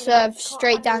 Fast serve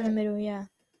straight down the middle, yeah.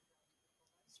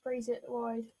 Sprays it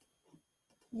wide.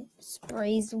 It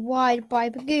sprays wide by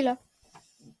Pegula.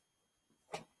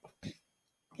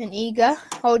 And Iga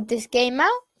hold this game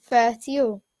out.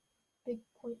 30-all. Big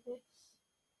point this.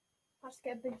 Has to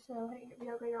get a big serve. I think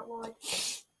it'll be going out wide.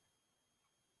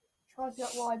 Tries to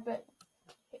get wide, but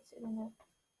hits it in there.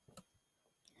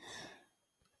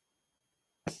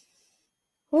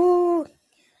 Ooh.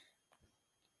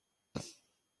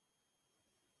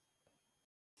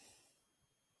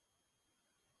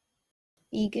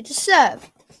 Eager to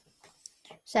serve.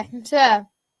 Second serve.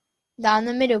 Down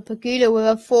the middle. Pegula with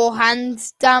a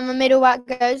forehand down the middle that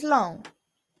goes long.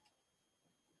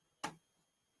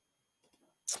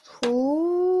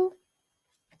 Ooh.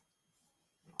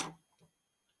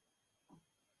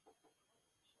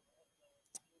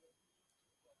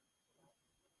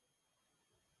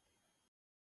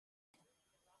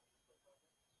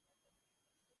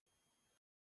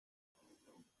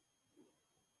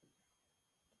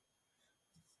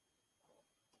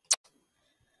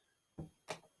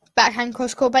 Backhand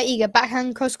cross court by Iga.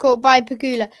 Backhand cross court by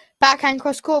Pegula. Backhand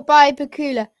cross court by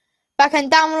Pegula.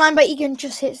 Backhand down the line by Iga and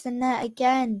just hits the net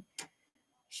again.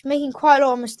 She's making quite a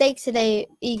lot of mistakes today,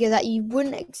 Iga, that you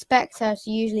wouldn't expect her to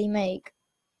usually make.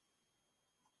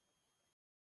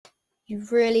 You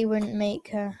really wouldn't make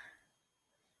her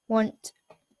want.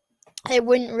 It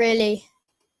wouldn't really.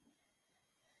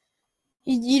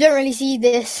 You don't really see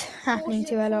this happening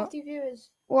to a lot. Viewers.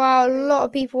 Wow, a lot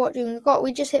of people watching.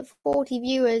 We just hit 40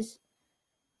 viewers.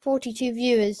 42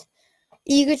 viewers.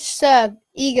 Eager to serve.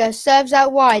 Iga serves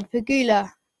out wide.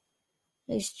 Pegula.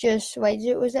 It's just, wait,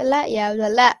 was it a let? Yeah, it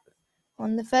was a let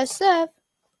on the first serve.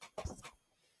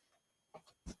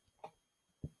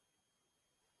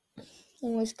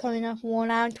 Almost coming up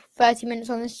 1 hour and 30 minutes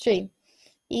on the stream.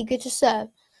 Eager to serve.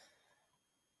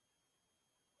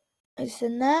 It's the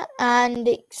net, and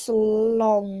it's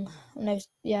long. No,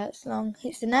 yeah, it's long.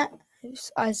 Hits the net.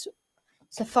 It's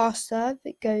a fast serve.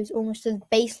 It goes almost to the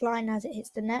baseline as it hits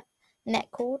the net.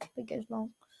 Net cord. It goes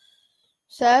long.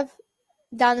 Serve.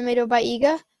 Down the middle by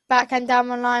Iga. Backhand down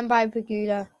the line by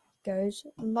Pegula. Goes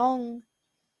long.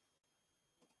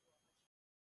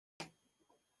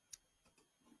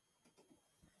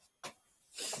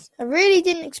 I really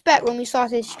didn't expect when we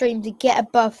started the stream to get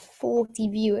above 40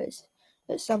 viewers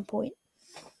at some point.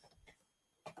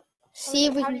 See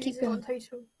if we can keep going.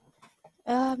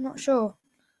 I'm not sure.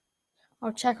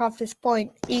 I'll check after this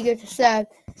point. Iga to serve.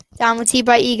 Down the tee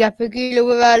by Iga. Pegula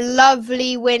with a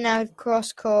lovely winner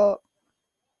cross court.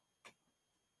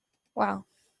 Wow.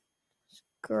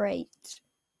 Great.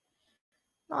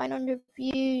 900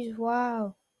 views.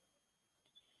 Wow.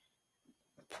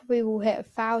 Probably will hit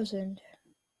 1,000.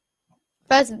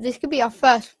 This could be our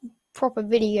first proper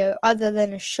video other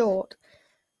than a short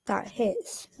that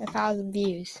hits 1,000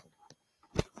 views.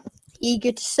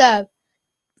 Eager to serve.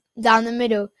 Down the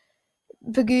middle.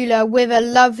 Pegula with a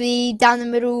lovely down the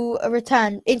middle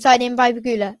return. Inside in by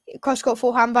Pegula. Cross court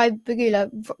forehand by Pegula.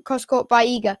 Cross court by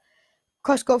Iga.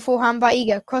 Cross court forehand by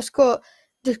Iga. Cross court.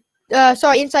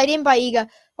 Inside in by Iga.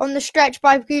 On the stretch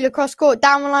by Pegula. Cross court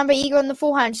down the line by Iga on the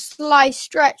forehand. Slice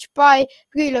stretch by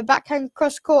Pegula. Backhand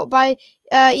cross court by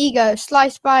Iga.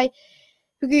 Slice by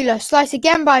Pegula. Slice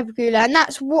again by Pegula. And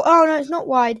that's oh no, it's not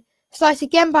wide. Slice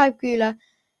again by Pegula.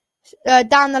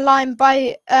 Down the line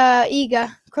by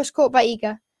Iga. Cross court by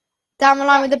Iga. Down the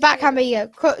line with the backhand by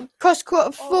Iga. Cross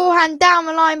court forehand down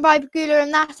the line by Pegula,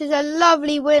 and that is a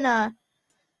lovely winner.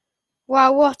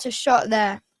 Wow, what a shot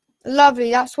there.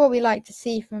 Lovely. That's what we like to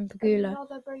see from Pegula.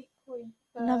 Another break point.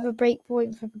 Another break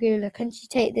point for Pegula. Can she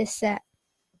take this set?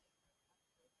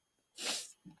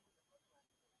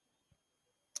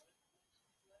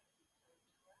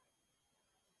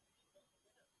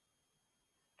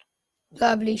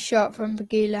 Lovely shot from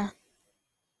Pegula.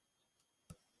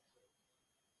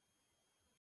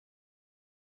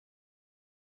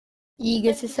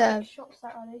 Eager to serve.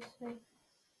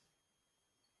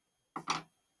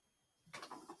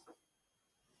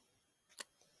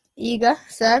 Eager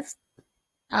serves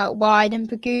out wide, and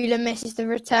Pegula misses the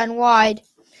return wide.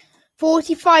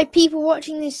 45 people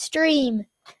watching this stream.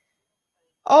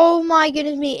 Oh my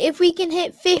goodness me. If we can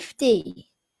hit 50.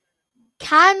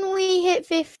 Can we hit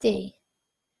 50?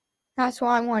 That's what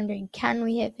I'm wondering. Can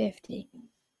we hit 50?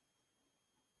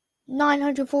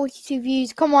 942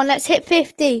 views. Come on, let's hit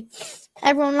 50.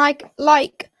 Everyone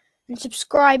like and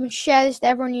subscribe and share this to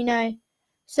everyone you know.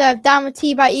 Serve down with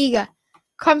T by Iga.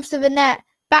 Comes to the net.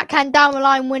 Backhand down the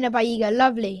line winner by Iga.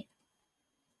 Lovely.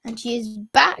 And she is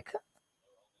back.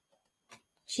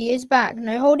 She is back.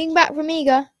 No holding back from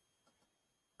Iga.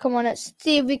 Come on, let's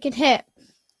see if we can hit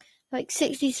like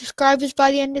 60 subscribers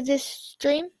by the end of this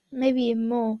stream. Maybe even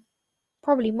more.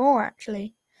 Probably more,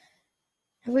 actually.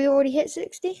 Have we already hit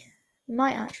 60? We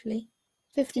might, actually.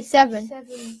 57.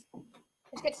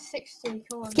 Let's get to 60.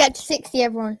 Come on. Let's get to 60,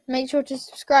 everyone. Make sure to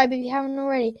subscribe if you haven't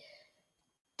already.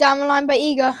 Down the line by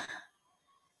Iga.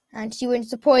 And she wins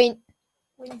the point.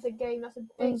 Wins the game. That's a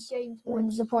big game.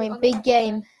 Wins the point. Big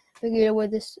game. Pegula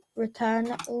with this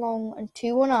return long and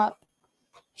 2-1 up.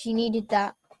 She needed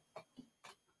that.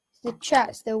 Is the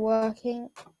chat still working?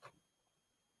 I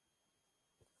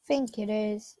think it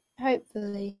is.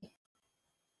 Hopefully.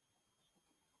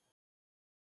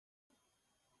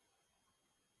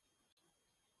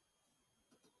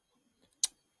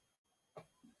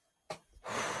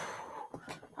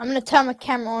 I'm going to turn my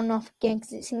camera on and off again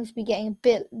because it seems to be getting a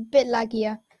bit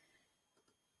laggier.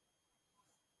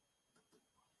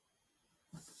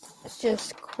 Let's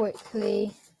just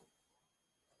quickly.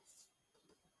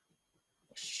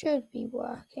 It should be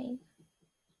working.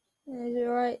 Is it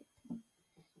alright?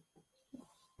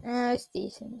 It's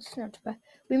decent. It's not too bad.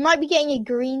 We might be getting a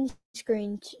green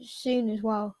screen soon as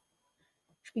well.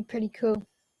 Should be pretty cool.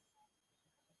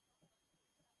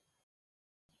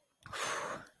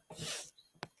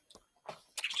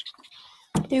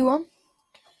 Do one.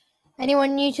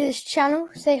 Anyone new to this channel,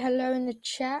 say hello in the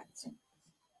chat.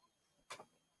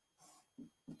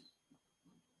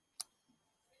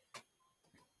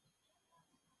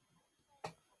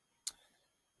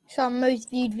 So our most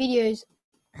viewed videos.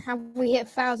 Have we hit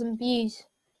 1,000 views?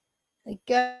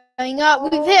 They're going up.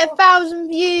 We've hit 1,000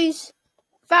 views.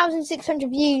 1,600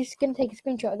 views. Gonna take a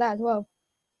screenshot of that as well.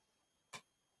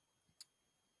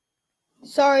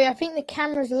 Sorry, I think the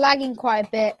camera's lagging quite a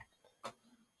bit.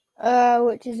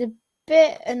 Which is a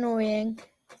bit annoying.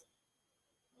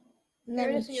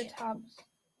 Let me see your tabs.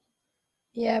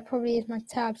 Yeah, probably is my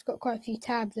tabs. Got quite a few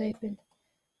tabs open.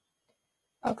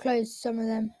 I'll close some of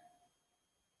them.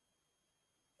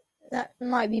 That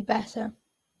might be better.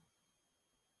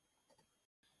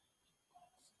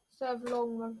 Serve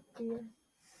long, Pegula.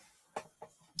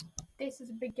 This is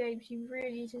a big game. She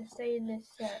really needs to stay in this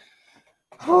set.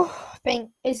 I think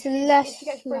it's less. If she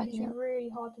gets broken, it's really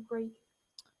hard to break.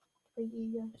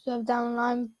 Serve down the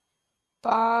line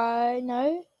by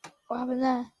no. What happened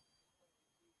there?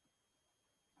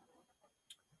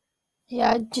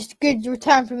 Yeah, just a good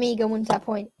return from Iga wins that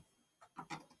point.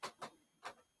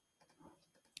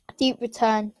 Deep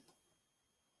return.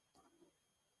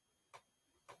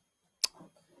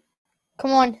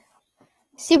 Come on.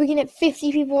 See if we can hit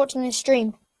 50 people watching this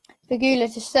stream.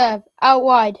 Pegula to serve. Out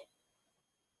wide.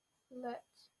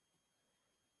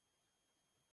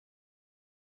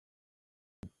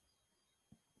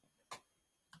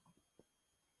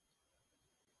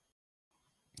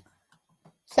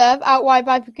 Serve out wide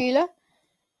by Pegula.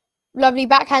 Lovely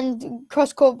backhand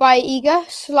cross court by Iga.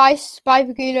 Slice by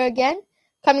Pegula again.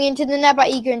 Coming into the net by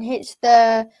Iga and hits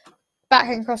the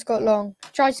backhand cross court long.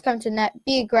 Tries to come to net.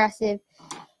 Be aggressive.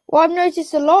 What I've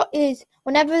noticed a lot is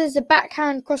whenever there's a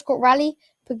backhand cross court rally,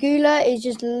 Pegula is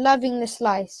just loving the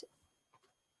slice.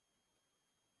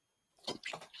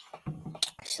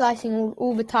 Slicing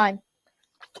all the time.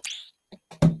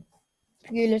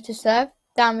 Pegula to serve.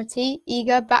 Down the tee.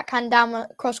 Iga backhand down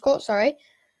cross court. Sorry.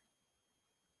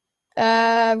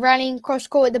 Rallying cross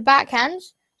court with the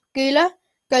backhands. Pegula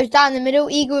goes down the middle.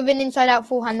 Iga with an inside out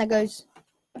forehand that goes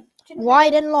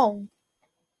wide and long.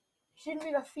 She didn't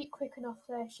move her feet quick enough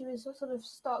there. She was sort of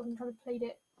starting and trying to play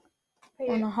it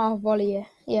On a half volley.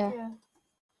 Yeah.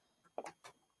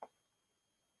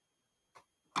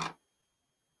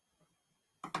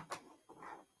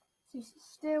 So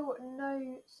still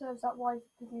no serves that wide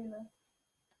for Pegula.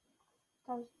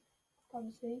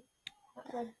 Obviously.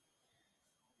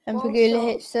 And Pegula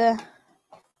hits the.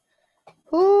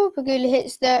 Pegula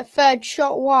hits the third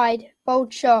shot wide.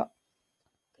 Bold shot.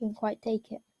 Couldn't quite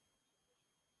take it.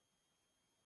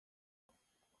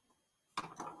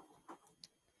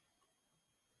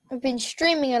 I've been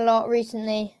streaming a lot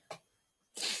recently,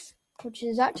 which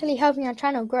is actually helping our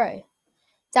channel grow.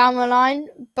 Down the line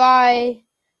by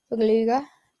Pegula.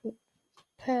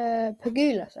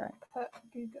 Pegula.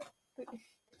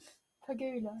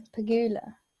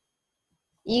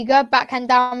 Iga backhand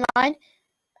down the line.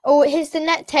 Oh, it hits the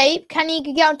net tape. Can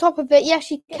Iga get on top of it? Yes,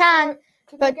 she can.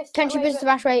 But can she puts the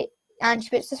smash away? And she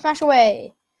puts the smash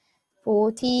away.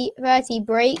 40-30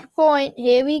 break point.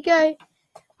 Here we go.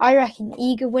 I reckon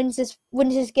Iga wins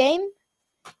this game.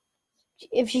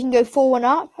 If she can go 4-1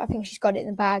 up, I think she's got it in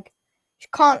the bag. She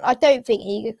can't. I don't think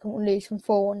Iga can lose from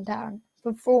 4-1 down.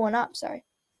 From 4-1 up, sorry.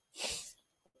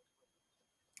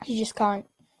 She just can't.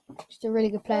 She's a really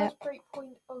good player. First break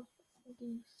point of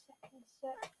the second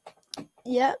set.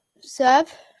 Yep.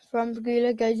 Serve from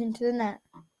Pegula goes into the net.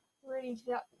 Really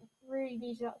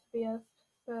needs that to be a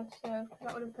first serve.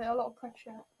 That would have put a lot of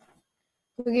pressure.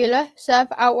 Pegula serve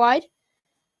out wide.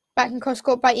 Backhand cross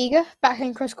court by Iga.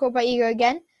 Backhand cross court by Iga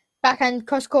again. Backhand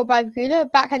cross court by Pegula.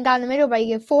 Backhand down the middle by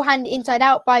Iga. Forehand inside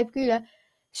out by Pegula.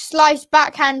 Slice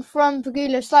backhand from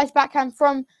Pegula. Slice backhand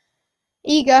from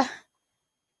Iga.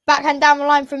 Backhand down the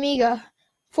line from Iga.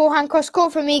 Forehand cross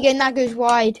court from Iga, and that goes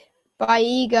wide by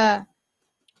Iga.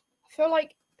 I feel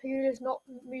like Pegula's not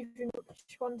moving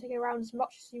wanting around as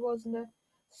much as he was in the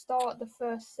start of the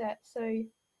first set, so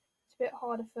it's a bit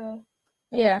harder for.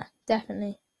 Yeah,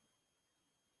 definitely.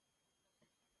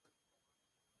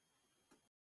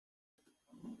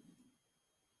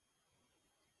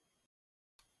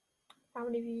 How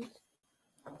many views?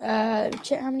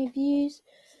 Check how many views.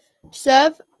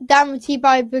 Serve down the tee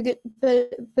by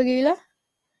Pegula.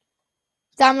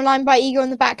 Down the line by Iga on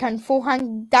the backhand.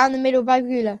 Forehand down the middle by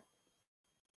Pegula.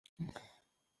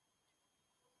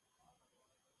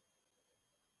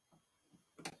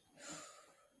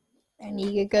 And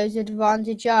Iga goes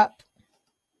advantage up.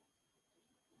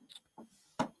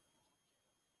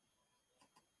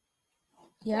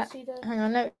 Yeah. Hang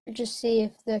on, let me just see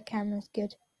if the camera's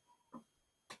good.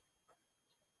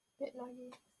 Bit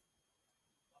laggy.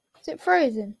 Is it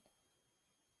frozen?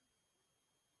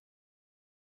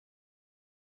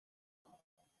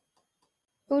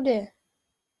 Oh dear.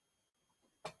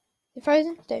 Is it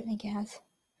frozen? Don't think it has.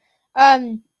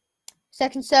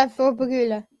 Second serve for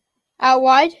Pegula. Out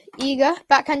wide, Iga.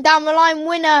 Backhand down the line,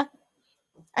 winner.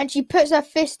 And she puts her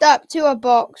fist up to her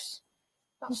box.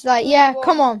 It's like, yeah,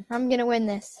 come on. I'm going to win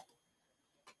this.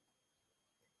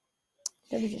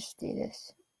 Let me just do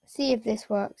this. See if this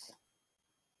works.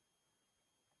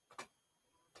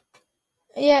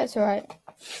 Yeah, it's alright.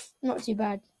 Not too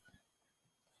bad.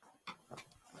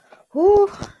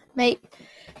 Ooh, make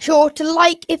sure to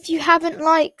like if you haven't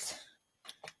liked.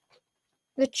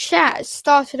 The chat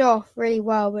started off really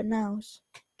well, but now it's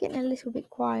getting a little bit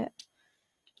quiet.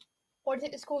 What do you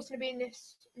think the score's going to be in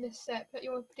this set? Put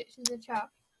your predictions in the chat.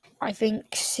 I think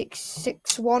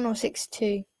 6-1 or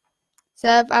 6-2.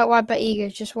 Serve out wide by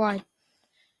Iga, just wide.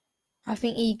 I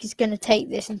think Iga's going to take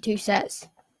this in 2 sets.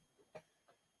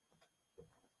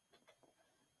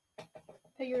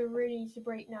 Pegula really needs to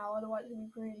break now, otherwise it's going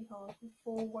to be really hard.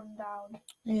 4-1 down.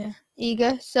 Yeah.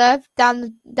 Iga, serve,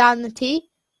 down the tee.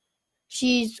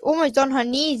 She's almost on her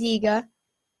knees, Iga.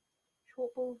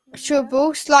 Short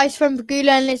ball, slice from Pegula,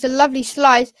 and it's a lovely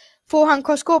slice. Forehand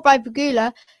cross court by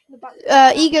Pegula.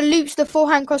 Iga loops the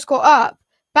forehand cross court up.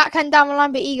 Backhand down the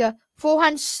line by Iga.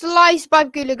 Forehand slice by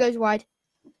Pegula goes wide.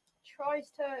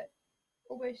 Tries to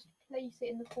almost place it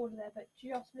in the corner there, but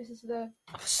just misses the...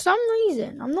 For some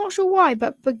reason, I'm not sure why,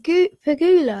 but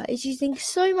Pegula is using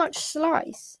so much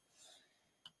slice.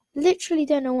 Literally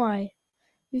don't know why.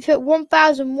 We've hit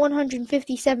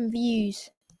 1,157 views.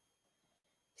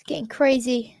 It's getting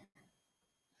crazy.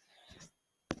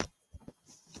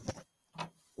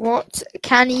 What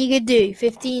can Iga do?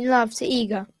 15 love to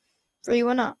Iga.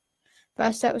 3-1 up.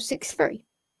 First set was 6-3.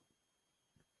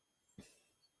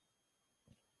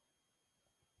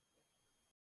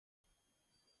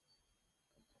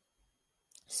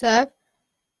 Serve.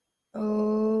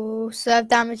 Oh, serve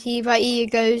damage by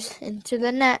Iga goes into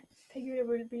the net. Pegula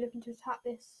would be looking to attack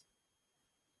this.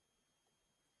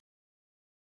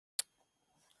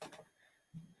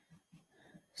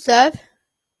 Serve.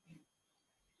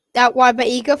 Out wide by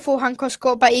Iga. Forehand cross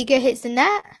court by Iga hits the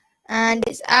net. And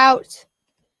it's out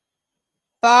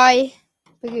by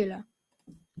Pegula.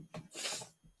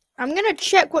 I'm going to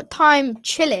check what time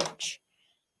Cilic.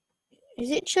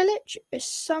 Is it Cilic? Is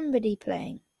somebody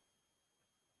playing?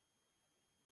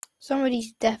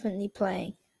 Somebody's definitely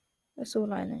playing. That's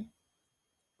all I know.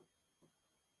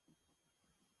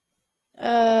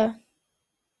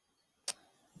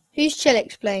 Who's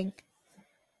Cilic playing?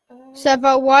 Serve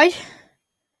out wide.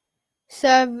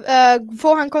 Serve,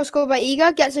 forehand cross court by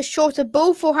Iga. Gets a shorter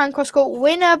ball. Forehand cross court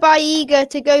winner by Iga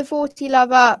to go 40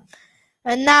 love up.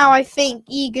 And now I think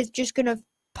Iga's just going to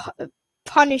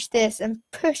punish this and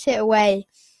push it away.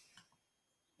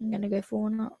 I'm going to go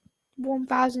 4-1 up.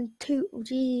 1,002.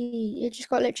 Gee, it just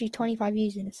got literally 25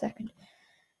 views in a second.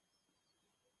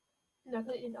 No,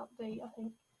 but it didn't update, I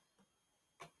think.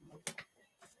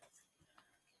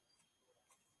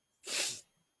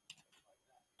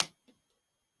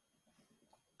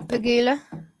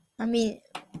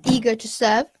 Iga to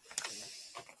serve.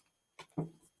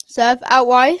 Serve out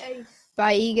wide Ace.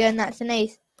 by Iga, and that's an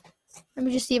ace. Let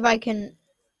me just see if I can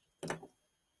a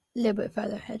little bit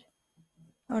further ahead.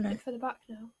 Oh no. Further back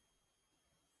now.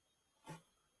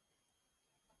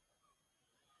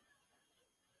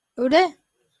 Oh there?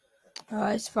 Oh,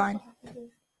 it's fine.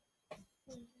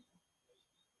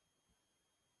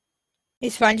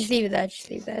 It's fine, just leave it there,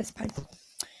 it's fine.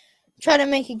 Try to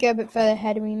make it go a bit further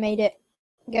ahead, and we made it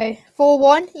go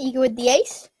 4-1, Iga with the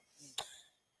ace.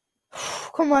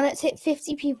 Come on, let's hit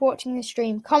 50 people watching the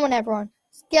stream. Come on, everyone.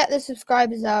 Let's get the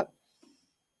subscribers up.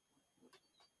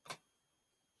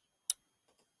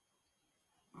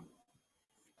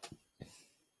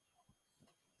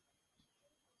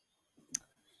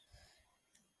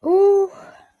 Ooh.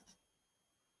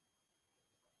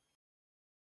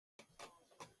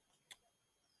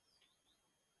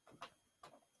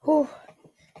 Ooh.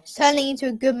 It's turning into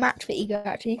a good match for Iga,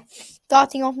 actually.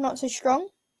 Starting off not so strong,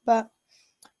 but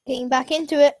getting back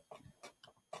into it.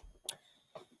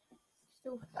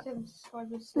 Still 7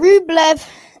 subscribers. Rublev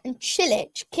and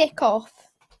Cilic kick off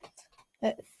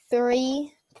at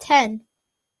 3:10.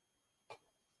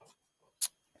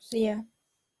 So yeah,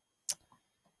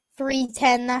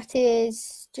 3:10. That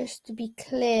is, just to be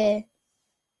clear,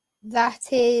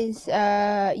 that is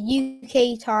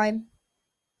UK time.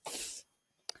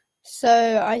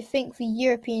 So I think for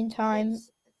European time,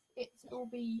 it will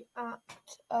be at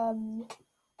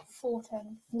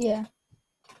 4:10. Yeah,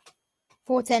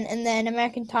 4:10, and then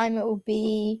American time it will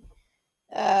be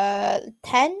 10,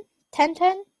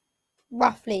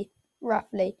 roughly.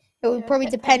 It will probably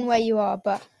depend where you are,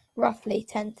 but roughly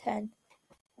 10:10.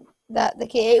 That the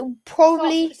kid it will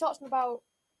probably it starts in about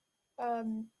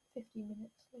 15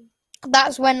 minutes.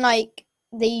 That's when like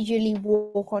they usually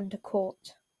walk onto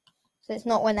court. So it's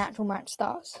not when the actual match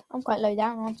starts. I'm quite low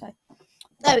down, aren't I?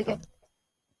 There we go.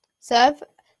 Serve.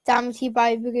 Damage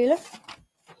by Pegula.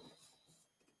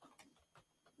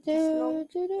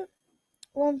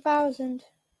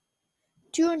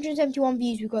 1,271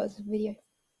 views we got this video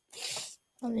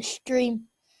on the stream.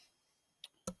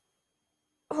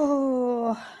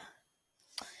 Oh,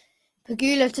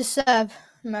 Pegula to serve.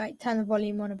 Might turn the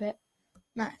volume on a bit.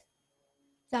 Matt,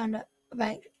 stand up,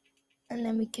 back, and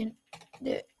then we can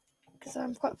do it because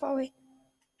I'm quite far away.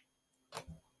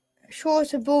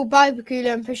 Shorter ball by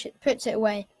Pegula and puts it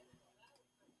away.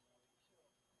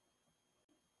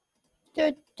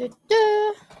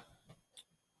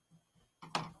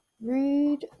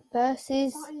 Rude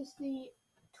versus. That is the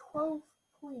 12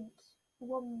 points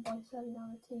won by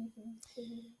Serena team.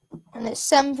 And at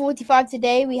 7:45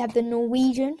 today, we have the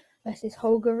Norwegian versus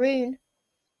Holger Rune.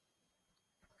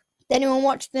 Did anyone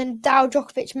watch the Dow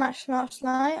Djokovic match last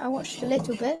night? I watched a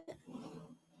little bit.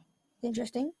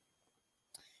 Interesting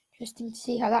to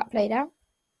see how that played out.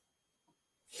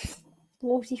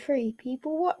 43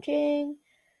 people watching.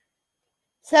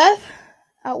 Serve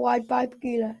out wide by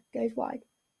Pegula, goes wide.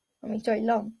 I mean, sorry,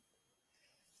 long.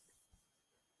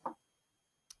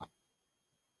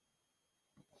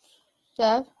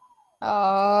 Serve.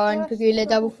 Oh, and Pegula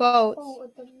double faults.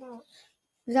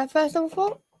 Was that first double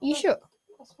fault? You sure?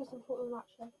 That's first double fault of the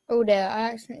match, though. Oh dear,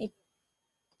 I accidentally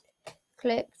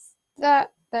clicked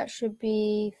that. That should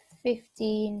be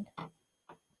 15.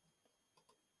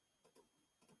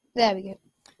 There we go.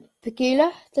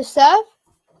 Pegula to serve.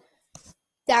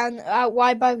 Down out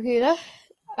wide by Pegula.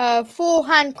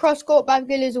 Forehand cross court by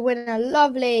Pegula is a winner.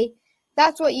 Lovely.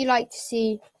 That's what you like to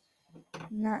see.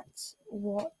 And that's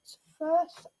what.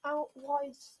 First out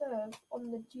wide serve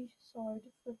on the deuce side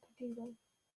for Pegula.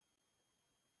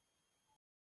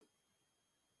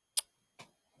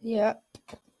 Yeah.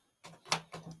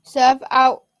 Serve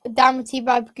out Damity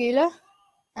by Pegula.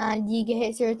 And Yiga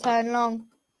hits a return long.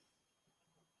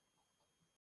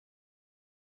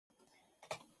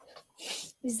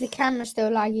 Is the camera still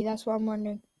laggy? That's what I'm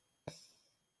wondering.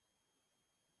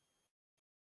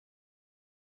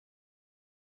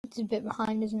 It's a bit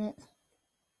behind, isn't it?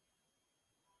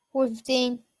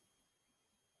 4:15.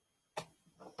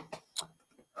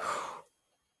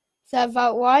 Serve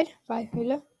out wide by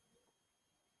Hula.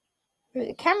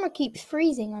 The camera keeps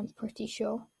freezing, I'm pretty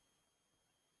sure.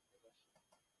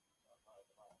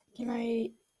 Can I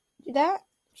do that?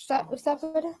 Was that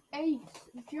better? Ace,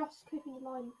 just clipping the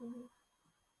line from me.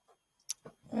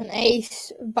 An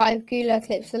ace by Gula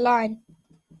clips the line.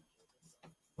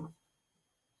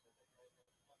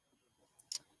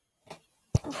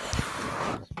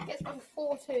 Gets on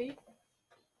 4-2.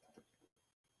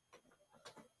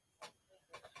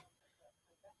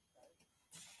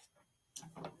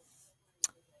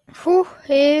 Whew,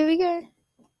 here we go.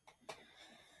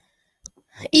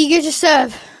 Eager to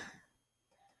serve.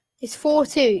 It's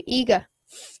 4-2. Eager.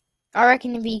 I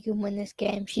reckon if he can win this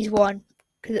game, she's won.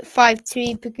 Because at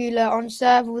 5-2, Pegula on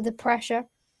serve with the pressure.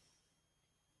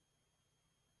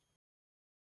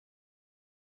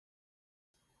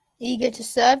 Eager to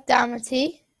serve,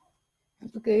 Damity.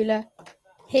 And Pegula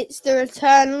hits the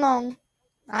return long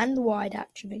and wide,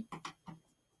 actually.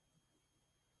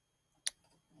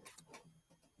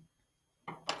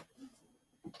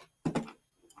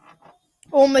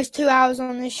 Almost 2 hours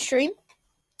on this stream.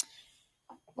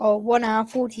 Well, 1 hour,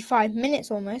 45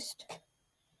 minutes almost.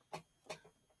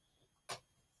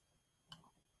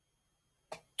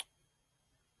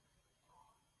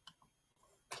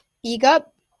 Iga.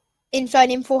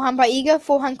 Inside in forehand by Iga.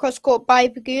 Forehand cross court by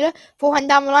Pegula. Forehand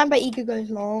down the line by Iga goes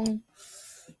long.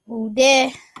 Oh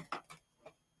dear.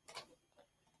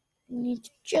 You need to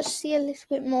just see a little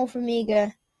bit more from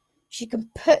Iga. She can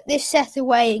put this set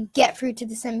away and get through to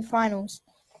the semi-finals.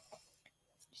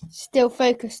 Still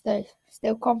focused though.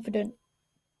 Still confident.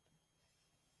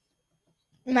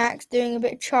 Max doing a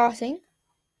bit of charting.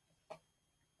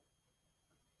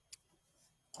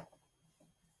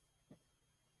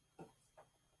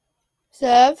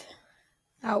 Serve.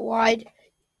 Out wide.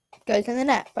 Goes in the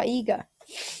net by Iga.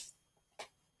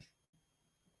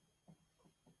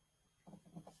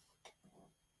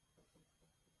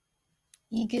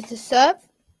 Iga to serve.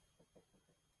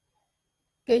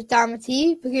 Goes down with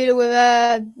T. Pegula with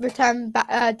a return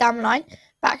back, down the line.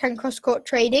 Backhand cross court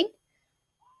trading.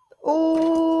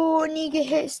 Oh, Iga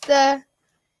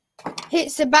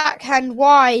hits the backhand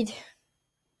wide.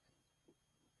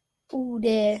 Oh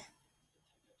dear.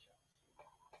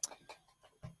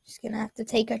 Just gonna have to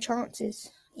take her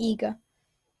chances. Iga.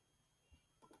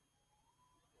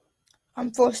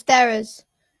 Unforced errors.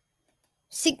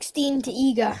 16 to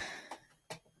Iga.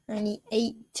 Only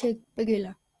 8 to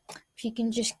Pegula. She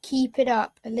can just keep it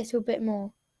up a little bit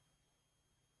more.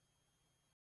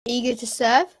 Iga to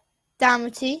serve.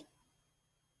 Damity.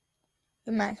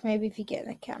 But Max, maybe if you get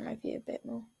the camera view a bit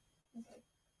more.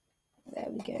 There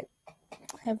we go.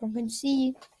 Everyone can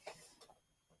see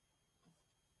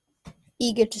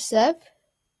you. Iga to serve.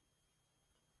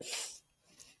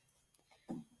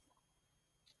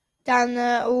 Down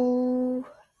the Oh,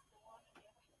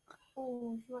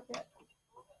 she might get.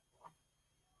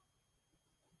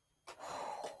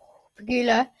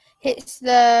 Pegula hits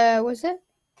the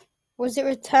was it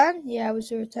return? Yeah, it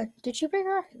was a return. Did she bring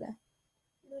her racket there?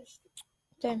 No,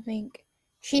 Don't think.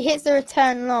 She hits the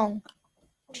return long.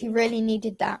 She really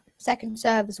needed that. Second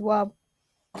serve as well.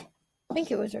 I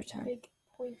think it was a return. big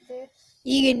point this.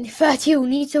 Egan 30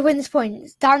 needs to win this point.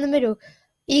 It's down the middle.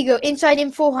 Ego inside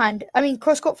in forehand. I mean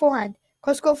cross court forehand.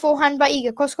 Cross court forehand by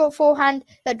Iga. Cross court forehand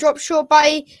that drops short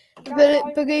by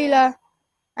Pegula.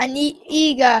 And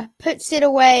Iga puts it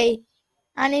away.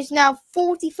 And is now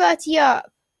 40-30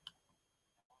 up.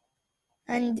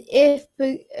 And if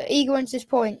Iga wins this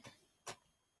point,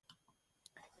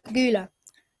 Pegula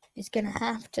is going to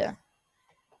have to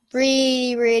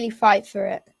really fight for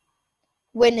it.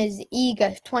 Winners,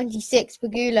 Iga, 26,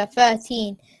 Pegula,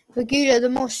 13. Pegula, the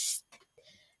more,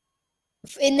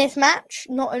 in this match,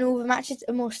 not in all the matches,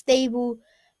 a more stable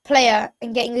player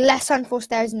and getting less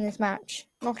unforced errors in this match.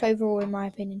 Not overall, in my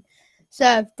opinion.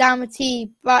 Serve, down the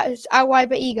tee, out wide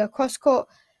by Iga. Cross court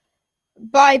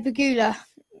by Pegula.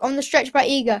 On the stretch by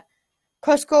Iga.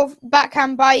 Cross court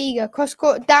backhand by Iga. Cross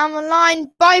court down the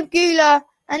line by Pegula.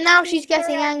 And now she's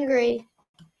getting angry.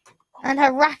 And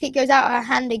her racket goes out of her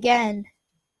hand again.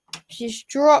 She just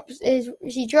drops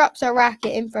her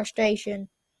racket in frustration.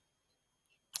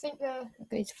 I think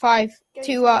it's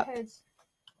 5-2 up.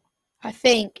 I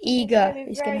think Iga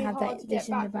is going to have this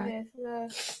in the bag.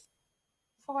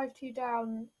 5-2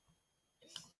 down.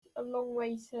 It's a long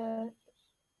way to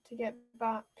get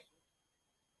back.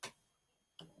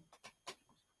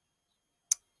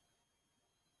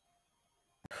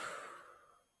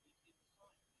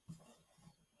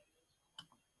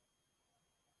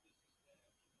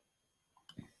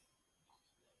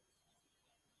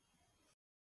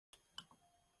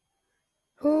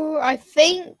 Oh, I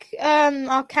think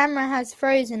our camera has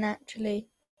frozen actually.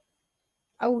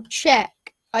 I will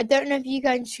check. I don't know if you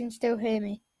guys can still hear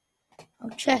me. I'll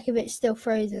check if it's still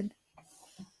frozen.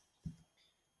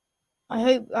 I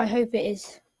hope it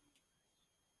is.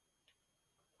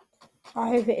 I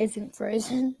hope it isn't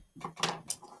frozen.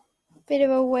 Bit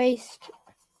of a waste.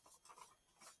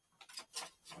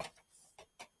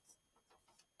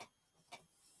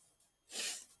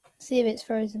 See if it's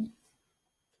frozen.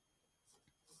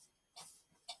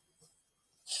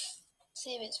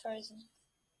 See if it's frozen.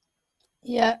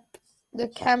 Yep, the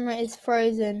camera is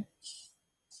frozen.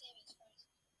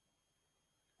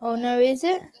 Oh no, is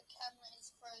it? The camera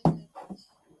is frozen.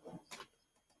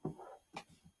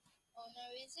 Oh no,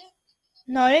 is it?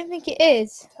 No, I don't think it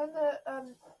is. Turn the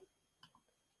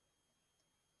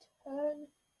turn.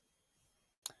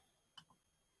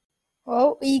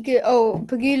 Oh,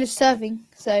 Pegula's serving,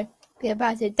 so be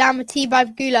about it. Down the tee by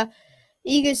Pegula.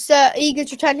 Iga's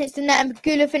return hits the net and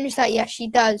Pegula finishes that. Yes, she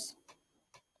does.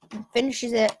 And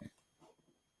finishes it.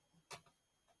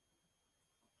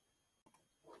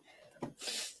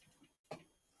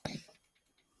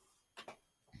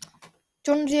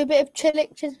 Do you want to do a bit of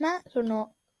Chilik's match or not?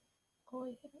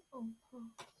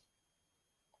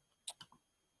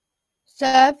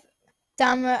 Serve.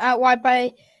 Down out wide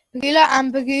by Pegula,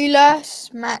 and Pegula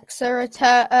smacks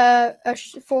a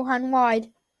forehand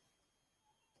wide.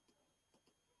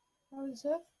 How is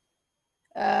it?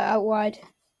 Out wide.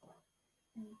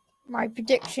 My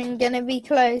prediction gonna be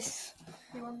close.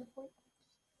 Who won the point?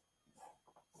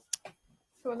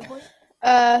 Who won the point?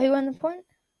 Who won the point?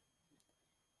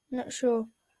 Not sure.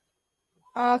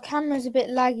 Our camera's a bit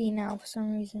laggy now for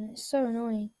some reason. It's so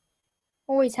annoying.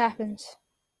 Always happens.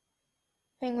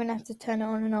 I think we're gonna have to turn it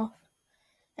on and off.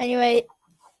 Anyway.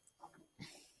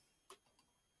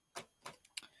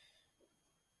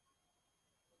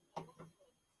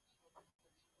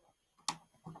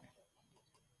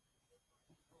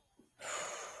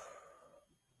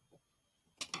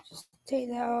 Just take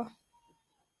that off.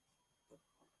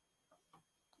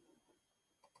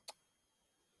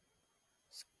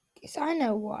 I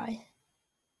know why.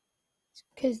 It's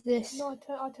because this. No,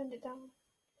 I turned it down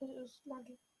because it was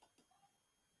lagging.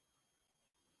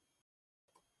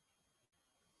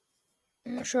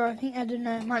 I'm not sure. I don't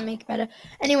know. It might make it better.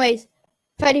 Anyways,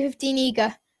 30-15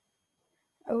 Iga.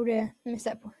 Oh dear, missed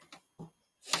that point.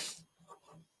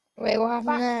 Wait, what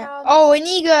happened there? Oh, and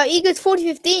Iga's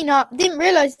 40-15 up. Didn't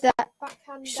realise that.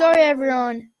 Sorry,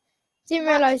 everyone. Didn't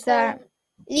realise that.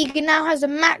 Iga now has a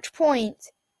match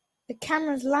point. The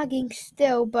camera's lagging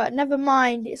still, but never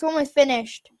mind. It's almost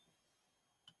finished.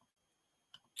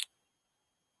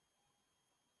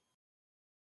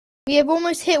 We have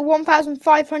almost hit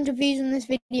 1,500 views on this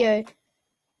video.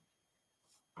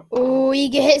 Oh,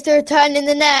 Iga hits the return in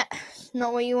the net.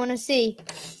 Not what you want to see.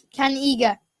 Can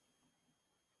Iga?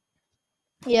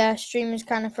 Yeah, stream is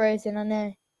kind of frozen, I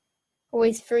know.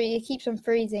 Always free. It keeps on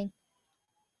freezing.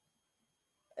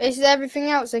 Is everything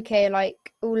else okay?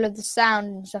 Like all of the sound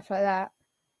and stuff like that?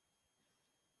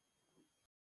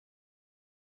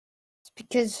 It's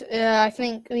because I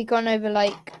think we've gone over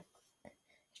like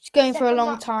just going for a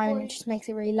long time. It just makes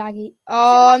it really laggy.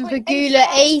 Oh, and Pegula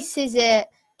aces it.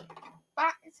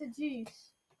 Back to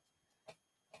deuce.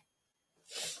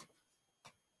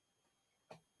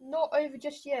 Not over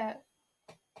just yet.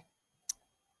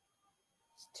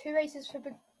 It's 2 aces for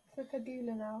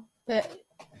Pegula now. But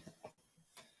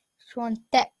it's on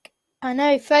deck. I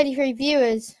know, 33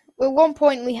 viewers. At one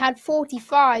point we had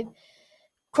 45.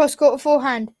 Cross court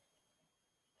forehand.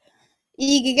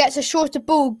 Iga gets a shorter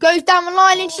ball, goes down the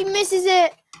line, and she misses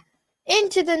it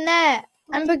into the net.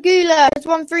 And PEGULA has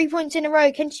won 3 points in a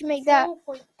row. Can she make that?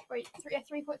 3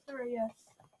 points in a row, yeah.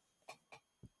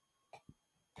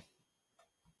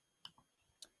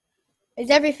 Is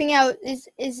everything else? Is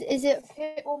it?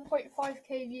 Hit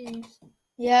 1.5k views.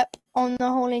 Yep, on the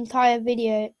whole entire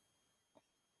video.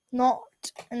 Not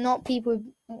people.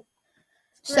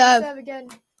 Serve again.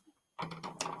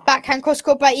 Backhand cross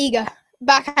court by Iga.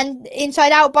 Backhand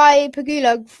inside out by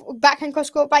PEGULA. Backhand cross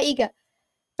court by Iga.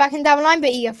 Backhand down the line by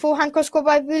Iga. Forehand cross court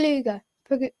by PEGULA.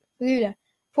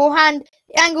 Forehand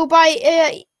angle by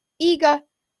Iga.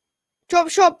 Drop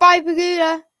shot by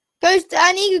PEGULA.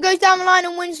 And Iga goes down the line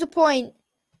and wins the point.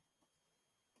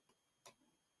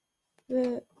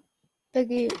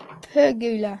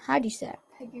 PEGULA. How do you say it?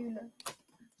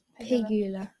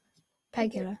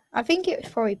 PEGULA. I think it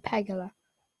was probably PEGULA.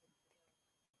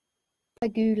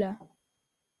 PEGULA.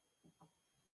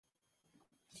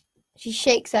 She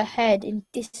shakes her head in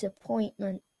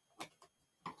disappointment.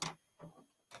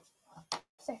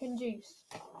 Second juice.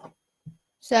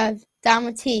 Serve down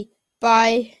the tee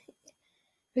by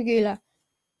PEGULA.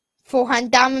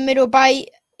 Forehand down the middle by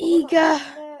Iga.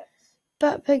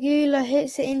 But PEGULA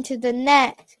hits it into the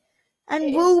net.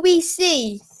 And will we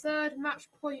see? Third match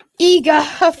point. Iga,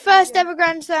 her first ever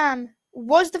Grand Slam,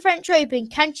 was the French Open.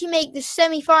 Can she make the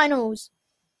semi-finals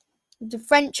of the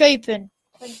French Open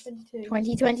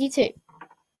 2022?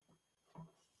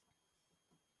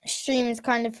 The stream is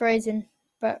kind of frozen,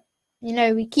 but you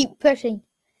know, we keep pushing,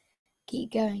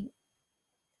 keep going.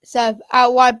 Serve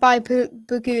out wide by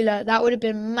PEGULA. That would have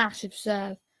been a massive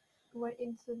serve. Went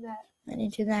into the net. Went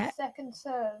into that. Second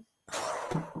serve.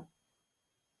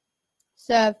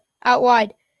 Serve out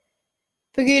wide.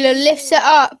 PEGULA lifts it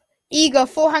up. Iga,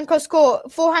 forehand cross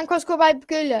court. Forehand cross court by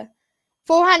PEGULA.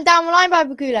 Forehand down the line by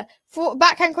PEGULA.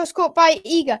 Backhand cross court by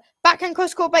Iga. Backhand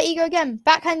cross court by Iga again.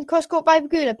 Backhand cross court by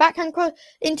PEGULA. Backhand cross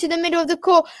into the middle of the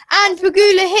court. And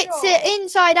PEGULA hits it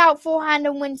inside out forehand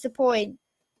and wins the point.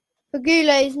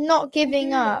 PEGULA is not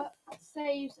giving up.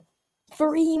 Saves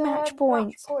 3 match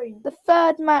points. The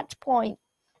third match point.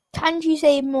 Can she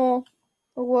save more?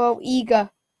 Well, Iga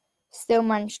still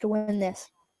managed to win this.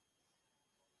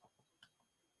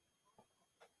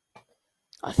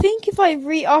 I think if I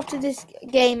after this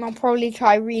game, I'll probably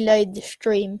try reload the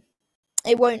stream.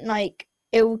 It won't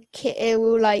it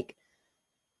will like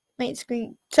make the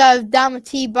screen. Serve down the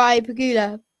tee by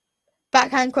PEGULA.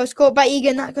 Backhand cross court by Iga,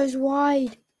 and that goes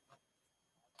wide.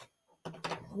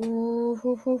 Ooh.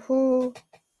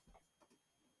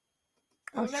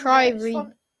 I'll try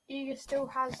Iga still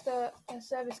has the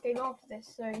service game after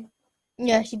this, so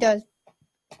yeah, she does.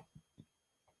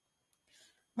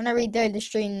 When I reload the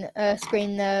screen, the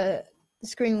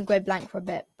screen will go blank for a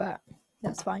bit, but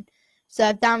that's fine.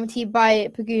 Serve down the tee by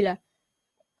PEGULA,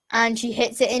 and she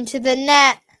hits it into the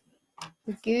net.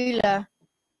 PEGULA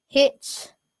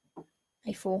hits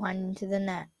a forehand into the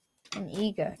net, and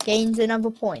Iga gains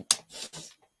another point.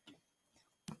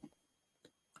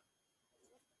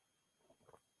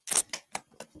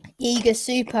 Iga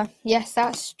super. Yes,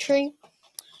 that's true.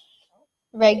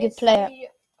 Very good player.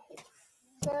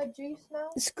 Third juice now.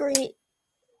 The screen.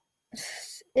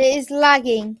 It is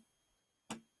lagging.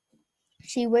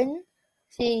 She wins.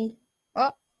 She.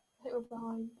 What? I think we're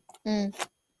behind.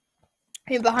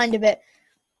 We're behind a bit.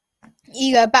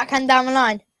 Iga backhand down the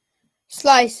line.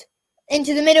 Slice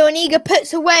into the middle, and Iga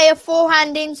puts away a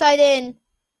forehand inside in.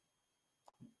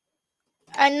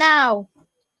 And now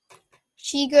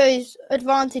she goes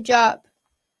advantage up.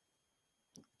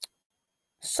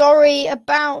 Sorry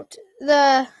about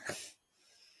the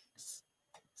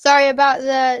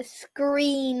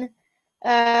screen.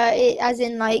 As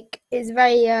in it's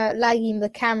very laggy. The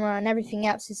camera and everything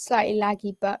else is slightly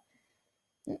laggy, but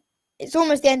it's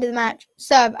almost the end of the match.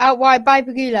 Serve out wide by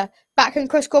PEGULA. Backhand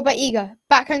cross court by Iga.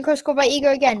 Backhand cross court by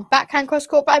Iga again. Backhand cross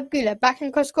court by PEGULA.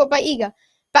 Backhand cross court by Iga.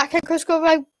 Backhand cross court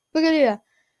by PEGULA.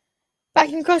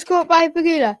 Backhand cross court by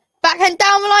PEGULA. Backhand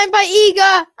down the line by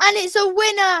Iga. And it's a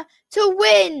winner to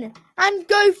win and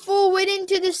go forward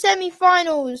into the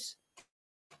semi-finals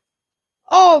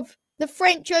of the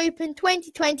French Open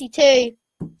 2022.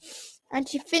 And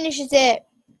she finishes it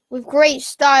with great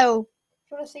style. Do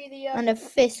you want to see the and a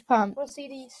fist pump. Want to see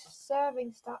the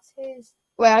serving stats? Here's.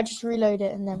 Wait, I'll just reload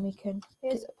it and then we can.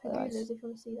 Here's PEGULA's if you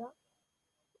want to see that.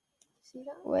 See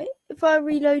that? Wait, if I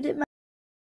reload it.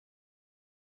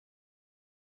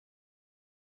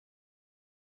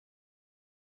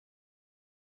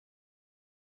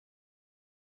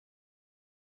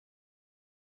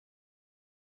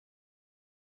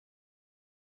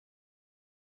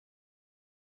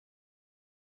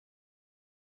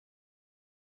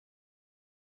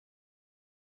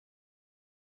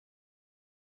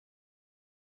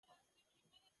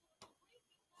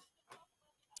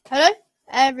 Hello,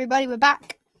 everybody. We're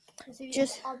back.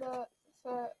 Just other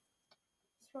for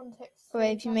SWIATEK.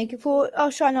 Wait, if you make it forward, I'll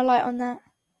shine a light on that.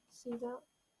 See that?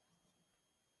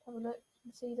 Have a look.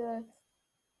 You can see the.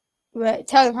 Right,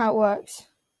 tell them how it works.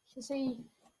 You can see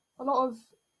a lot of.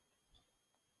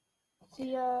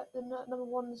 See the number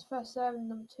one's first serve and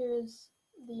number two is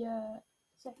the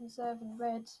second serve in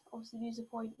red. Obviously lose a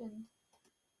point, and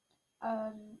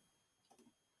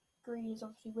green is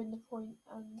obviously win the point.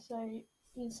 And so you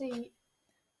can see.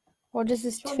 What does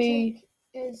this SWIATEK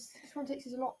is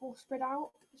a lot more spread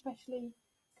out, especially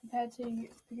compared to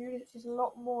PEGULA, which is a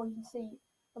lot more. You can see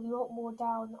a lot more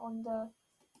down on the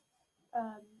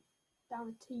down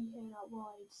the tee here out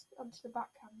wide onto the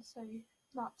backhand. So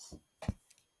that's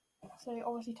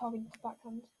obviously targeting the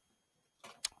backhand.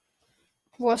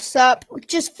 What's up? We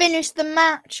just finished the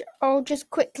match. I'll just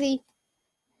quickly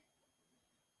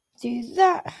do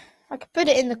that. I could put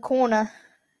it in the corner,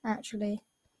 actually.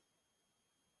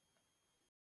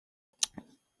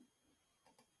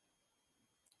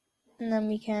 And then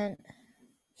we can.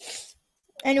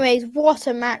 Anyways, what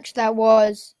a match that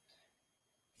was.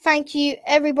 Thank you,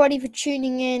 everybody, for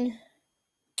tuning in.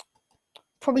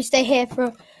 Probably stay here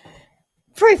for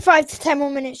 5 to 10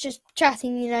 more minutes just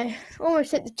chatting, you know.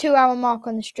 Almost at the 2-hour mark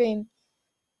on the stream.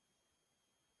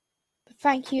 But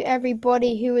thank you,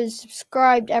 everybody who has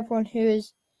subscribed, everyone who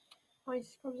is. How many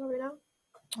subscribers are we now?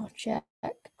 I'll check.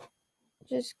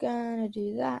 Just gonna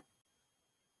do that.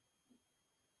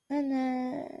 And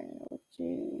then we'll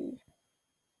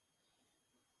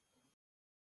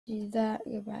do that,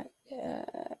 go back.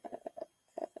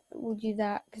 We'll do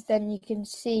that because then you can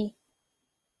see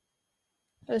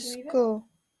the score.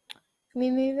 Can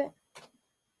we move it?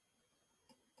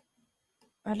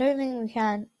 I don't think we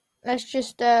can. Let's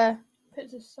just put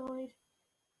it aside.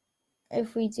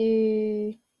 If we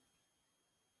do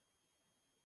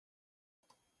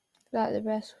like the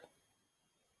best.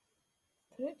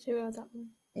 Put it to that one.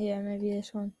 Yeah, maybe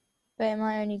this one. But it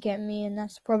might only get me, and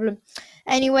that's the problem.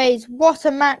 Anyways, what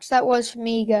a match that was for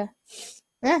Miga.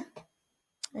 Yeah.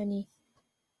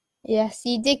 Yes,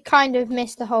 he did kind of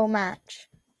miss the whole match.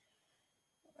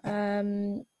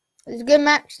 It was a good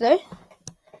match though.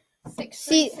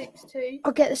 6-3, 6-2.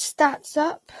 I'll get the stats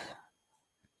up.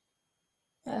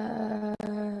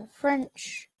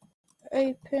 French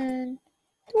Open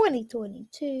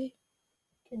 2022.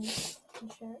 Can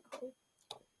share it quickly.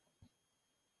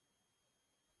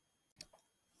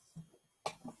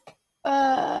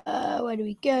 Where do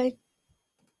we go?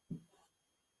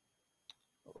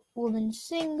 Women's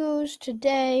singles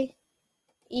today.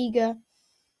 Iga.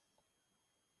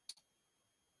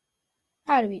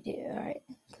 How do we do it? Alright,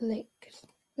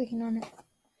 clicking on it.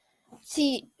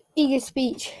 See Iga's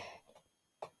speech.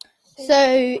 So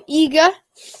Iga,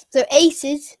 so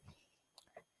aces.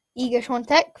 Iga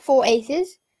Swiatek, 4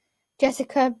 aces.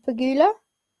 Jessica Pegula,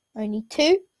 only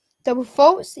 2. Double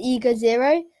faults. Iga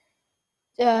 0.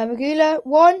 Pegula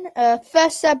 1.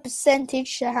 First serve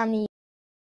percentage. So how many?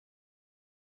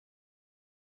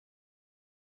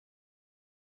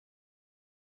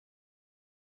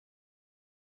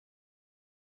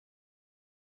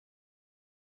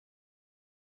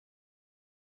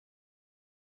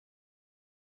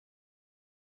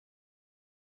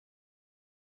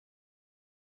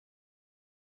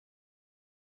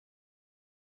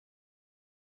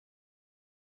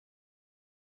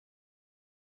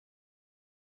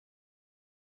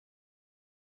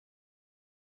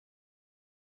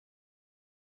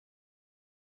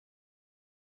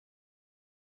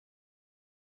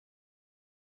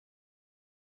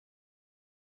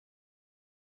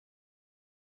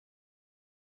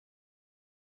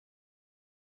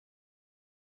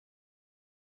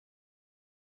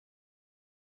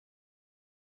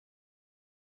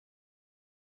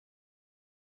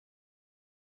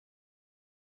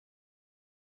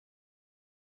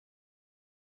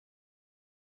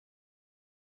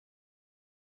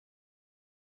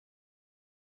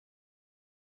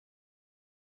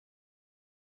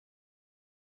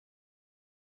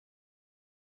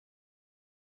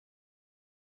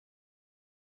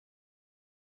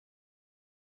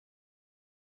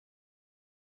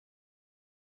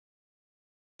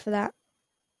 For that.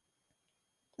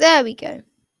 There we go.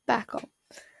 Back on.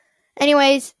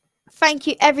 Anyways, thank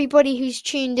you everybody who's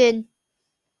tuned in.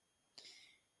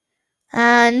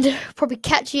 And probably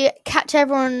catch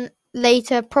everyone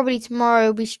later. Probably tomorrow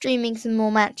we'll be streaming some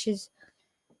more matches.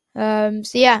 So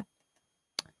yeah.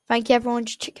 Thank you everyone.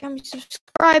 Just check how many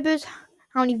subscribers.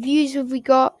 How many views have we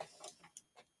got?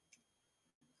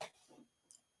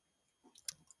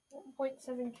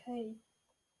 1.7k.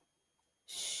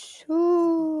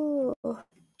 So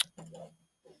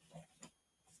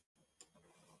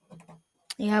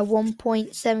Yeah,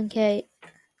 1.7k.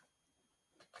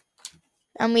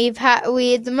 And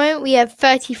at the moment we have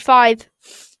 35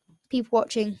 people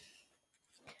watching.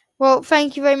 Well,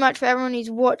 thank you very much for everyone who's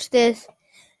watched this.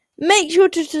 Make sure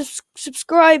to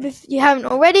subscribe if you haven't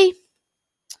already.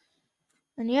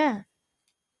 And yeah.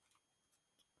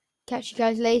 Catch you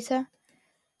guys later.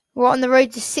 We're on the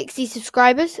road to 60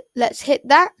 subscribers. Let's hit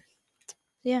that.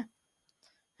 Yeah.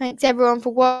 Thanks everyone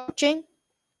for watching.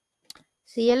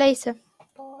 See you later.